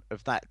icon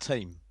of that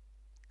team.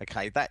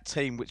 Okay, that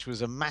team, which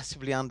was a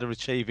massively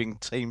underachieving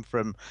team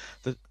from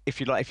if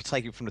you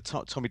take it from the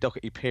Tommy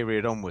Docherty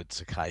period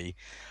onwards. Okay,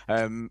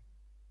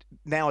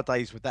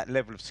 nowadays with that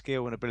level of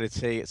skill and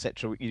ability,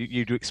 etc.,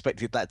 you'd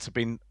expected that to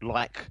be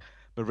like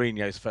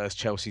Mourinho's first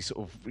Chelsea,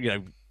 sort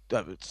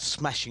of,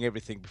 smashing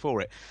everything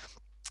before it.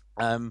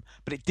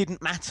 But it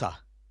didn't matter.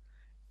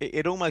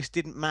 It almost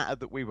didn't matter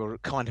that we were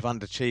kind of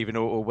underachieving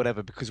or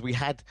whatever, because we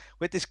had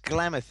this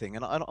glamour thing,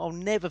 and I'll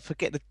never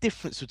forget the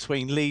difference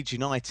between Leeds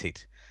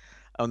United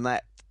on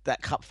that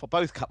cup for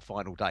both cup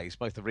final days,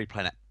 both the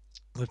replay that,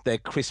 with their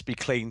crispy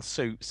clean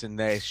suits and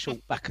their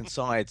short back and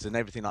sides and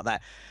everything like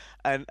that,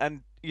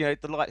 and the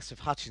likes of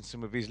Hutchinson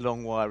with his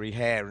long wiry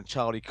hair and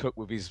Charlie Cook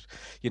with his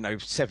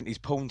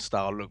 70s porn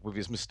star look with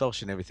his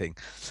moustache and everything,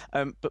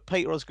 but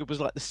Peter Osgood was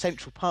like the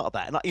central part of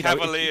that. And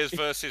Cavaliers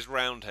versus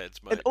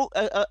Roundheads, mate.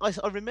 And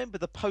I remember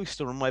the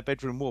poster on my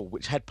bedroom wall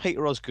which had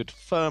Peter Osgood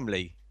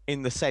firmly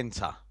in the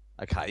centre.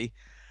 Okay.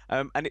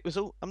 And it was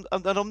all, and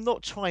I'm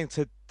not trying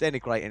to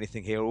denigrate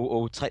anything here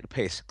or take the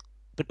piss,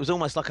 but it was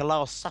almost like a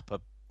Last Supper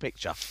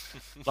picture,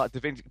 like Da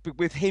Vinci, but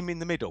with him in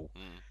the middle.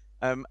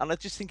 And I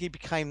just think he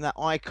became that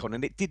icon,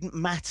 and it didn't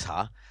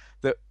matter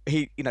that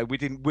we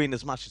didn't win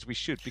as much as we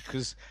should,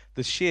 because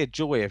the sheer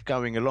joy of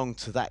going along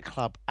to that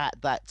club at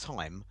that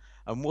time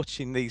and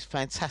watching these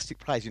fantastic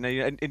players,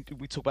 and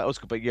we talk about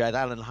Oscar, but you had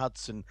Alan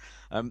Hudson,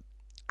 and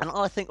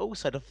I think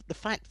also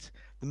the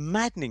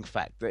maddening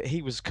fact that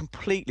he was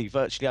completely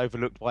virtually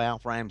overlooked by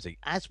Alf Ramsey,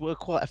 as were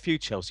quite a few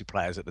Chelsea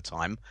players at the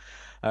time,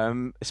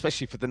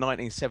 especially for the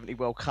 1970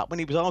 World Cup, when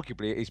he was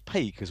arguably at his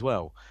peak as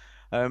well.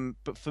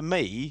 But for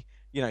me,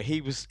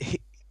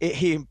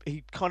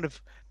 he kind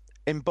of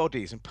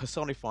embodies and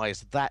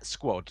personifies that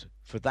squad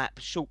for that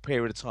short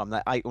period of time,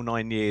 that 8 or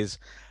 9 years,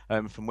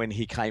 from when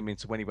he came in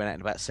to when he went out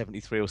in about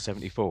 73 or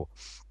 74.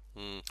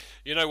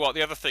 You know what?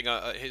 The other thing,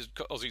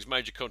 Ozzy's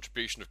major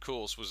contribution, of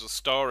course, was a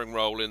starring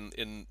role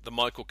in the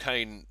Michael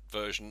Caine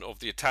version of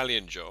The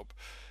Italian Job,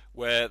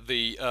 where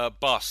the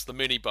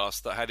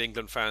minibus that had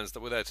England fans that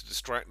were there to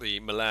distract the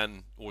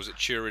Milan, or was it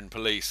Turin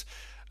police,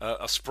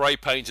 a spray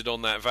painted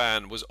on that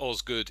van was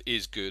 "Osgood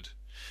is good,"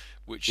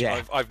 which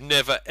I've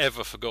never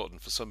ever forgotten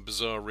for some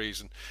bizarre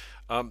reason.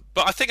 But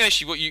I think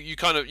actually what you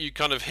kind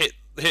of hit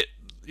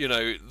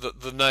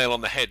the nail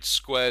on the head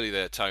squarely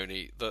there,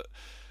 Tony. That,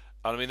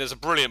 I mean, there's a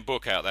brilliant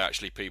book out there,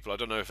 actually, people. I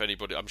don't know if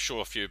anybody, I'm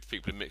sure a few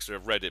people in Mixer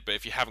have read it, but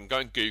if you haven't, go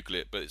and Google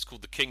it. But it's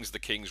called The King's of the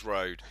King's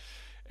Road.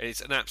 And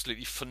it's an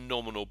absolutely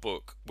phenomenal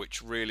book,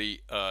 which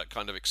really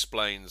kind of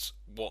explains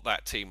what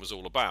that team was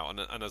all about.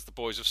 And as the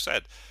boys have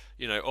said,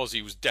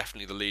 Ozzy was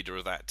definitely the leader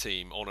of that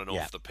team on and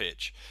off the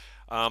pitch.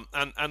 And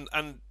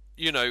a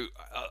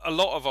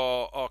lot of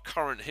our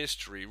current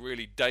history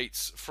really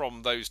dates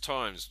from those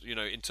times,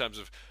 in terms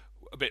of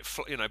a bit,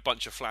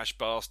 bunch of flash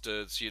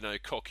bastards,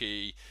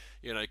 cocky,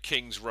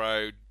 King's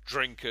Road,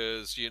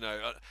 drinkers,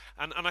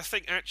 and I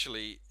think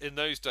actually in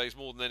those days,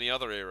 more than any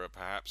other era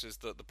perhaps, is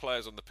that the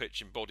players on the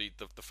pitch embodied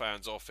the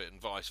fans off it,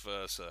 and vice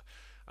versa.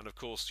 And of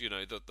course,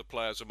 the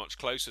players were much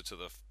closer to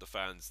the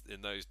fans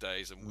in those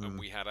days, and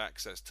we had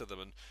access to them.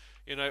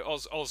 And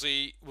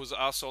Ozzy was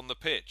us on the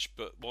pitch,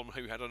 but one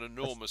who had an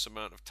enormous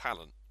amount of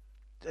talent.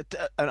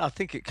 And I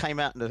think it came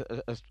out in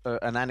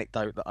an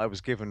anecdote that I was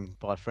given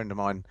by a friend of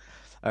mine,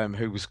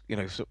 who was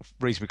sort of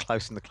reasonably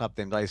close in the club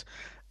them days,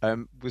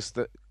 was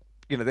that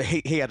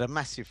he had a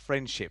massive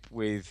friendship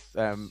with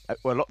a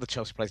lot of the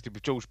Chelsea players did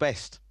with George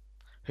Best,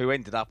 who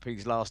ended up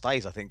his last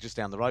days, I think, just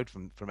down the road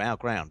from our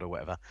ground or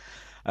whatever.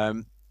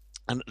 And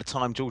at the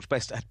time, George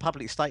Best had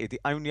publicly stated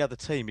the only other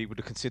team he would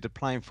have considered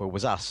playing for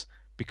was us,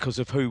 because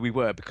of who we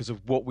were, because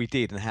of what we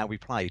did and how we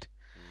played.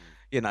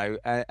 And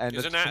it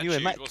was an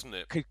attitude, wasn't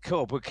it?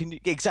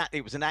 Exactly,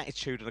 it was an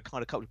attitude and a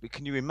kind of culture. But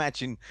can you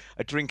imagine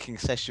a drinking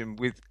session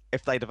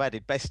if they'd have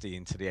added Bestie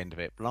into the end of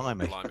it?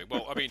 Blimey.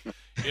 Well, I mean,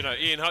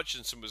 Ian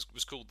Hutchinson was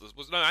called it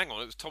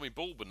was Tommy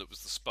Baldwin that was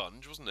the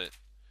sponge, wasn't it?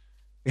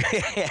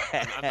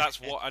 and that's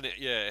what,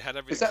 it had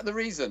everything. Is that the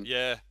reason?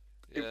 Yeah.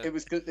 It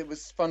was good. It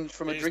was sponge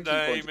from a drinking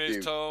point of view. His name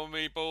is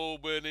Tommy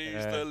Baldwin.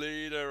 He's the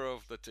leader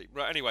of the team.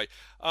 Right. Anyway,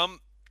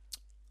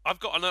 I've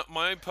got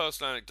my own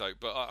personal anecdote,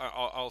 but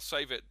I'll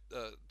save it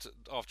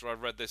after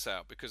I've read this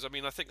out, because I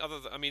think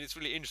it's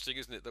really interesting,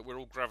 isn't it, that we're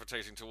all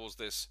gravitating towards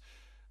this.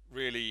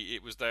 Really,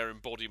 it was their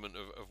embodiment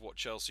of what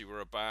Chelsea were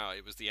about.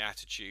 It was the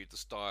attitude, the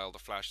style, the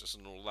flashness,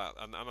 and all that.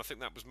 And I think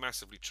that was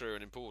massively true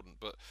and important.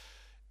 But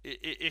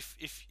if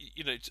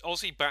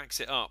Ozzy backs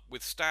it up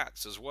with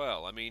stats as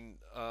well.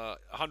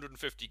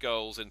 150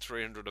 goals in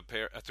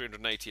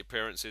 380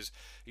 appearances.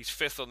 He's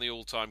fifth on the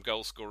all-time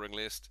goal-scoring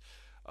list.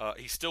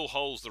 He still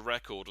holds the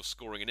record of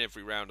scoring in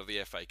every round of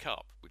the FA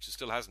Cup, which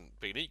still hasn't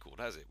been equalled,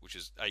 has it? Which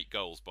is 8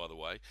 goals, by the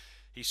way.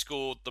 He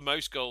scored the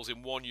most goals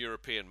in one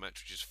European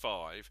match, which is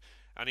 5,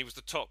 and he was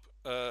the top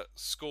goal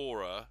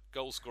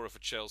scorer for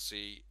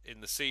Chelsea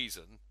in the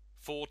season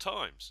 4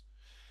 times.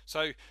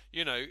 So,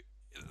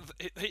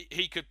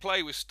 he could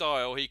play with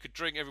style, he could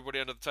drink everybody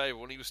under the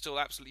table, and he was still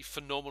absolutely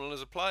phenomenal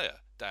as a player,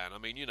 Dan.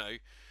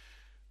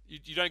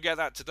 You don't get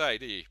that today,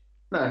 do you?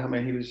 No, I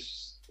mean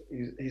he's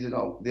an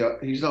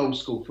old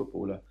school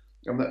footballer,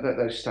 and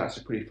those stats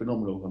are pretty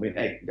phenomenal. I mean,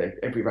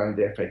 every round of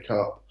the FA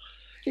Cup,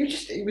 he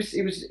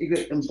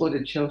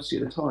embodied Chelsea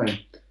at the time.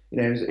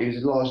 You know, he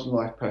was a large than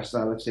life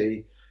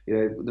personality. You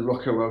know, the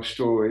Rocco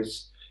straw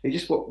is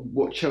just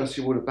what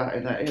Chelsea were about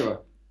in that era.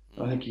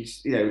 I think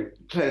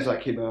players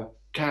like him are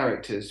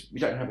characters we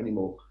don't have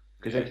anymore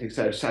because everything's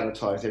so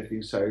sanitised,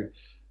 everything's so,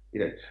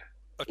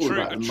 a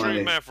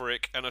true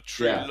maverick and a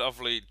true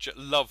lovely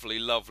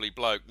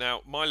bloke.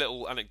 Now, my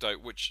little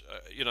anecdote, which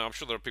I'm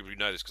sure there are people who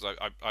know this because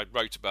I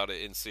wrote about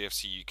it in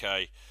CFC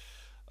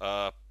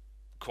UK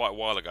quite a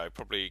while ago,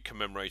 probably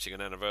commemorating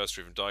an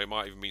anniversary of him dying. It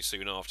might even be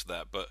soon after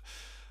that, but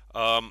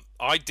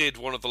I did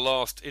one of the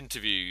last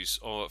interviews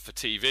for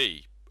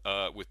TV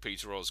with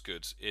Peter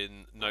Osgood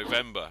in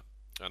November,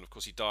 and of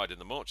course he died in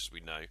the March, as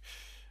we know,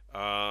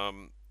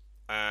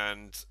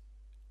 and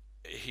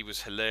he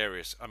was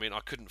hilarious. I mean,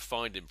 I couldn't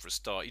find him for a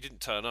start. He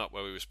didn't turn up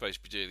where we were supposed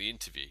to be doing the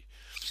interview,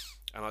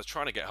 and I was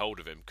trying to get hold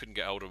of him, couldn't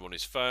get hold of him on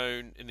his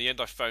phone. In the end,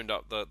 I phoned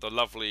up the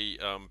lovely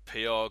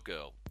PR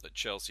girl at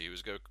Chelsea, who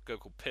was a girl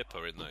called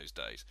Pippa in those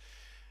days.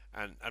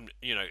 And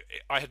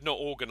I had not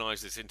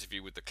organised this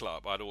interview with the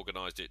club. I'd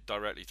organised it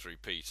directly through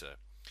Peter,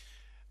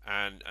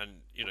 and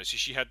so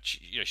she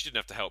didn't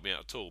have to help me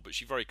out at all, but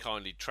she very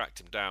kindly tracked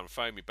him down,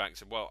 phoned me back, and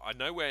said, "Well, I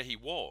know where he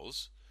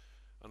was."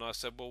 And I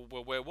said, "Well,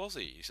 where was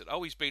he?" He said,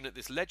 "Oh, he's been at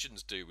this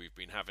Legends do we've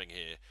been having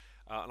here,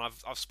 and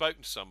I've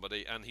spoken to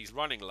somebody, and he's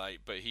running late,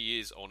 but he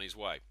is on his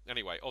way."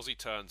 Anyway, Ozzy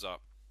turns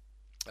up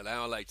an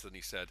hour later than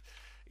he said.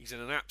 He's in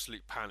an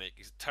absolute panic.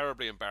 He's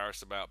terribly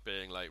embarrassed about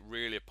being late,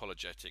 really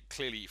apologetic,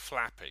 clearly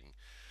flapping.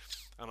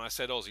 And I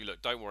said, "Ozzy,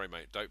 look, don't worry,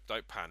 mate.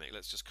 Don't panic.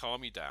 Let's just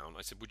calm you down."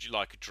 I said, "Would you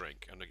like a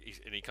drink?" And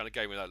he kind of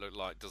gave me that look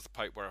like, "Does the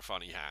Pope wear a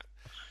funny hat?"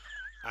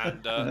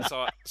 And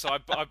so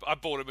I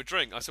bought him a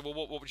drink. I said, "Well,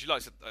 what would you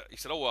like?" He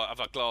said, "Oh, I'll have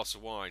a glass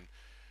of wine."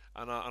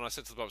 And I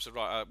said to the bar, I said,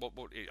 "Right, what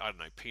I don't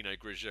know,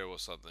 Pinot Grigio or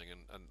something."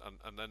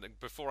 And then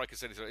before I could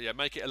say anything, "Yeah,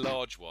 make it a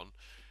large one."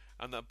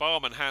 And the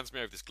barman hands me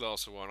over this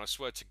glass of wine. I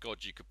swear to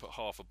God, you could put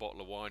half a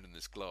bottle of wine in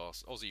this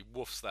glass. Ozzy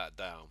woofs that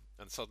down,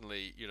 and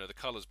suddenly, the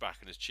colour's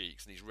back in his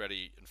cheeks, and he's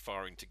ready and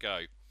firing to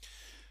go.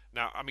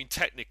 Now, I mean,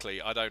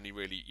 technically, I'd only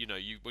really,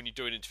 when you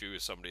do an interview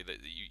with somebody,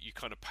 that you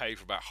kind of pay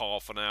for about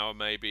half an hour,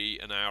 maybe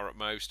an hour at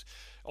most.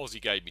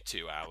 Ozzy gave me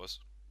 2 hours,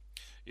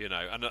 and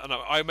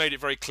I made it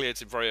very clear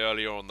to him very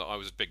early on that I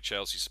was a big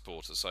Chelsea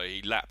supporter, so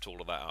he lapped all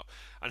of that up.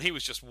 And he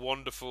was just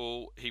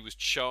wonderful. He was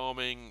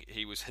charming.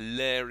 He was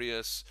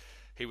hilarious.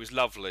 He was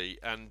lovely.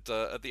 And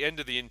at the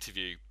end of the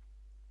interview,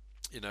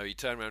 he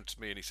turned around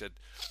to me and he said,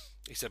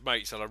 "Mate,"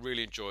 he said, "I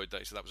really enjoyed that."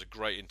 He said, "That was a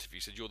great interview."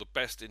 He said, "You're the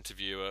best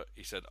interviewer,"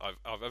 he said,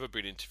 I've ever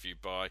been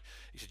interviewed by."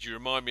 He said, "You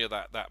remind me of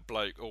that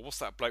bloke," or "What's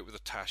that bloke with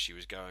the tash?" He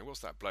was going, "What's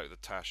that bloke with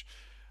the tash?"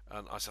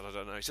 And I said, "I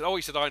don't know." He said, "Oh,"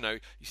 he said, "I know."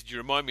 He said, "You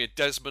remind me of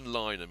Desmond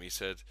Lynam." He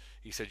said,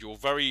 "You're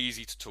very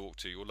easy to talk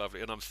to. You're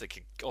lovely." And I'm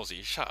thinking,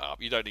 "Ozzy, shut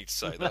up. You don't need to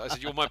say that." I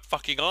said, "You're my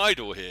fucking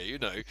idol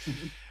here,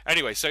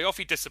 Anyway, so off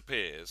he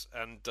disappears,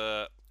 and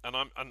I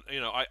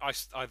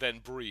then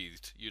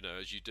breathed,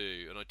 as you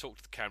do, and I talked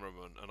to the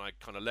cameraman, and I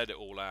kind of let it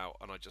all out,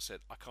 and I just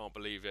said, "I can't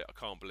believe it. I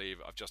can't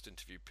believe it. I've just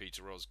interviewed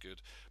Peter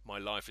Osgood. My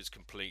life is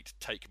complete.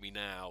 Take me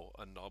now,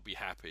 and I'll be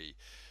happy."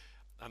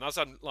 And as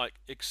I'm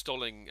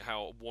extolling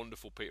how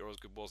wonderful Peter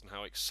Osgood was and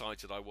how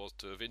excited I was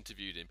to have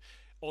interviewed him,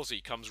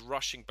 Ozzy comes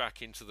rushing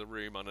back into the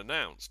room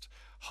unannounced,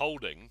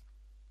 holding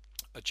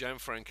a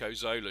Gianfranco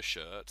Zola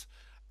shirt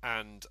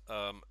and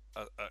a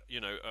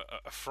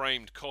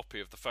framed copy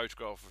of the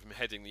photograph of him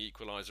heading the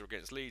equaliser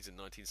against Leeds in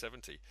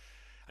 1970.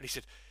 And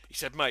he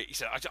said, "Mate," he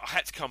said, I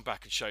had to come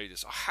back and show you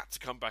this. I had to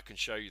come back and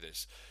show you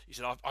this. He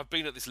said, I've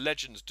been at this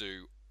Legends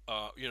do,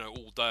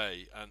 all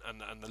day,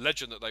 and the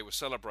legend that they were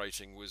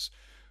celebrating was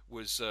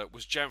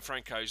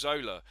Gianfranco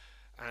Zola,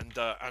 and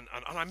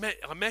I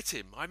met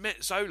him. I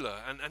met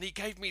Zola, and he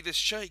gave me this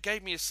shirt. He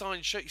gave me a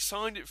signed shirt. He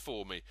signed it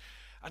for me,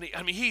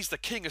 and he's the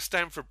king of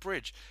Stamford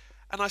Bridge.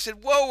 And I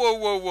said,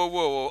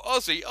 whoa,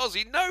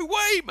 Ozzy, no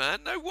way,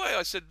 man, no way.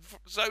 I said,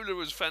 Zola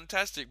was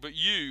fantastic, but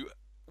you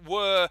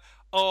are,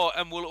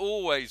 and will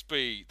always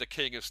be the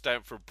king of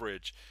Stamford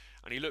Bridge.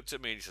 And he looked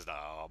at me and he said,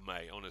 "Oh,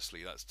 mate,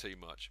 honestly, that's too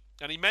much."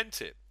 And he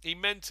meant it.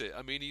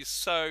 I mean, he's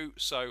so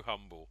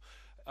humble.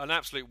 An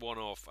absolute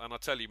one-off, and I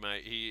tell you,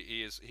 mate,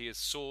 he is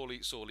sorely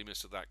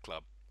missed at that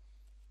club.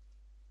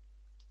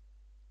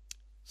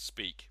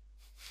 Speak.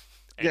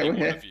 Any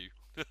one of you.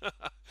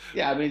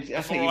 Yeah, I mean,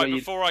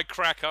 before I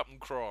crack up and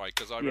cry,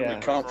 because I remember. You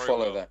can't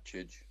follow that,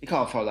 Chidge. You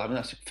can't follow that. I mean,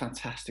 that's a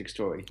fantastic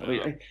story. I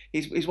mean,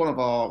 he's one of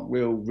our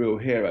real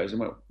heroes,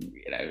 and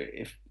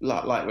if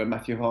like when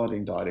Matthew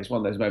Harding died, it's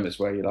one of those moments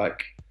where you're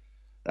like,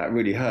 that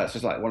really hurts.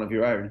 It's like one of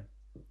your own,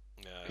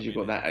 because you've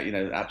got that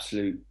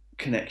absolute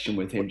connection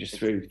with him just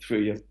through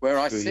your. Where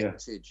I sit,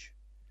 Tidge.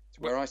 It's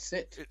where I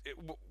sit.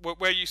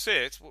 Where you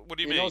sit? What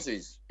do you mean?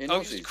 Aussies. In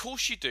Aussies. Of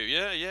course you do.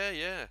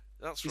 Yeah.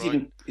 That's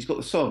right. He's got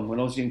the song "When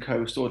Ozzy and Co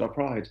restored our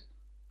pride."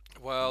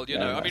 Well,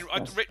 I mean,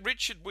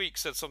 Richard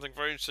Weeks said something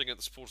very interesting at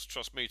the Supporters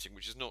Trust meeting,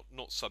 which is not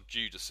sub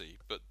judice,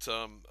 but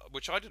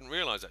which I didn't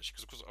realise actually,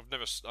 because of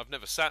course I've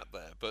never sat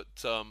there.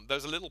 But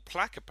there's a little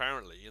plaque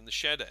apparently in the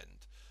shed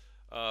end,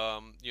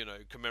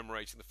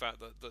 commemorating the fact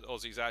that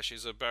Ozzy's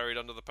ashes are buried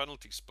under the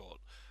penalty spot.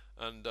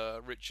 And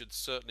Richard's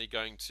certainly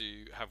going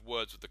to have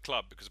words with the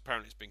club, because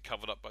apparently it's been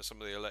covered up by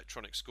some of the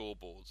electronic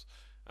scoreboards.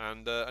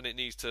 And it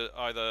needs to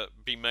either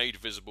be made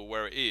visible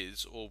where it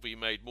is, or be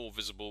made more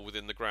visible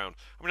within the ground.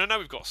 I mean, I know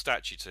we've got a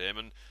statue to him,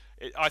 and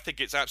I think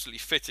it's absolutely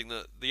fitting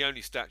that the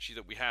only statue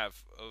that we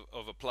have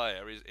of a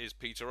player is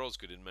Peter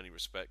Osgood in many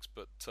respects.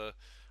 But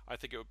I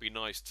think it would be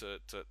nice to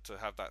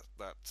have that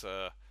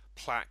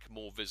plaque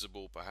more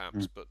visible,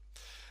 perhaps. But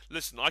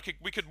listen,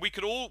 we could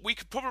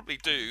probably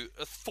do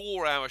a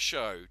 4-hour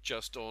show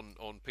just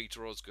on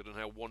Peter Osgood and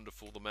how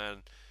wonderful the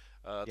man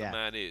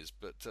is,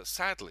 but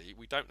sadly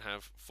we don't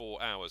have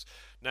 4 hours.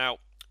 Now,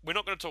 we're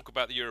not going to talk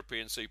about the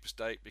European Super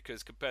State,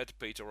 because compared to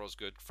Peter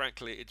Osgood,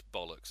 frankly, it's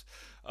bollocks.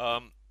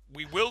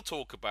 We will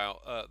talk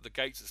about the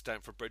gates at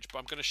Stamford Bridge, but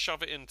I'm going to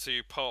shove it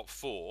into part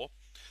 4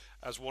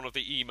 as one of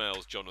the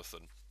emails,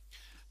 Jonathan,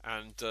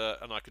 and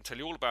I can tell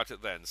you all about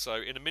it then.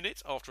 So in a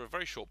minute, after a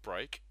very short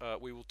break,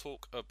 we will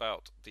talk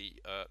about the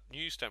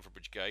new Stamford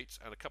Bridge gates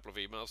and a couple of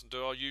emails, and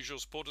do our usual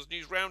supporters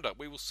news roundup.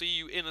 We will see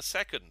you in a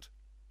second.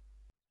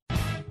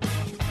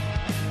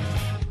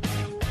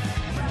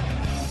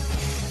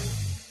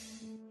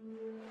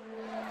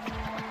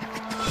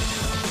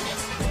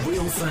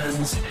 Real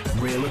fans,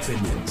 real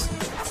opinions.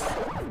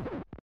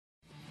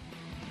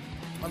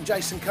 I'm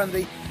Jason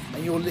Cundy,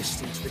 and you're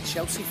listening to the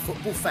Chelsea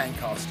Football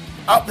Fancast.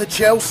 Up the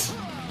Chelsea!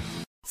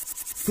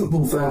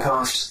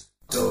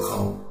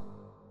 Footballfancast.com.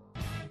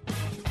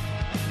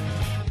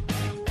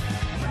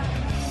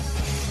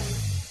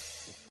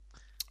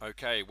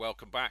 Okay,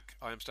 welcome back.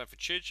 I am Stanford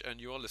Chidge, and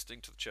you are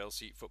listening to the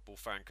Chelsea Football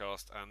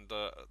Fancast. And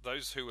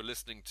those who are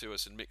listening to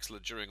us in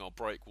Mixlr during our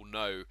break will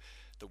know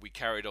that we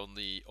carried on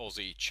the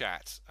Aussie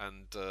chat,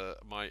 and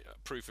my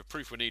proof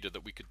were needed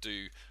that we could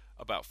do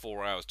about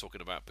 4 hours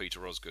talking about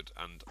Peter Osgood,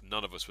 and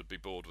none of us would be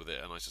bored with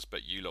it, and I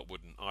suspect you lot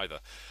wouldn't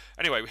either.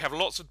 Anyway, we have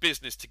lots of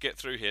business to get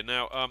through here.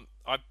 Now,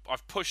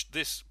 I've pushed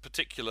this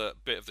particular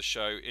bit of the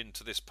show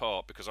into this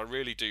part because I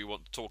really do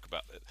want to talk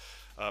about it.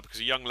 Because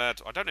a young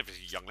lad, I don't know if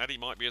he's a young lad, he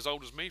might be as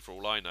old as me for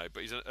all I know,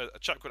 but he's a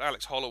chap called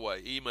Alex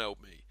Holloway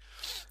emailed me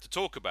to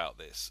talk about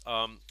this.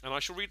 And I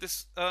shall read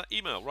this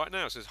email right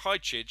now. It says, "Hi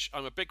Chidge,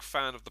 I'm a big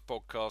fan of the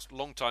podcast,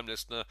 long-time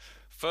listener,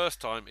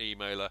 first-time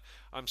emailer.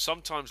 I'm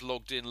sometimes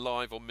logged in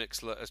live on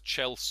Mixlr as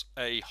Chelsea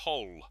a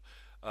Hole,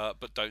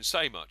 but don't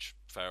say much."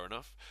 Fair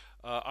enough.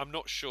 I'm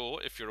not sure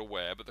if you're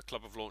aware, but the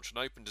club have launched an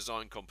open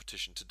design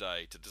competition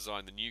today to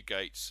design the new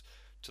gates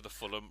to the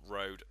Fulham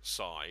Road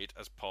side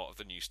as part of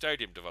the new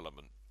stadium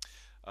development.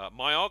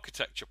 My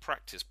architecture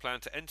practice plan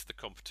to enter the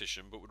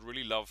competition, but would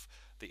really love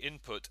the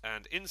input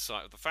and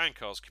insight of the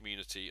Fancast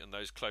community and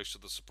those close to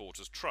the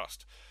supporters'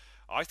 trust.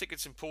 I think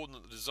it's important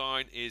that the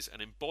design is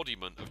an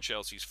embodiment of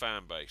Chelsea's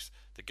fan base.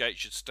 The gate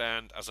should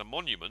stand as a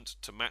monument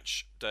to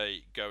match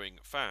day going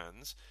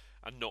fans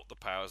and not the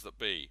powers that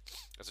be.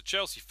 As a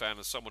Chelsea fan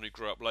and someone who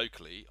grew up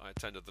locally, I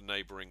attended the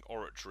neighbouring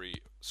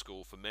Oratory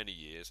School for many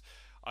years,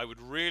 I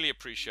would really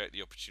appreciate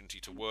the opportunity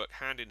to work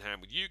hand in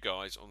hand with you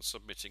guys on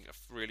submitting a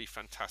really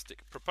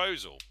fantastic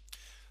proposal.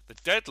 The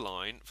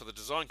deadline for the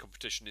design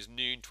competition is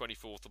noon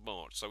 24th of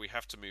March, so we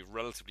have to move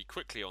relatively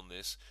quickly on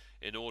this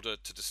in order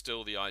to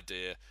distill the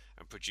idea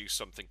and produce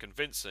something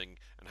convincing,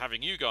 and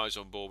having you guys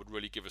on board would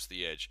really give us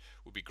the edge.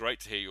 It would be great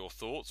to hear your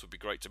thoughts, it would be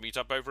great to meet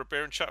up over a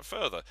beer and chat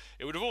further.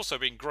 It would have also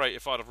been great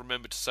if I'd have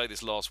remembered to say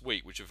this last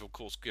week, which have of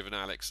course given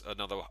Alex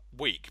another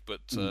week,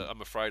 but I'm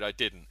afraid I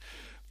didn't.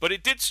 But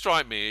it did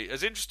strike me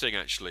as interesting,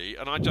 actually,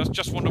 and I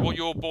just wonder what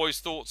your boys'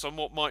 thoughts on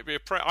what might be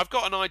I've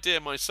got an idea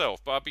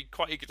myself, but I'd be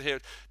quite eager to hear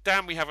it.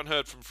 Dan, we haven't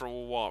heard from for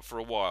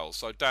a while.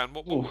 So, Dan,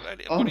 what do you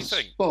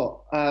think?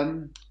 Spot,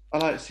 I'd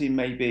like to see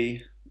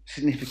maybe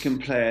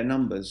significant player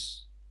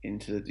numbers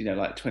into,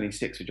 like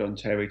 26 for John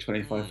Terry,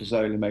 25 for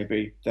Zola,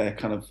 maybe they're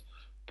kind of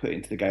put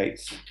into the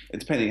gates,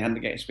 depending on how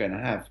many gates we're going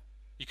to have.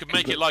 You could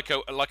make it like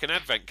an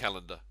advent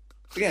calendar.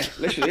 Yeah,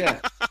 literally,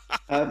 yeah.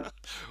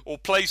 Or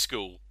Play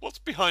School. What's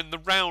behind the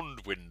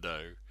round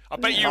window? I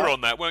bet you were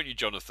on that, weren't you,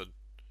 Jonathan?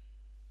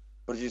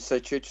 What did you say,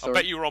 Chidge? Sorry? I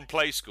bet you were on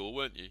Play School,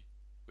 weren't you,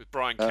 with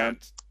Brian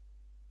Cant?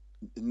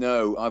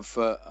 No, I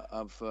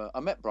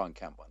met Brian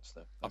Cant once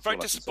though. I'm very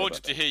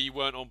disappointed to hear you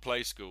weren't on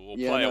Play School or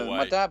Play Away.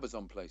 My dad was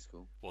on Play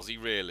School. Was he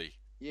really?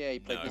 Yeah, he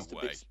played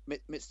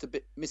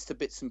Mr.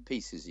 Bits and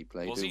Pieces. He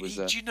played. Was he?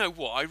 Do you know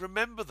what? I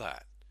remember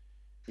that.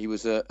 He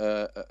was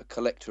a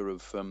collector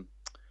of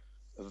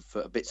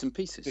bits and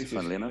pieces.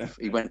 Funnily enough,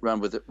 he went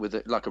around with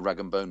it like a rag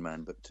and bone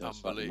man, but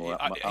unbelievable.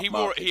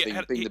 He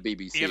had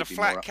a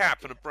flat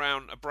cap and a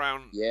brown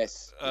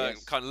yes.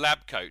 kind of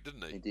lab coat,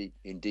 didn't he?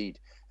 Indeed.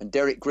 And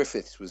Derek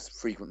Griffiths was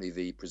frequently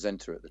the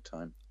presenter at the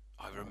time.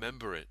 I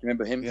remember it.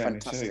 Remember him? Yeah, me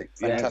too. Fantastic,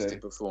 Yeah, I do.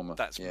 fantastic performer.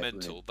 That's Yeah, mental.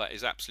 brilliant. That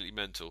is absolutely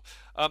mental.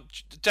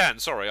 Dan,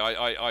 sorry,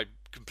 I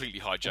completely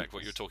hijacked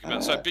what you were talking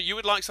about. But you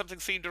would like something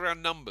themed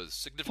around numbers,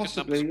 significant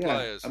Possibly, numbers of yeah.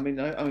 players. I mean,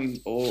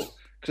 or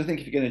because I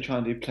think if you're going to try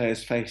and do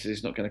players' faces,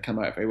 it's not going to come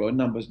out very well.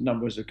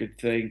 Numbers are a good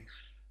thing.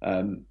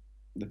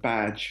 The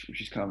badge,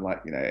 which is kind of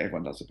like,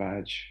 everyone does a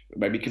badge.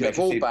 Maybe You could have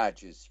all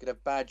badges. You could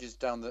have badges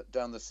down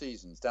the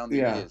seasons, down the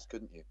years,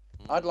 couldn't you?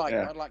 I'd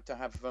like to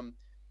have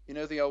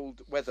the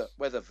old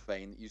weather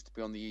vane that used to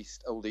be on the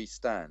old East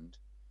Stand.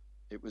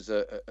 It was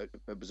a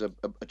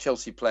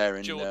Chelsea player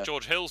in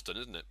George Hillsden,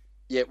 isn't it?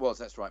 Yeah, it was.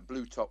 That's right.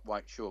 Blue top,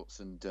 white shorts,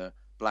 and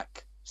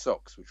black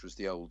socks, which was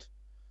the old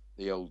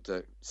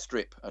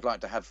strip. I'd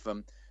like to have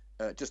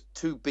just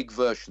two big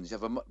versions. You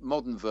have a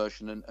modern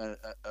version and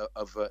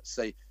of a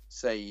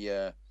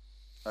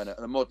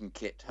modern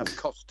kit. Have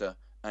Costa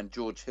and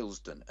George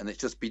Hillsden, and it's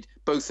just be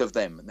both of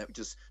them, and they would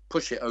just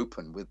push it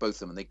open with both of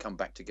them, and they come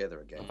back together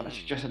again. I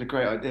just had a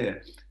great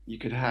idea. You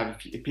could have,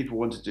 if people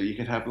wanted to, you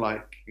could have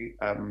like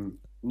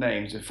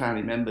names of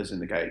family members in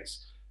the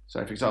gates.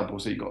 So, for example,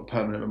 you've got a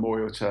permanent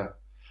memorial to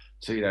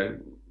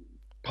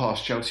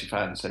past Chelsea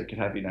fans. So you could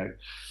have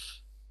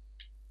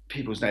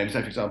people's names.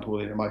 So, for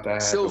example, my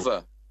dad,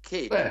 Silver,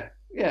 Kid, Lover.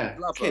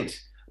 Kid,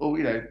 or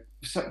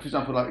for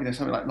example,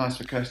 something like Nice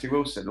for Kirsty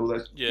Wilson. All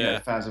those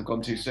fans have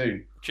gone too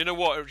soon. Do you know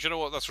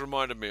what that's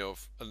reminded me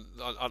of? And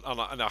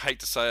I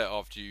hate to say it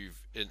after you've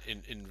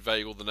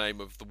inveigled the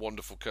name of the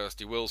wonderful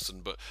Kirsty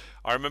Wilson, but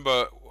I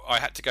remember I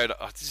had to go to.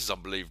 This is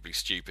unbelievably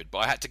stupid, but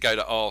I had to go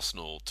to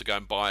Arsenal to go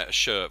and buy a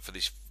shirt for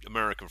this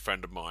American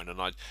friend of mine, and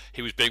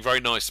he was being very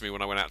nice to me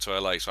when I went out to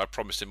LA, so I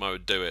promised him I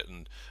would do it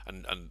and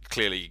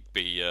clearly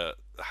be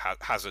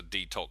hazard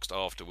detoxed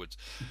afterwards.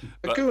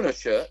 A Gooner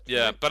shirt.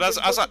 Yeah, but as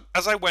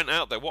I went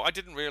out there, what I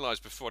didn't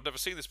realise before, I'd never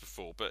seen this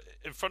before, but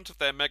in front of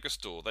their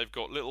megastore, they've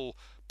got little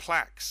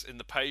plaques in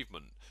the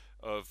pavement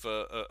of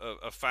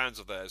fans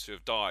of theirs who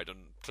have died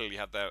and clearly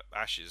had their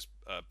ashes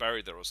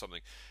buried there or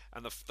something.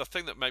 And the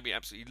thing that made me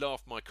absolutely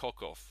laugh my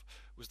cock off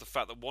was the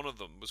fact that one of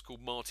them was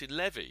called Martin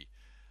Levy.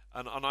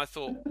 And I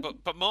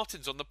thought, but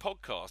Martin's on the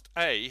podcast.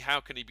 A,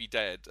 how can he be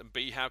dead? And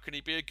B, how can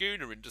he be a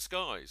gooner in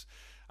disguise?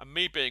 And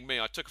me being me,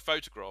 I took a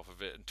photograph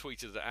of it and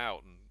tweeted it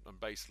out and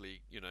basically,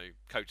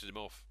 coated him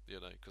off,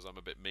 because I'm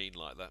a bit mean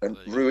like that. And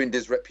ruined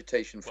his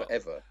reputation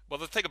forever. Well,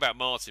 the thing about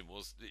Martin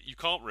was you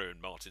can't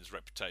ruin Martin's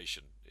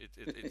reputation.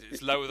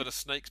 It's lower than a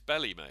snake's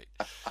belly, mate.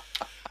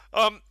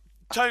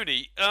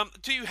 Tony,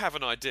 do you have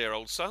an idea,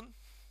 old son?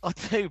 I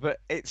do,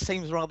 but it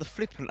seems rather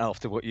flippant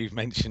after what you've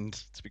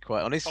mentioned, to be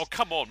quite honest. Oh,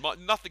 come on.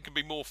 Nothing can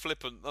be more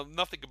flippant.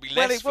 Nothing can be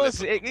less flippant. Well,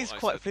 flippant. It is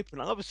quite flippant.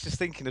 I was just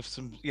thinking of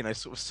some,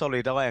 sort of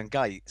solid iron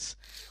gates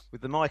with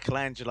the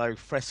Michelangelo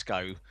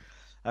fresco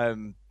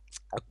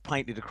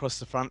painted across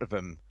the front of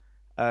them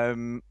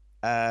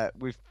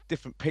with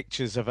different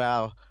pictures of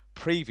our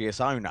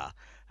previous owner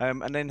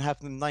and then have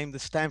them named the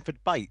Stanford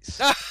Bates.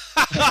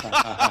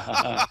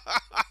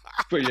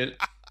 Brilliant.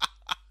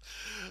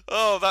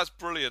 Oh, that's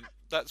brilliant.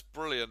 That's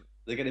brilliant.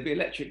 They're going to be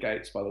electric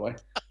gates, by the way.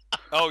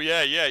 Oh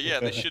yeah,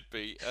 they should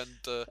be. And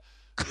oh,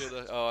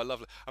 I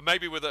love it. And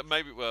maybe no. I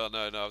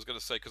was going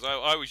to say because I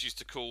always used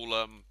to call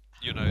the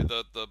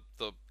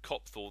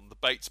Copthorne the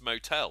Bates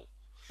Motel.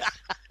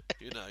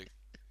 In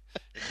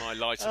my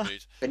lighter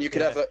mood. And you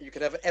could have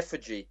an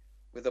effigy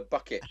with a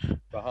bucket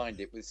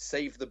behind it with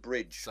 "Save the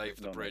Bridge." Save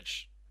the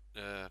bridge.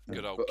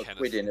 Good old put a Kenneth.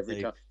 quid in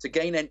every time. To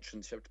gain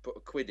entrance, you have to put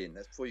a quid in.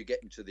 That's before you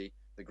get into the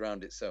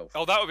ground itself.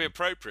 Oh, that would be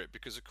appropriate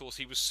because, of course,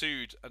 he was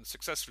sued and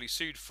successfully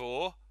sued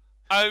for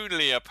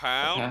only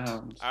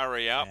 £1.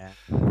 Hurry up. Yeah.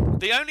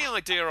 The only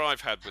idea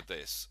I've had with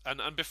this,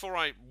 and before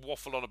I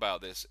waffle on about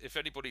this, if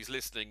anybody's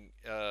listening,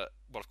 well,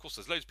 of course,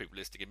 there's loads of people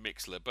listening in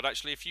Mixlr, but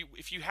actually, if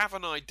you have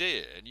an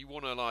idea and you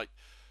want to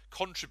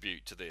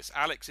contribute to this,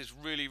 Alex is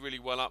really, really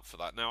well up for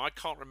that. Now, I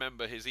can't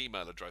remember his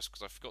email address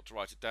because I forgot to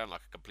write it down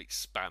like a complete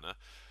spanner.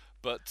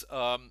 But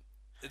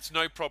it's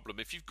no problem.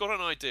 If you've got an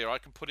idea, I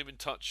can put him in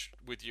touch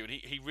with you. And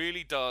he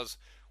really does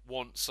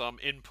want some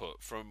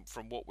input from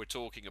what we're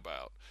talking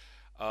about.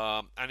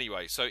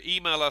 Anyway, so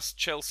email us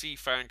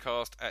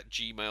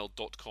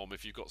chelseafancast@gmail.com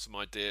if you've got some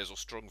ideas or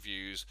strong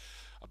views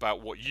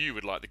about what you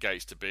would like the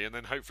gates to be. And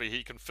then hopefully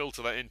he can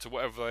filter that into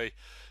whatever they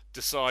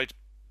decide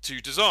to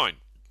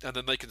design. And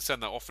then they can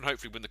send that off and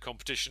hopefully win the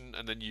competition,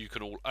 and then you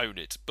can all own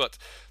it. But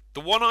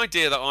the one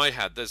idea that I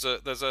had, there's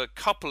a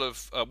couple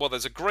of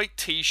there's a great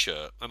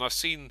T-shirt, and I've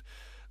seen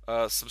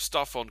some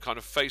stuff on kind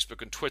of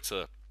Facebook and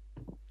Twitter,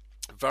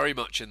 very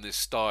much in this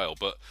style.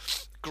 But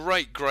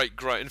great.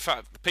 In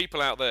fact, the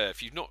people out there,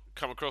 if you've not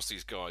come across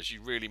these guys,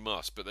 you really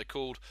must. But they're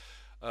called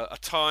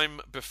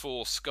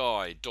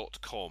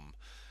atimebeforesky.com,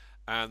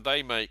 and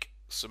they make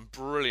some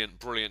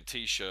brilliant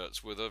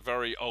T-shirts with a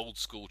very old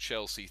school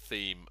Chelsea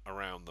theme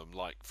around them.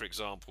 Like, for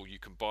example, you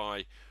can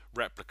buy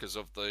replicas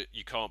of the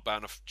 "You Can't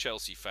Ban a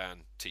Chelsea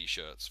Fan"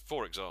 T-shirts,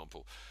 for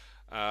example,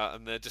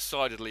 and they're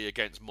decidedly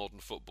against modern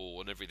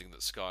football and everything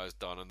that Sky has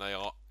done, and they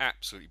are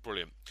absolutely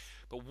brilliant.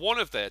 But one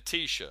of their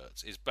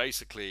T-shirts is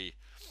basically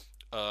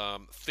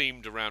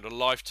themed around a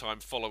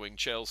lifetime following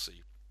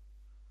Chelsea,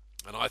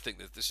 And I think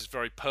that this is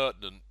very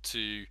pertinent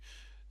to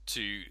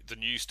the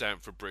new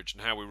Stamford Bridge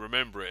and how we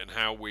remember it and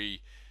how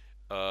we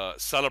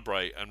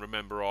celebrate and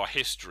remember our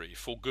history,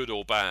 for good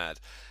or bad.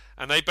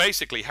 And they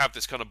basically have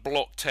this kind of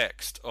block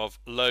text of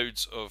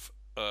loads of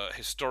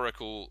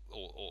historical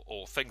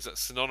or things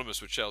that's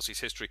synonymous with Chelsea's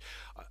history,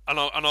 and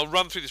I'll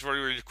run through this very,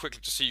 really quickly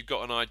just so you've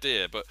got an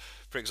idea. But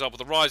for example,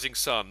 the Rising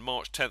Sun,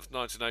 March 10th,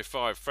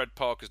 1905, Fred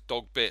Parker's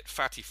Dog Bit,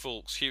 Fatty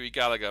Fulks, Huey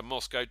Gallagher,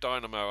 Moscow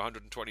Dynamo,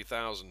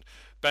 120,000,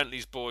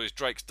 Bentley's Boys,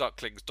 Drake's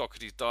Ducklings,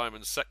 Doherty's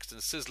Diamonds, Sexton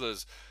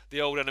Sizzlers,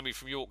 The Old Enemy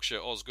from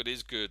Yorkshire, Osgood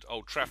is Good,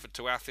 Old Trafford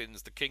to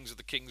Athens, The Kings of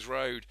the King's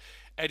Road,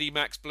 Eddie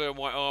Mack's Blue and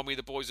White Army,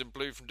 The Boys in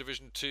Blue from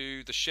Division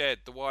 2, The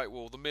Shed, The White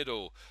Wall, The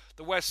Middle,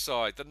 The West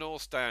Side, The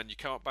North Stand, You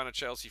Can't Ban a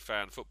Chelsea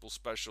Fan, Football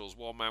Specials,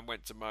 One Man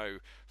Went to Mow,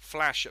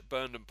 Flash at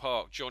Burnham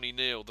Park, Johnny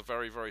Neal, The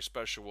Very, Very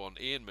Special One,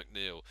 Ian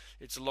McNeil,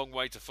 It's a Long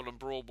Way to Fulham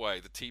Broadway,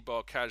 The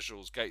T-Bar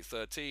Casuals, Gate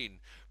 13,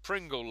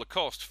 Pringle,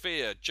 Lacoste,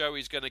 Fear,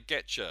 Joey's Gonna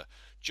Getcha,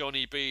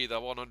 Johnny B, The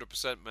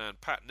 100% Man,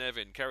 Pat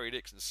Nevin, Kerry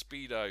Dixon,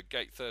 Speedo,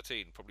 Gate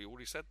 13, probably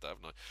already said that,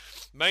 haven't I?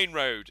 Main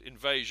Road,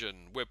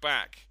 Invasion, We're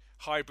Back,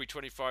 Highbury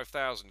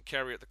 25,000,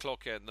 Kerry at the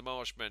Clock End, The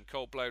Marshmen,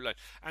 Cold Blow Lane,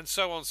 and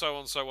so on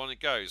it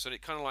goes. And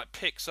it kind of like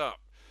picks up,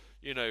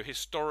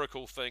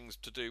 historical things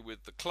to do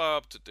with the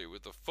club, to do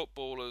with the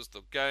footballers,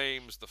 the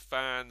games, the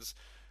fans,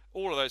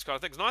 all of those kind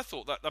of things. And I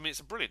thought that, it's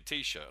a brilliant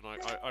T-shirt, and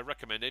I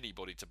recommend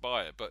anybody to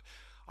buy it. But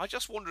I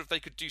just wonder if they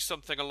could do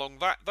something along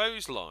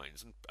those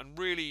lines and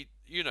really,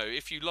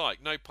 if you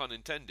like, no pun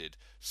intended,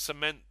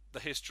 cement the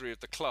history of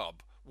the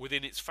club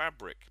within its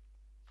fabric.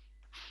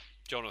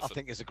 Jonathan. I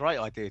think it's a great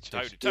idea,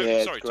 Tony.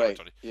 Yeah, Sorry, great.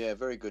 Tony. Yeah,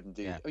 very good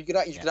indeed. Yeah. You could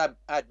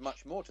add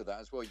much more to that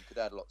as well. You could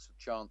add lots of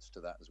chants to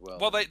that as well.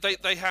 Well,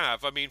 they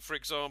have. I mean, for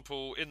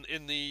example,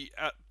 in the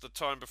at the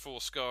Time Before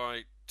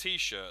Sky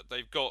T-shirt,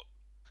 they've got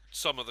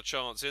some of the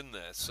chants in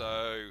there.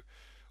 So,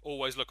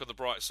 always look on the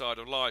bright side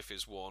of life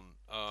is one.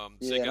 I'm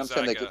saying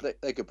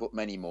they could put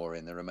many more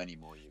in. There are many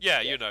more.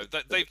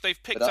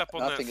 They've picked up on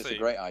that. I think it's a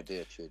great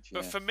idea, Chidge.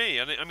 But for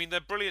me, I mean, they're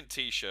brilliant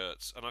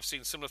T-shirts, and I've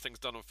seen similar things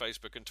done on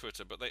Facebook and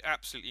Twitter. But they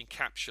absolutely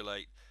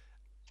encapsulate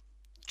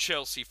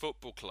Chelsea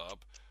Football Club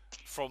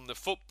from the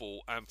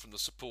football and from the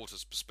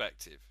supporters'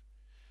 perspective.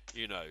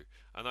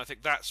 And I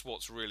think that's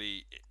what's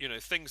really,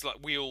 things like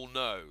We All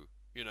Know,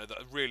 that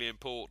are really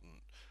important.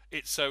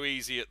 It's So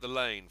Easy at the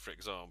Lane, for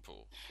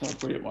example. That's a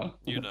brilliant one.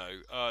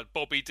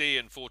 Bobby D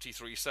in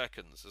 43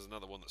 Seconds is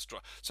another one that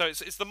struck. So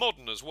it's the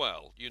modern as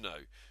well,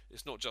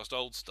 It's not just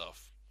old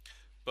stuff.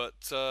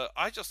 But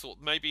I just thought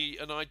maybe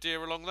an idea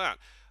along that.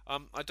 I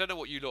don't know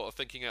what you lot are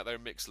thinking out there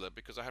in Mixlr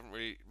because I haven't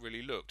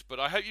really looked. But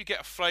I hope you get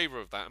a flavour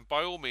of that. And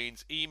by all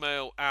means,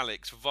 email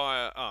Alex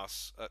via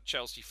us at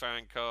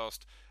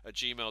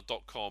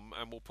chelseafancast@gmail.com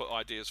and we'll put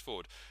ideas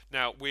forward.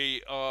 Now,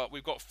 we've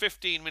got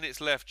 15 minutes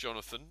left,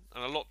 Jonathan,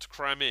 and a lot to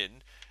cram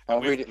in.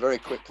 I'll read it very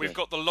quickly. We've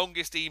got the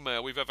longest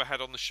email we've ever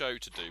had on the show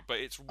to do, but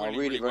it's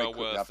really well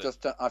worth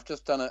it. I've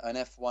just done an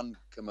F1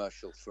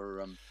 commercial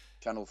for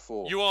Channel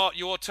 4. You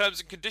are terms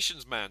and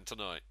conditions man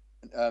tonight.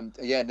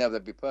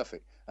 That'd be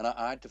perfect. And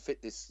I had to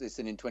fit this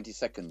in 20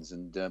 seconds,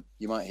 and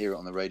you might hear it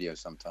on the radio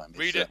sometime.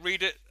 Read it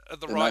at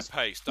the right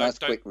pace.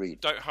 Quick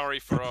read. Don't hurry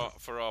for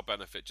our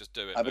benefit. Just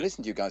do it. I've been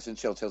listening to you guys since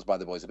Shell Tales by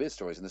the Boys of Beer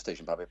Stories in the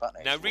station Pub in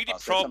Putney. Now read it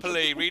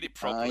properly.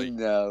 I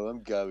know.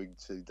 I'm going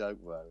to.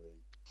 Don't worry.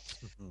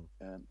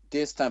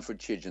 Dear Stamford,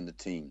 Chidge and the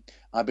team,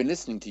 I've been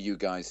listening to you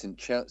guys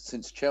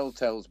since Chell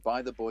Tales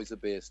by the Boys of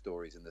Beer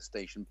Stories in the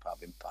station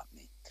Pub in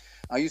Putney.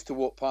 I used to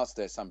walk past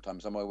there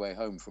sometimes on my way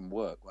home from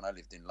work when I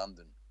lived in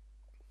London.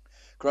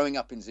 Growing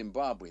up in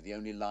Zimbabwe, the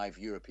only live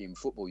European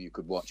football you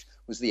could watch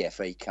was the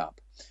FA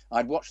Cup.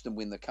 I'd watched them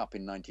win the Cup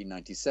in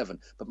 1997,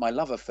 but my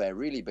love affair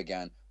really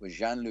began with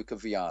Gianluca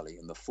Vialli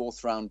in the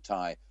fourth-round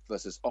tie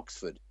versus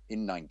Oxford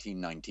in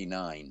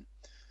 1999.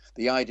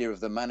 The idea of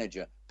the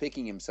manager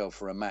picking himself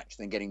for a match,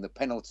 then getting the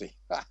penalty,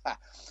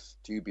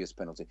 dubious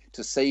penalty,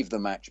 to save the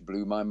match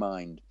blew my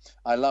mind.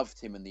 I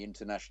loved him and the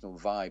international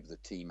vibe the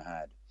team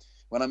had.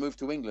 When I moved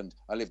to England,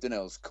 I lived in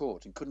Earl's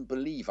Court and couldn't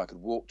believe I could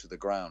walk to the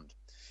ground.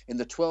 In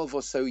the 12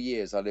 or so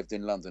years I lived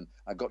in London,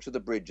 I got to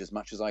the bridge as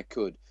much as I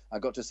could. I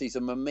got to see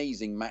some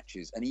amazing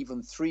matches and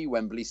even 3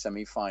 Wembley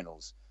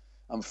semi-finals.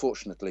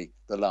 Unfortunately,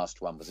 the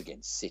last one was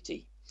against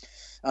City.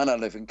 And I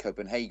live in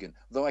Copenhagen,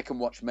 though I can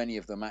watch many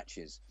of the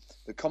matches.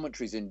 The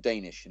commentary's in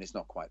Danish and it's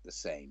not quite the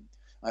same.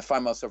 I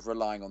find myself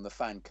relying on the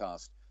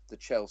Fancast, the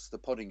Chelsea, the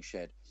Podding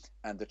Shed,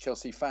 and the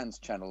Chelsea Fans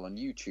channel on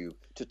YouTube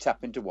to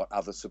tap into what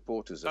other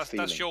supporters are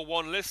feeling. That's your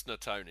one listener,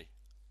 Tony.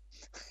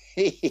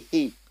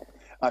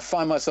 I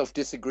find myself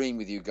disagreeing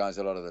with you guys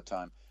a lot of the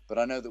time, but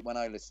I know that when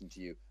I listen to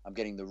you, I'm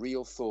getting the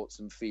real thoughts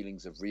and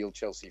feelings of real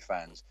Chelsea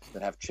fans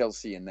that have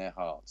Chelsea in their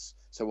hearts.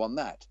 So on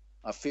that,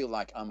 I feel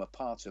like I'm a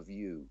part of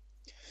you.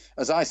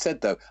 As I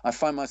said, though, I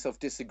find myself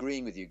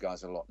disagreeing with you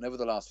guys a lot. And over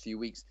the last few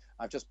weeks,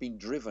 I've just been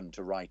driven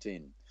to write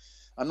in.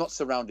 I'm not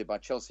surrounded by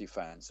Chelsea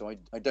fans, so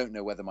I don't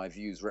know whether my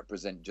views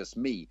represent just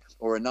me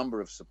or a number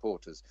of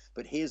supporters.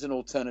 But here's an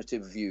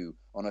alternative view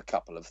on a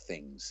couple of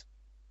things.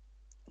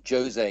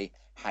 Jose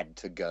had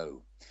to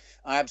go.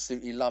 I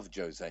absolutely love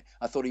Jose.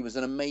 I thought he was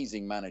an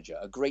amazing manager,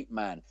 a great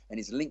man, and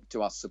his link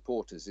to us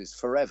supporters is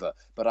forever,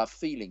 but our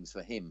feelings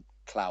for him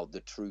cloud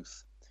the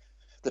truth.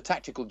 The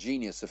tactical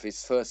genius of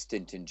his first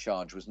stint in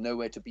charge was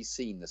nowhere to be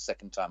seen the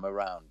second time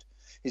around.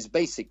 His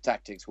basic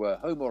tactics were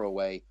home or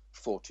away,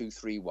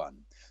 4-2-3-1.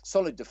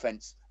 Solid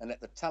defence and let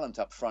the talent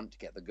up front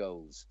get the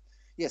goals.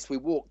 Yes, we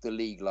walked the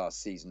league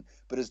last season,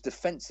 but as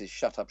defences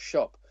shut up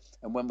shop,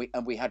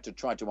 and we had to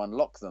try to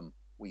unlock them,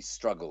 we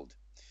struggled.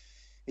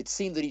 It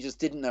seemed that he just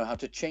didn't know how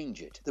to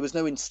change it. There was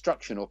no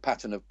instruction or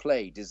pattern of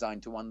play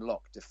designed to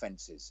unlock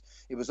defences.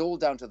 It was all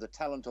down to the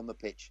talent on the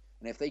pitch,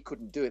 and if they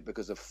couldn't do it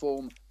because of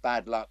form,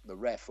 bad luck, the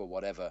ref or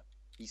whatever,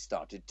 he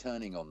started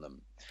turning on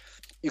them.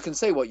 You can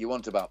say what you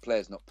want about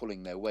players not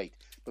pulling their weight,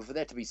 but for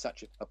there to be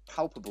such a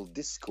palpable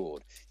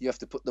discord, you have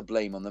to put the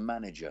blame on the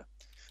manager.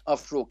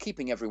 After all,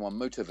 keeping everyone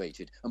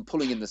motivated and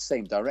pulling in the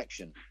same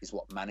direction is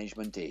what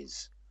management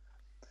is.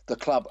 The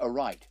club are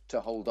right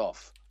to hold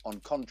off on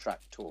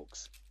contract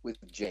talks with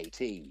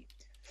JT.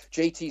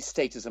 JT's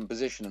status and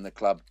position in the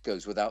club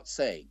goes without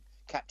saying.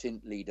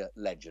 Captain, leader,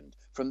 legend.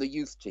 From the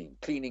youth team,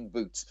 cleaning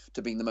boots,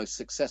 to being the most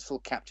successful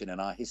captain in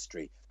our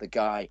history, the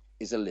guy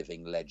is a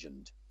living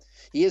legend.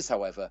 He is,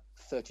 however,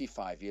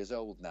 35 years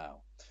old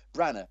now.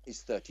 Branner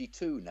is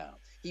 32 now.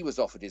 He was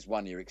offered his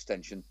one-year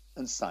extension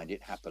and signed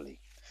it happily.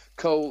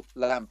 Cole,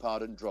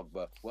 Lampard and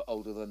Drogba were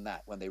older than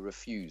that when they were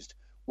refused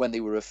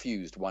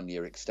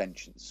one-year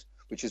extensions,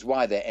 which is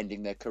why they're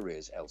ending their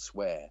careers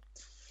elsewhere.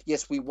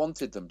 Yes, we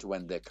wanted them to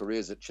end their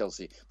careers at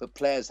Chelsea, but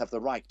players have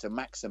the right to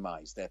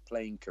maximise their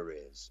playing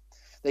careers.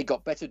 They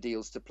got better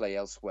deals to play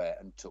elsewhere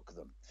and took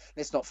them.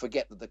 Let's not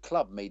forget that the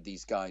club made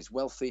these guys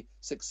wealthy,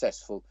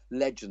 successful,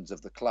 legends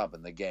of the club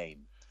and the game.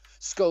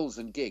 Scholes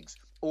and Giggs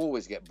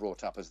always get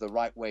brought up as the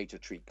right way to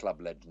treat club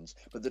legends,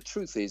 but the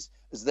truth is,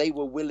 as they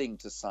were willing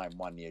to sign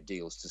one-year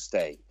deals to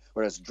stay,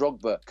 whereas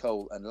Drogba,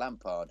 Cole and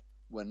Lampard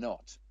were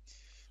not.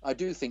 I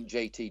do think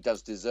JT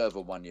does deserve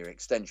a one-year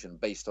extension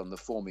based on the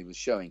form he was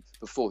showing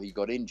before he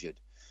got injured.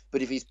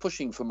 But if he's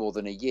pushing for more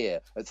than a year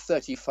at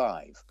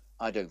 35,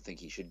 I don't think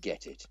he should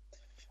get it.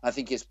 I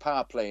think his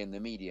power play in the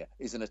media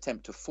is an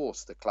attempt to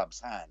force the club's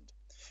hand.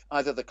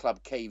 Either the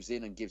club caves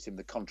in and gives him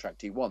the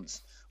contract he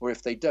wants, or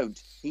if they don't,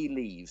 he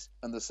leaves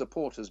and the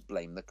supporters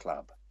blame the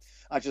club.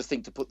 I just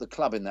think to put the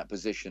club in that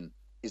position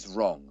is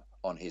wrong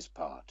on his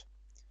part.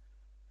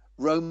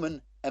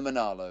 Roman,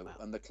 Emenalo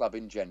and the club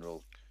in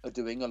general are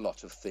doing a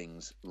lot of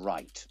things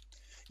right.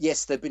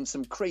 Yes, there have been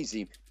some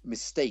crazy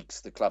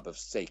mistakes the club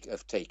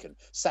have taken.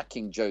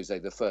 Sacking Jose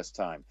the first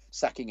time,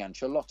 sacking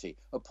Ancelotti,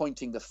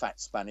 appointing the fat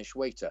Spanish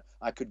waiter.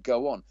 I could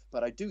go on,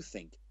 but I do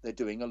think they're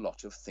doing a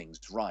lot of things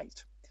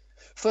right.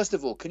 First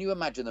of all, can you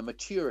imagine the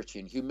maturity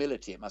and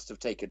humility it must have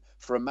taken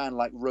for a man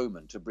like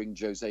Roman to bring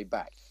Jose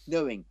back,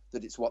 knowing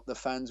that it's what the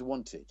fans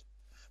wanted?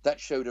 That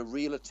showed a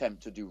real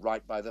attempt to do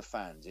right by the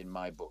fans in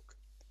my book.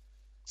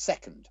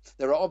 Second,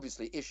 there are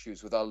obviously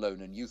issues with our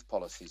loan and youth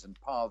policies and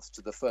paths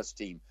to the first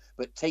team,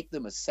 but take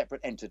them as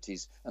separate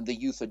entities and the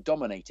youth are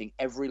dominating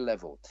every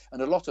level,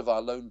 and a lot of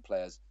our loan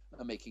players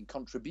are making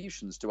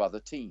contributions to other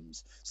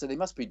teams, so they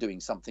must be doing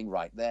something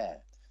right there.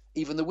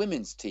 Even the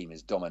women's team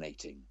is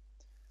dominating.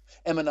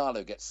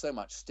 Emenalo gets so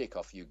much stick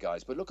off you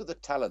guys, but look at the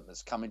talent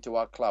that's come into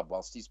our club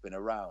whilst he's been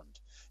around.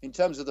 In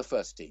terms of the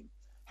first team,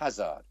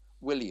 Hazard,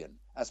 Willian,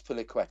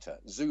 Azpilicueta,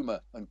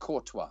 Zuma and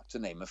Courtois, to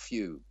name a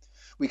few.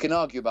 We can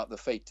argue about the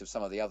fate of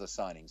some of the other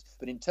signings,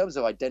 but in terms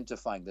of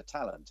identifying the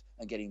talent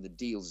and getting the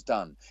deals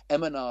done,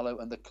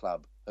 Emenalo and the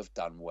club have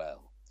done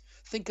well.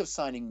 Think of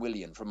signing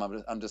Willian from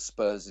under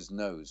Spurs'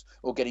 nose,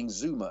 or getting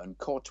Zuma and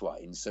Courtois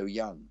in so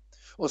young,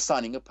 or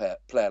signing a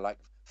player like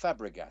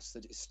Fabregas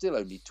that is still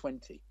only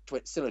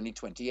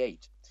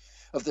 28.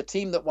 Of the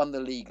team that won the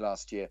league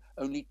last year,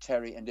 only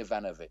Terry and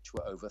Ivanovic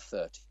were over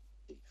 30.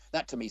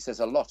 That to me says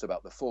a lot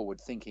about the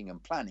forward thinking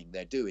and planning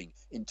they're doing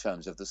in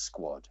terms of the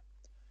squad.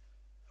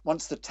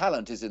 Once the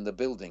talent is in the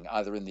building,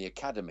 either in the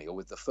academy or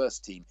with the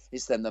first team,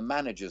 it's then the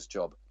manager's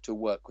job to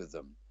work with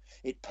them.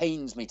 It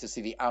pains me to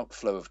see the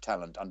outflow of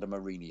talent under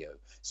Mourinho,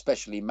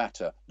 especially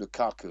Mata,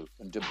 Lukaku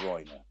and De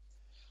Bruyne.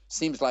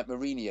 Seems like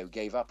Mourinho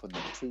gave up on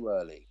them too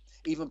early.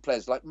 Even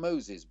players like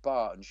Moses,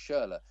 Barr and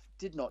Schürrle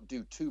did not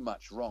do too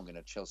much wrong in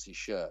a Chelsea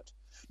shirt.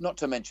 Not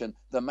to mention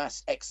the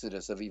mass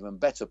exodus of even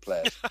better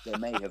players there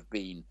may have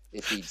been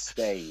if he'd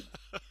stayed.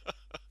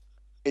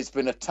 It's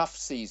been a tough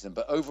season,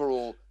 but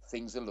overall,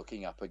 things are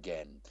looking up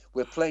again.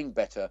 We're playing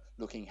better,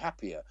 looking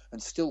happier,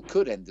 and still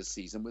could end the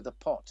season with a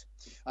pot.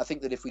 I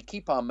think that if we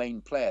keep our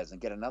main players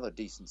and get another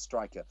decent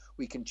striker,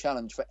 we can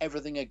challenge for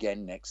everything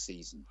again next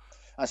season.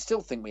 I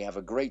still think we have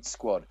a great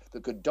squad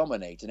that could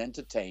dominate and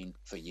entertain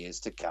for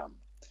years to come.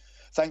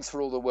 Thanks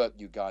for all the work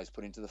you guys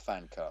put into the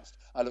Fancast.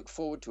 I look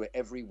forward to it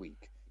every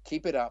week.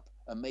 Keep it up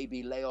and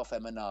maybe lay off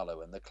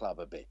Emenalo and the club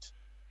a bit.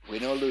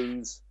 Win or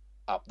lose,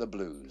 up the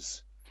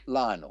Blues.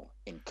 Lionel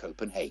in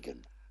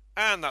Copenhagen.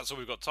 And that's all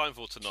we've got time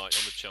for tonight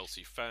on the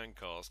Chelsea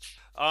Fancast.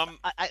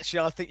 Actually,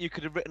 I think you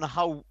could have written a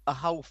whole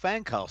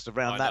fancast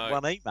around that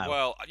one email.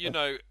 Well,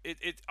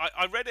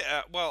 I read it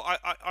out. Well,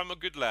 I'm a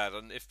good lad,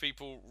 and if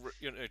people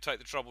take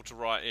the trouble to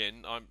write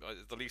in,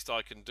 the least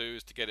I can do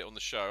is to get it on the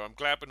show. I'm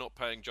glad we're not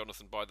paying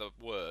Jonathan by the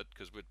word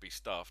because we'd be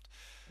stuffed.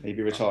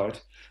 Maybe retired.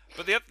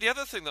 But the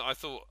other thing that I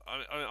thought,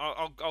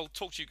 I'll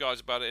talk to you guys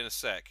about it in a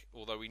sec.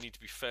 Although we need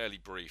to be fairly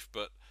brief,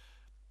 but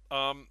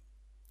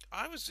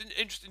I was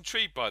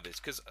intrigued by this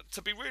because,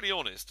 to be really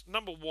honest,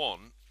 number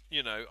one,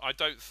 I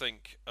don't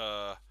think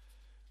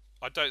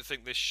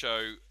this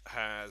show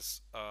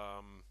has,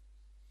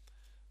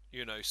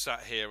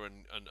 sat here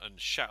and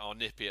shat our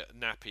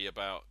nappy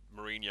about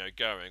Mourinho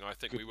going. I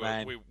think we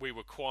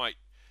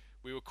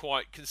were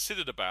quite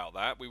considered about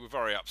that. We were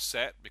very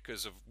upset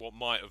because of what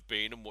might have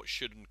been and what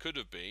should and could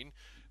have been.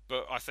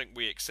 But I think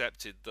we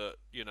accepted that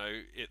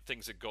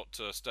things had got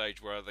to a stage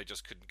where they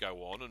just couldn't go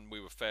on, and we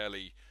were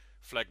fairly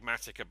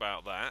phlegmatic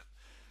about that.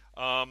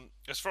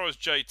 As far as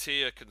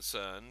JT are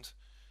concerned,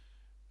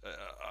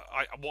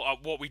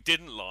 what we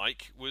didn't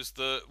like was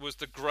the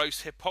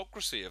gross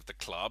hypocrisy of the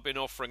club in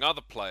offering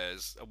other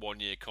players a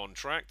 1-year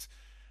contract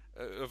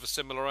of a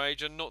similar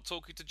age and not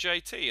talking to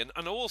JT,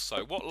 and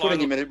also putting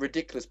him in a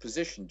ridiculous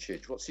position.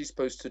 Chidge, what's he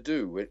supposed to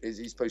do? Is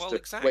he supposed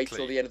to wait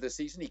till the end of the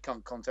season? He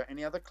can't contact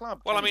any other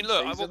club. Well, I mean,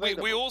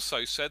 look, we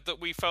also said that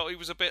we felt he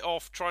was a bit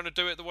off trying to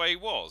do it the way he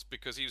was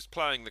because he was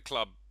playing the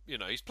club.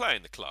 He's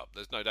playing the club.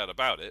 There's no doubt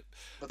about it.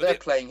 But they're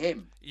playing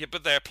him. Yeah,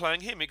 but they're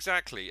playing him,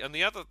 exactly. And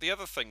the other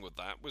thing with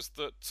that was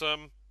that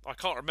I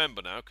can't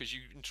remember now because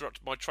you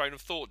interrupted my train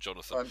of thought,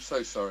 Jonathan. I'm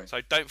so sorry.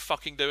 So don't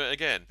fucking do it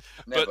again.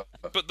 Never.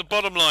 But the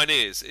bottom line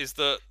is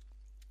that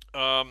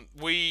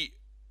we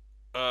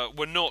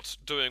were not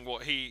doing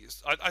what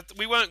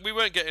we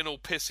weren't getting all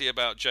pissy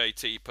about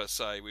JT per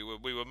se. We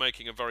were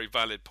making a very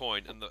valid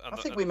point. I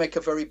think we make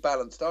a very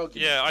balanced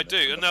argument. Yeah, I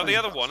do. And now the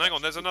other one. Hang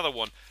on, there's another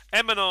one.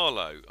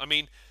 Emanalo. I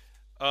mean.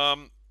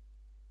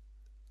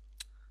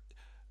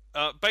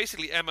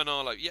 Basically,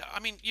 Emanalo. Yeah,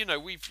 I mean,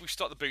 we've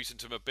stuck the boot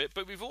into him a bit,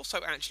 but we've also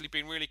actually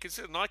been really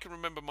considered. And I can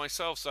remember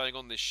myself saying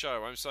on this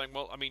show, I'm saying,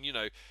 well, I mean,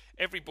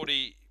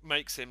 everybody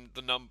makes him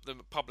the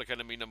public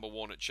enemy number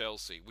one at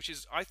Chelsea, which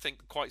is, I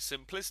think, quite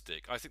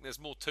simplistic. I think there's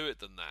more to it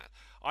than that.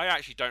 I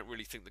actually don't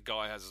really think the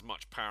guy has as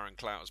much power and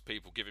clout as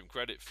people give him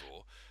credit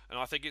for, and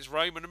I think it's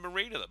Roman and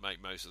Marina that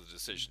make most of the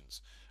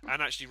decisions.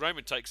 And actually,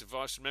 Roman takes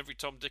advice from every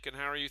Tom, Dick and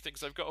Harry who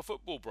thinks they've got a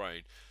football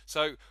brain.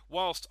 So,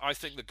 whilst I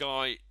think the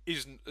guy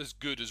isn't as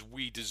good as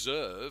we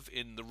deserve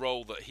in the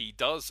role that he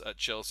does at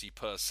Chelsea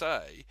per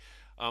se,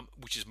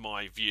 which is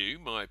my view,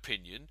 my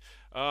opinion,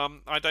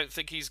 I don't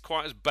think he's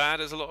quite as bad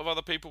as a lot of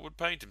other people would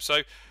paint him.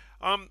 So,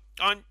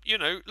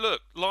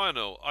 look,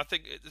 Lionel, I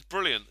think it's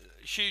brilliant.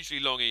 Hugely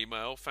long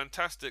email.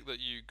 Fantastic that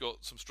you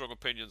got some strong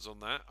opinions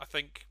on that.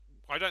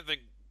 I don't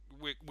think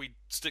we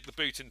stick the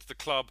boot into the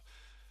club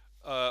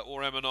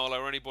or Emanalo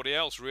or anybody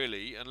else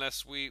really,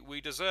 unless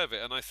we deserve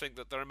it. And I think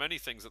that there are many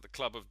things that the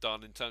club have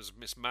done in terms of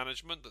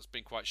mismanagement that's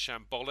been quite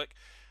shambolic.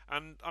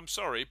 And I'm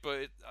sorry,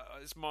 but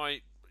it's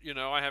my,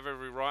 I have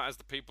every right, as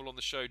the people on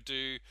the show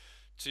do,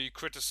 to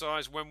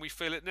criticise when we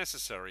feel it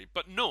necessary,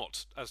 but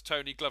not, as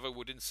Tony Glover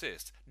would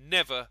insist,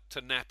 never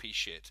to nappy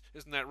shit.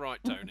 Isn't that right,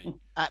 Tony?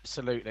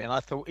 Absolutely, and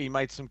I thought he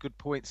made some good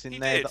points in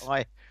there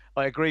that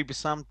I agreed with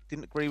some,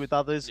 didn't agree with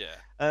others.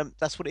 Yeah.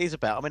 That's what it is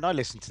about. I mean, I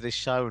listened to this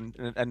show,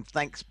 and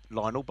thanks,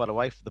 Lionel, by the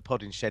way, for the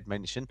Podding Shed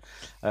mention.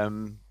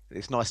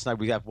 It's nice to know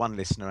we have one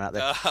listener out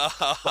there.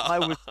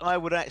 But I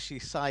would actually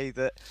say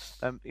that,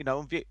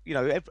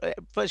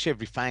 virtually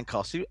every fan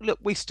cast. Look,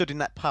 we stood in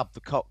that pub,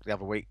 the Cock, the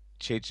other week,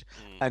 Chidge,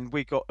 and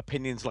we got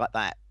opinions like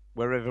that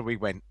wherever we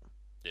went.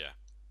 Yeah.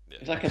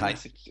 It's like a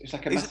massive.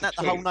 Isn't that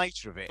the whole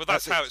nature of it? But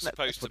that's how it's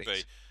supposed to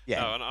be.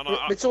 Yeah. No,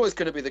 it's always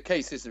going to be the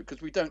case, isn't it?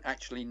 Because we don't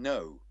actually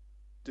know,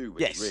 do we?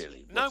 Yes.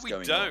 Really? No, we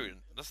don't.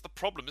 That's the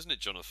problem, isn't it,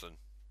 Jonathan?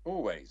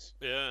 Always.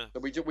 Yeah. So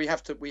we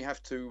have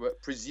to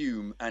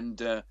presume and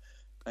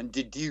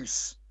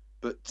deduce,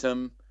 but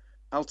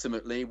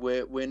ultimately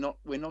we're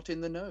not in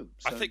the know.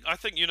 So. I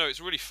think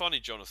it's really funny,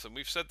 Jonathan.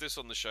 We've said this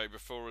on the show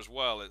before as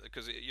well,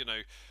 because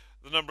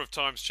the number of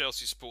times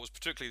Chelsea supporters,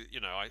 particularly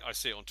I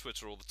see it on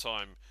Twitter all the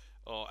time,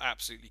 are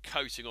absolutely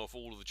coating off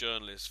all of the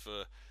journalists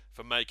for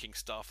making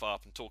stuff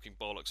up and talking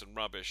bollocks and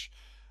rubbish.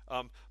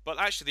 But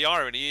actually, the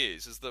irony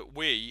is that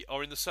we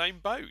are in the same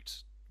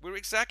boat. We're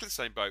exactly the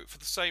same boat for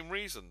the same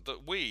reason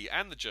that we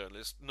and the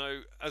journalists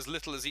know as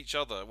little as each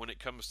other when it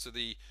comes to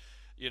the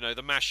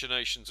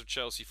machinations of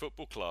Chelsea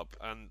Football Club,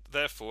 and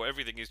therefore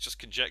everything is just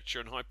conjecture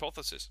and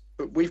hypothesis.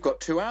 But we've got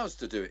 2 hours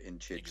to do it in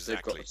Chidge.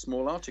 Exactly. They've got a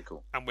small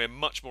article. And we're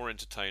much more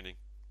entertaining.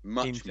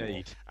 Much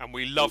more. And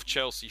we love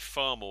Chelsea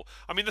far more.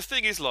 I mean, the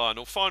thing is,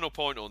 Lionel, final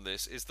point on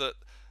this is that,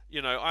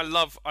 I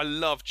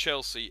love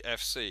Chelsea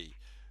FC,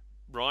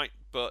 right?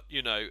 But,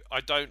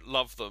 I don't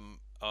love them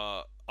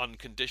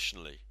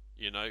unconditionally.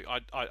 I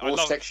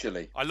love,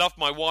 sexually. I love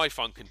my wife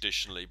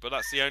unconditionally, but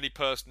that's the only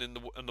person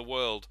in the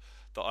world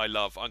that I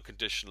love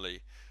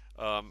unconditionally.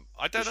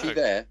 I don't know. Is she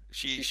there?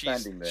 She's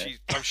standing there.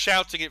 I'm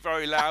shouting it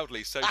very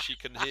loudly so she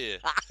can hear.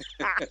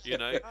 You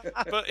know.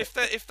 But if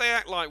they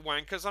act like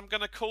wankers, I'm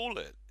going to call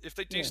it. If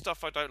they do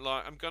stuff I don't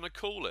like, I'm going to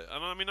call it.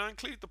 And I mean, I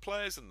include the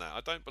players in that.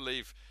 I don't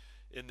believe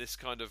in this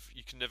kind of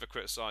you can never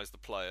criticise the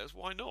players.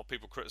 Why not?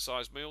 People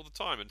criticise me all the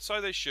time, and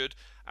so they should,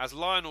 as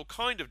Lionel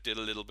kind of did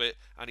a little bit,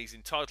 and he's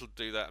entitled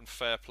to do that, and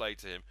fair play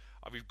to him.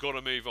 We've got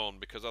to move on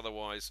because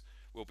otherwise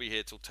we'll be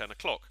here till 10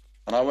 o'clock.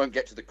 And I won't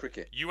get to the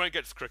cricket. You won't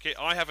get to the cricket.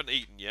 I haven't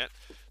eaten yet.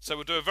 So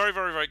we'll do a very,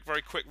 very, very,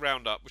 very quick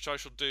roundup, which I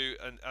shall do,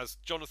 and as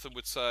Jonathan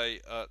would say,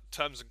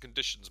 terms and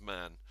conditions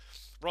man.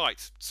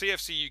 Right,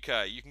 CFC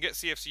UK. You can get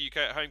CFC UK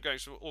at home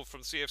games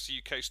from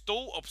CFC UK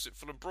stall opposite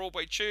Fulham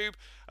Broadway Tube,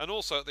 and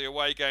also at the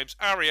away games.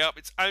 Hurry up,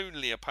 it's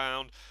only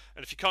 £1.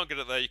 And if you can't get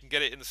it there, you can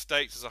get it in the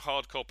States as a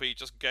hard copy.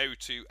 Just go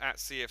to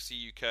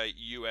 @CFC UK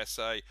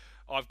USA.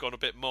 I've gone a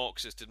bit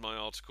Marxist in my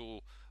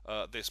article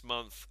this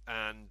month,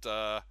 and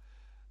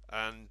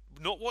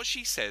not what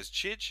she says,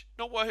 Chidge.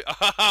 Not what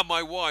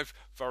my wife.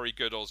 Very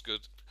good,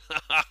 Osgood.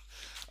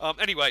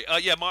 Anyway,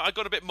 I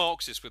got a bit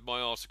Marxist with my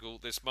article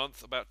this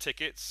month about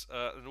tickets,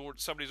 and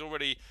somebody's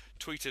already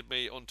tweeted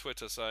me on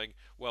Twitter saying,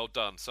 well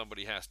done,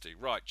 somebody has to.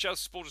 Right,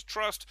 Chelsea Supporters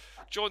Trust.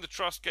 Join the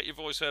trust, get your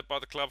voice heard by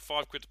the club.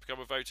 £5 to become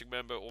a voting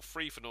member, or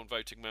free for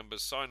non-voting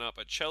members. Sign up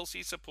at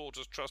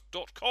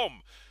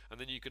chelseasupporterstrust.com, and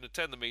then you can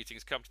attend the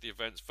meetings, come to the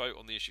events, vote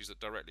on the issues that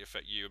directly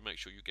affect you, and make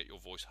sure you get your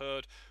voice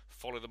heard.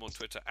 Follow them on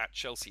Twitter at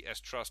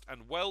ChelseaSTrust,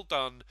 and well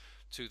done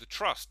to the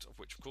Trust, of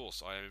which, of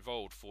course, I am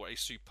involved, for a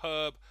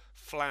superb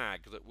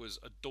flag that was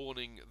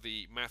adorning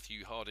the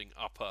Matthew Harding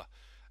upper,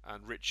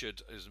 and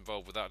Richard is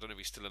involved with that. I don't know if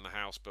he's still in the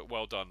house, but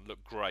well done,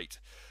 looked great.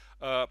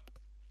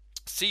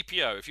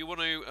 CPO, if you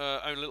want to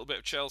own a little bit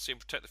of Chelsea and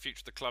protect the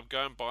future of the club,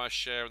 go and buy a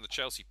share in the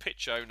Chelsea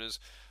Pitch Owners,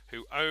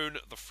 who own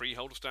the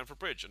freehold of Stamford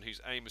Bridge, and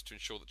whose aim is to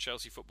ensure that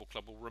Chelsea Football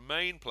Club will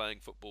remain playing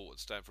football at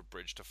Stamford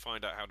Bridge. To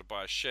find out how to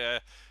buy a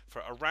share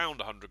for around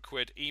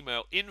 £100,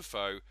 email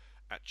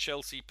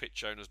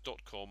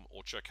info@chelseapitchowners.com,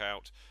 or check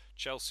out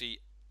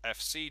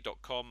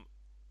chelseafc.com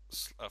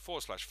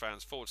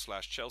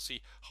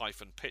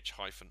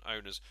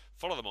 /fans/Chelsea-pitch-owners.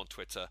 Follow them on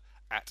Twitter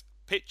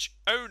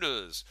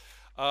 @pitchowners.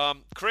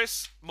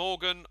 Chris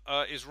Morgan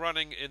is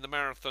running in the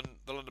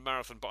London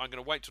Marathon, but I'm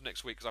going to wait till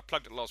next week because I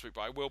plugged it last week,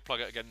 but I will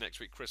plug it again next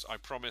week, Chris, I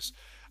promise.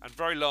 And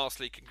very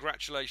lastly,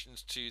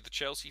 congratulations to the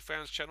Chelsea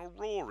Fans channel,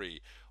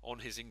 Rory, on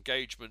his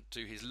engagement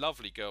to his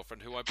lovely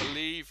girlfriend, who I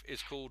believe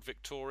is called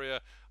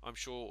Victoria. I'm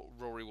sure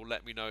Rory will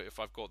let me know if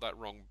I've got that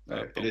wrong.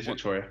 It is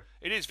Victoria.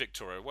 It is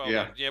Victoria. Well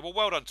done. Yeah,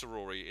 well done to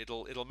Rory.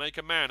 It'll make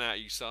a man out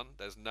of you, son.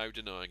 There's no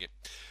denying it.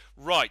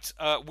 Right,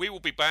 we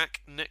will be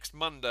back next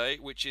Monday,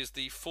 which is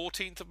the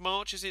 14th of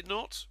March, is it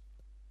not?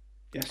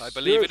 Yes. I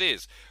believe it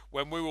is,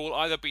 when we will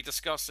either be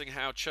discussing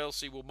how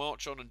Chelsea will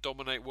march on and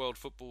dominate world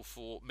football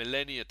for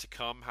millennia to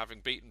come, having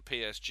beaten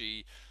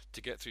PSG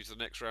to get through to the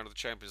next round of the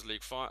Champions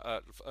League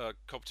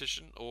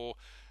competition, or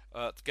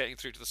getting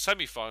through to the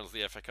semi-finals of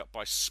the FA Cup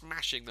by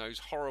smashing those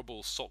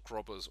horrible sock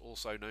robbers,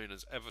 also known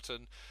as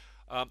Everton.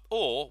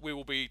 Or we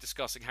will be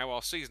discussing how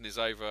our season is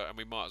over and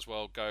we might as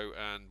well go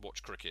and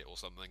watch cricket or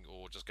something,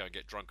 or just go and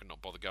get drunk and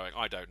not bother going.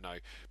 I don't know.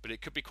 But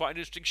it could be quite an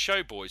interesting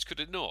show, boys,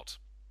 could it not?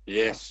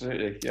 Yes,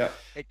 absolutely. Yeah.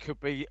 It could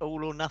be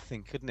all or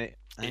nothing, couldn't it?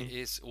 It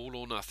is all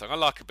or nothing. I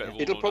like a bit of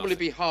all It'll or probably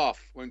nothing. be half,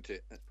 won't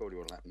it? That's probably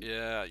what'll happen.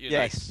 Yeah.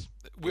 Yes.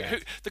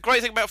 The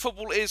great thing about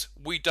football is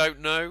we don't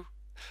know.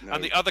 No.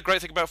 And the other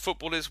great thing about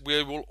football is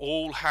we will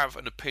all have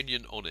an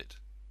opinion on it.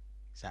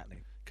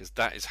 Exactly. Because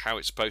that is how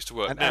it's supposed to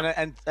work.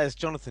 And as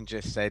Jonathan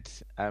just said,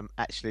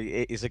 actually,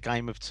 it is a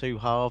game of two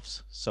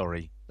halves.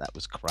 Sorry, that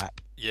was crap.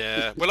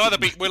 Yeah, we'll either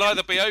be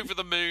over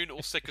the moon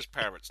or sick as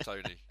parrots,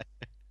 Tony.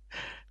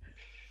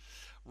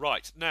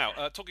 Right, now,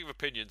 talking of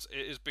opinions,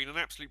 it has been an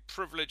absolute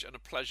privilege and a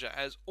pleasure,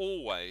 as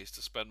always,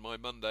 to spend my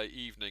Monday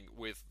evening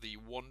with the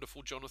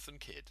wonderful Jonathan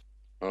Kidd.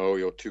 Oh,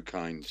 you're too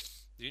kind.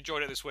 You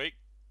enjoyed it this week?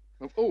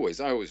 I always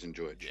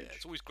enjoy it. Yeah,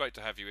 it's always great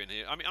to have you in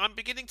here. I mean, I'm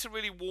beginning to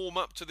really warm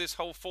up to this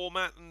whole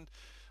format and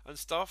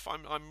stuff.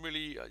 I'm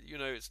really,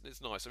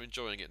 it's nice. I'm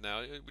enjoying it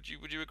now. Would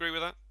you agree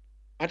with that?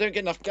 I don't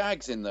get enough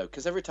gags in though,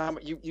 because every time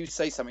you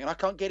say something and I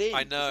can't get in.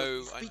 I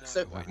know. You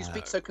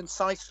speak so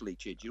concisely,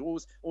 Chid. You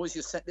always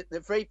just set. There are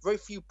very very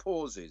few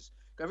pauses.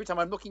 Every time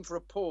I'm looking for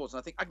a pause, and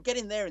I think I can get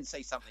in there and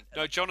say something.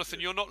 No,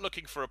 Jonathan, you're not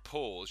looking for a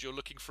pause. You're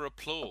looking for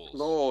applause.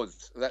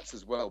 Applause. That's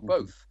as well.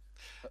 Both.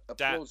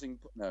 Dan, applauding.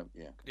 No,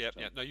 yeah. Yeah.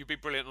 No, you'd be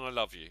brilliant, and I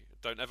love you.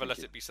 Don't ever let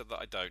it be said that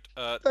I don't.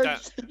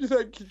 Thank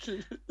you,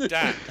 Chid.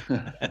 Dan,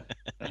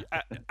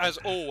 as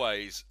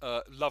always,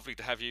 lovely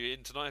to have you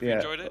in tonight. Have you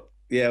enjoyed it?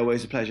 Yeah,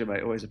 always a pleasure,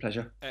 mate. Always a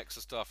pleasure.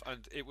 Excellent stuff.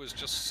 And it was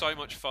just so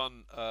much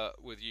fun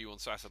with you on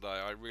Saturday.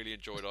 I really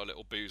enjoyed our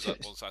little booze up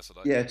on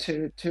Saturday. Yeah,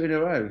 two in a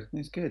row.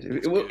 It's good.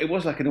 It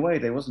was like an away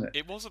day, wasn't it?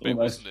 It was a bit,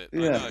 almost. Wasn't it?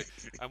 Yeah. I know.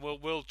 And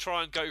we'll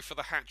try and go for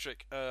the hat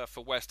trick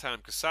for West Ham,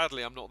 because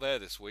sadly I'm not there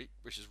this week,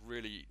 which is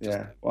really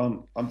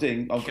Well, I'm at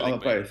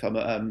both. I'm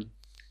at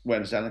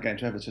Wednesday and I'm going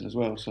to Everton as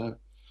well. So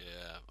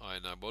yeah, I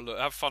know. Well, look,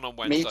 have fun on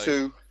Wednesday. Me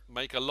too.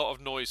 Make a lot of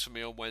noise for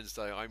me on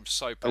Wednesday. I'm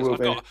so pissed.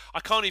 I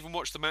can't even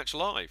watch the match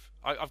live.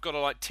 I've got to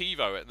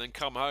TiVo it and then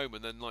come home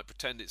and then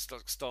pretend it's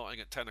starting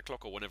at 10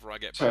 o'clock or whenever I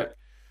get back.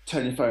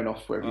 Turn your phone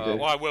off wherever you do.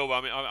 Well, I will. I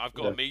mean, I've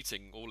got a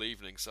meeting all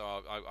evening, so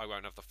I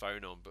won't have the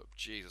phone on. But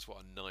Jesus, what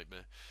a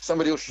nightmare!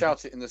 Somebody will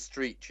shout it in the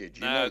street, Chidge.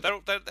 No,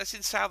 that's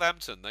in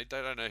Southampton. They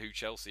don't know who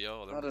Chelsea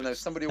are. I don't know.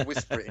 Somebody will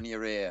whisper it in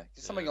your ear.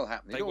 Something will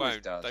happen. It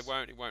always does. They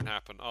won't. It won't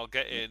happen. I'll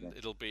get in. Okay.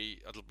 It'll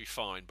be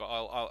fine. But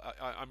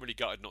I'm really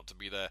gutted not to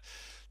be there.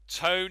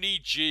 Tony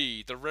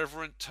G, the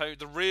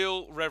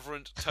real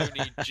Reverend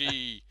Tony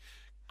G,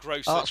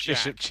 Grosser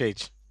Archbishop Jack.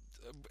 Chidge.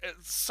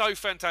 It's so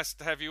fantastic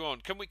to have you on.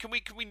 Can we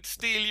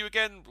steal you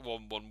again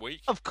one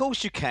week? Of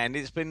course you can.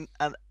 It's been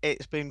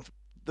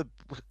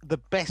the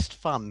best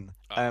fun.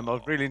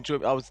 I've really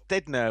enjoyed it. I was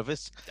dead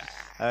nervous,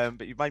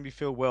 but you made me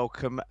feel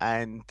welcome.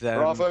 And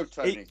bravo,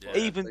 Tony.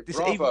 Even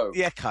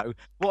the echo.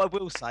 What I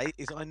will say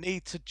is, I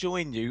need to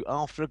join you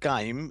after a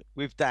game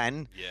with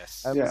Dan.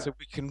 Yes. So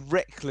we can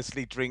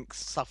recklessly drink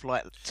stuff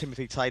like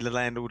Timothy Taylor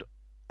Landlord.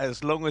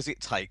 As long as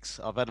it takes.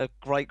 I've had a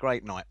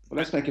great night. Well,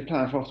 let's make a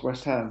plan for after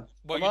West Ham.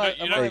 Well,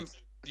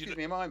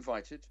 am I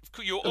invited?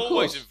 You're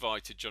always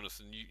invited,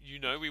 Jonathan. You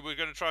know we were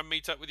going to try and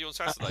meet up with you on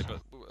Saturday,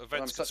 but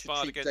events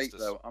conspired against us.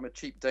 Though. I'm a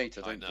cheap date.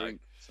 I don't drink.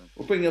 So.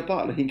 We'll bring a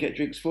butler. He can get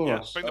drinks for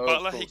us. Bring the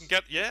butler. He can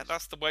get. Yeah,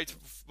 that's the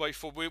way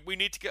forward. We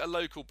need to get a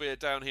local beer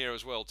down here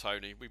as well,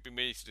 Tony. We've been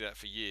meaning to do that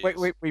for years.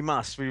 We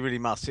must. We really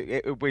must.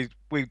 We'd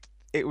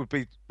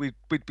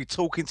be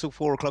talking till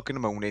 4 o'clock in the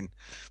morning,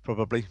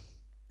 probably.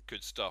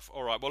 Good stuff.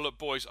 All right. Well, look,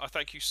 boys, I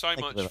thank you so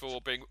much for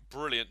being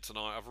brilliant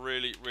tonight. I've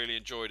really, really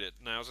enjoyed it.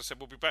 Now, as I said,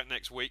 we'll be back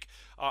next week.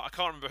 I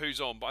can't remember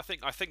who's on, but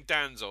I think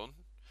Dan's on,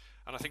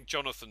 and I think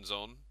Jonathan's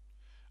on,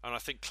 and I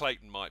think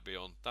Clayton might be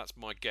on. That's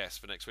my guess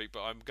for next week.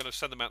 But I'm going to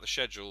send them out the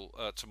schedule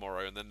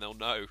tomorrow, and then they'll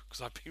know,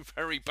 because I've been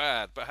very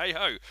bad. But hey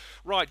ho.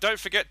 Right. Don't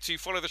forget to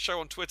follow the show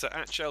on Twitter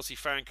at Chelsea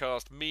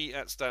Fancast, me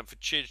at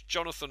Stamford Chidge,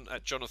 Jonathan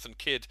at Jonathan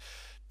Kidd,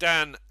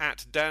 Dan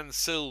at Dan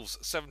Silves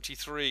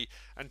 73,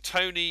 and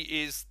Tony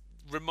is.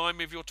 Remind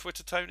me of your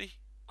Twitter, Tony.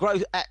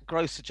 At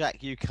Grosser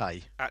Jack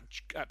UK.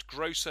 At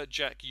Grosser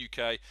Jack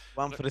UK.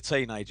 One for the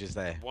teenagers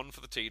there.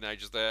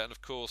 And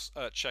of course,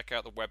 check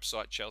out the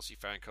website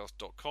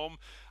chelseafancast.com.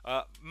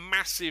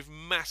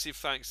 Massive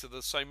thanks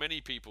to so many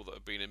people that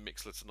have been in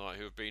Mixlr tonight,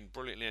 who have been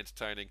brilliantly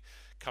entertaining,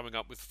 coming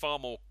up with far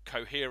more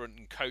coherent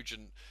and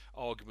cogent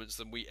arguments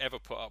than we ever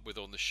put up with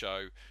on the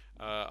show.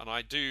 And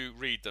I do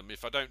read them.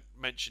 If I don't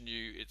mention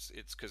you, it's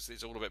because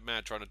it's all a bit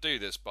mad trying to do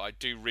this, but I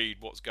do read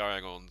what's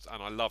going on,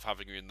 and I love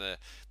having you in there.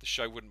 The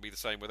show wouldn't be the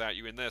same without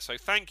you in there. So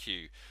thank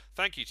you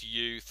to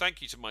you,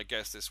 thank you to my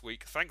guest this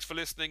week. Thanks for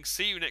listening.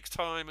 See you next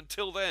time.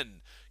 Until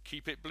then,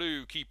 keep it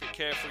blue, keep it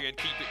carefree, and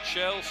keep it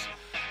Chelsea.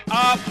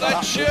 Up the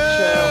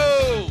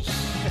Chelsea!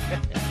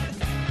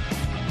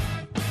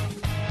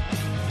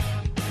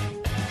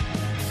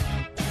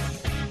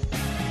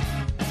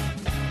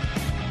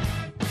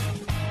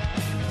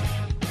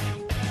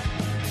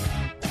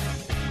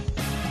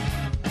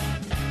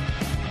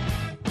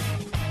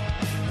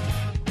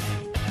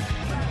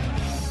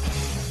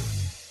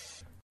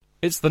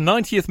 It's the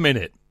 90th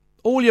minute.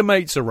 All your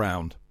mates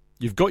around.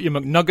 You've got your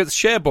McNuggets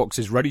share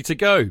boxes ready to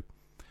go.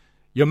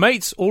 Your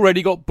mates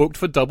already got booked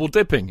for double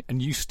dipping,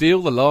 and you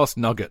steal the last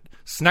nugget,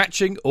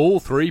 snatching all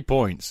 3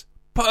 points.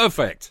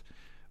 Perfect.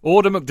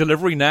 Order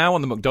McDelivery now on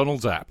the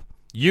McDonald's app.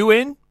 You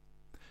in?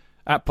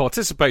 At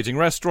participating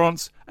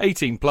restaurants,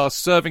 18 plus,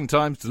 serving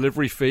times,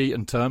 delivery fee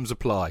and terms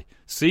apply.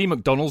 See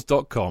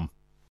mcdonalds.com.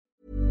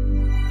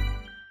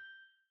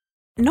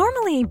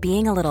 Normally,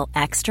 being a little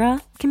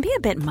extra can be a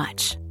bit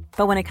much.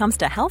 But when it comes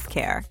to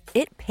healthcare,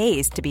 it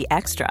pays to be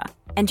extra.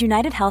 And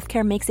United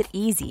Healthcare makes it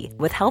easy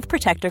with Health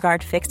Protector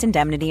Guard fixed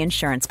indemnity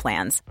insurance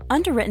plans.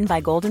 Underwritten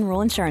by Golden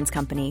Rule Insurance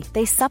Company,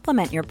 they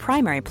supplement your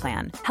primary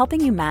plan,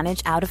 helping you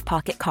manage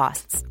out-of-pocket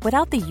costs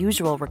without the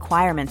usual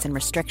requirements and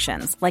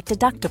restrictions like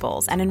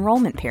deductibles and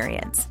enrollment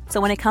periods. So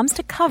when it comes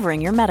to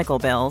covering your medical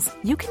bills,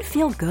 you can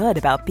feel good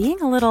about being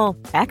a little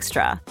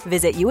extra.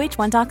 Visit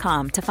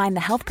UH1.com to find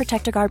the Health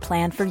Protector Guard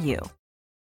plan for you.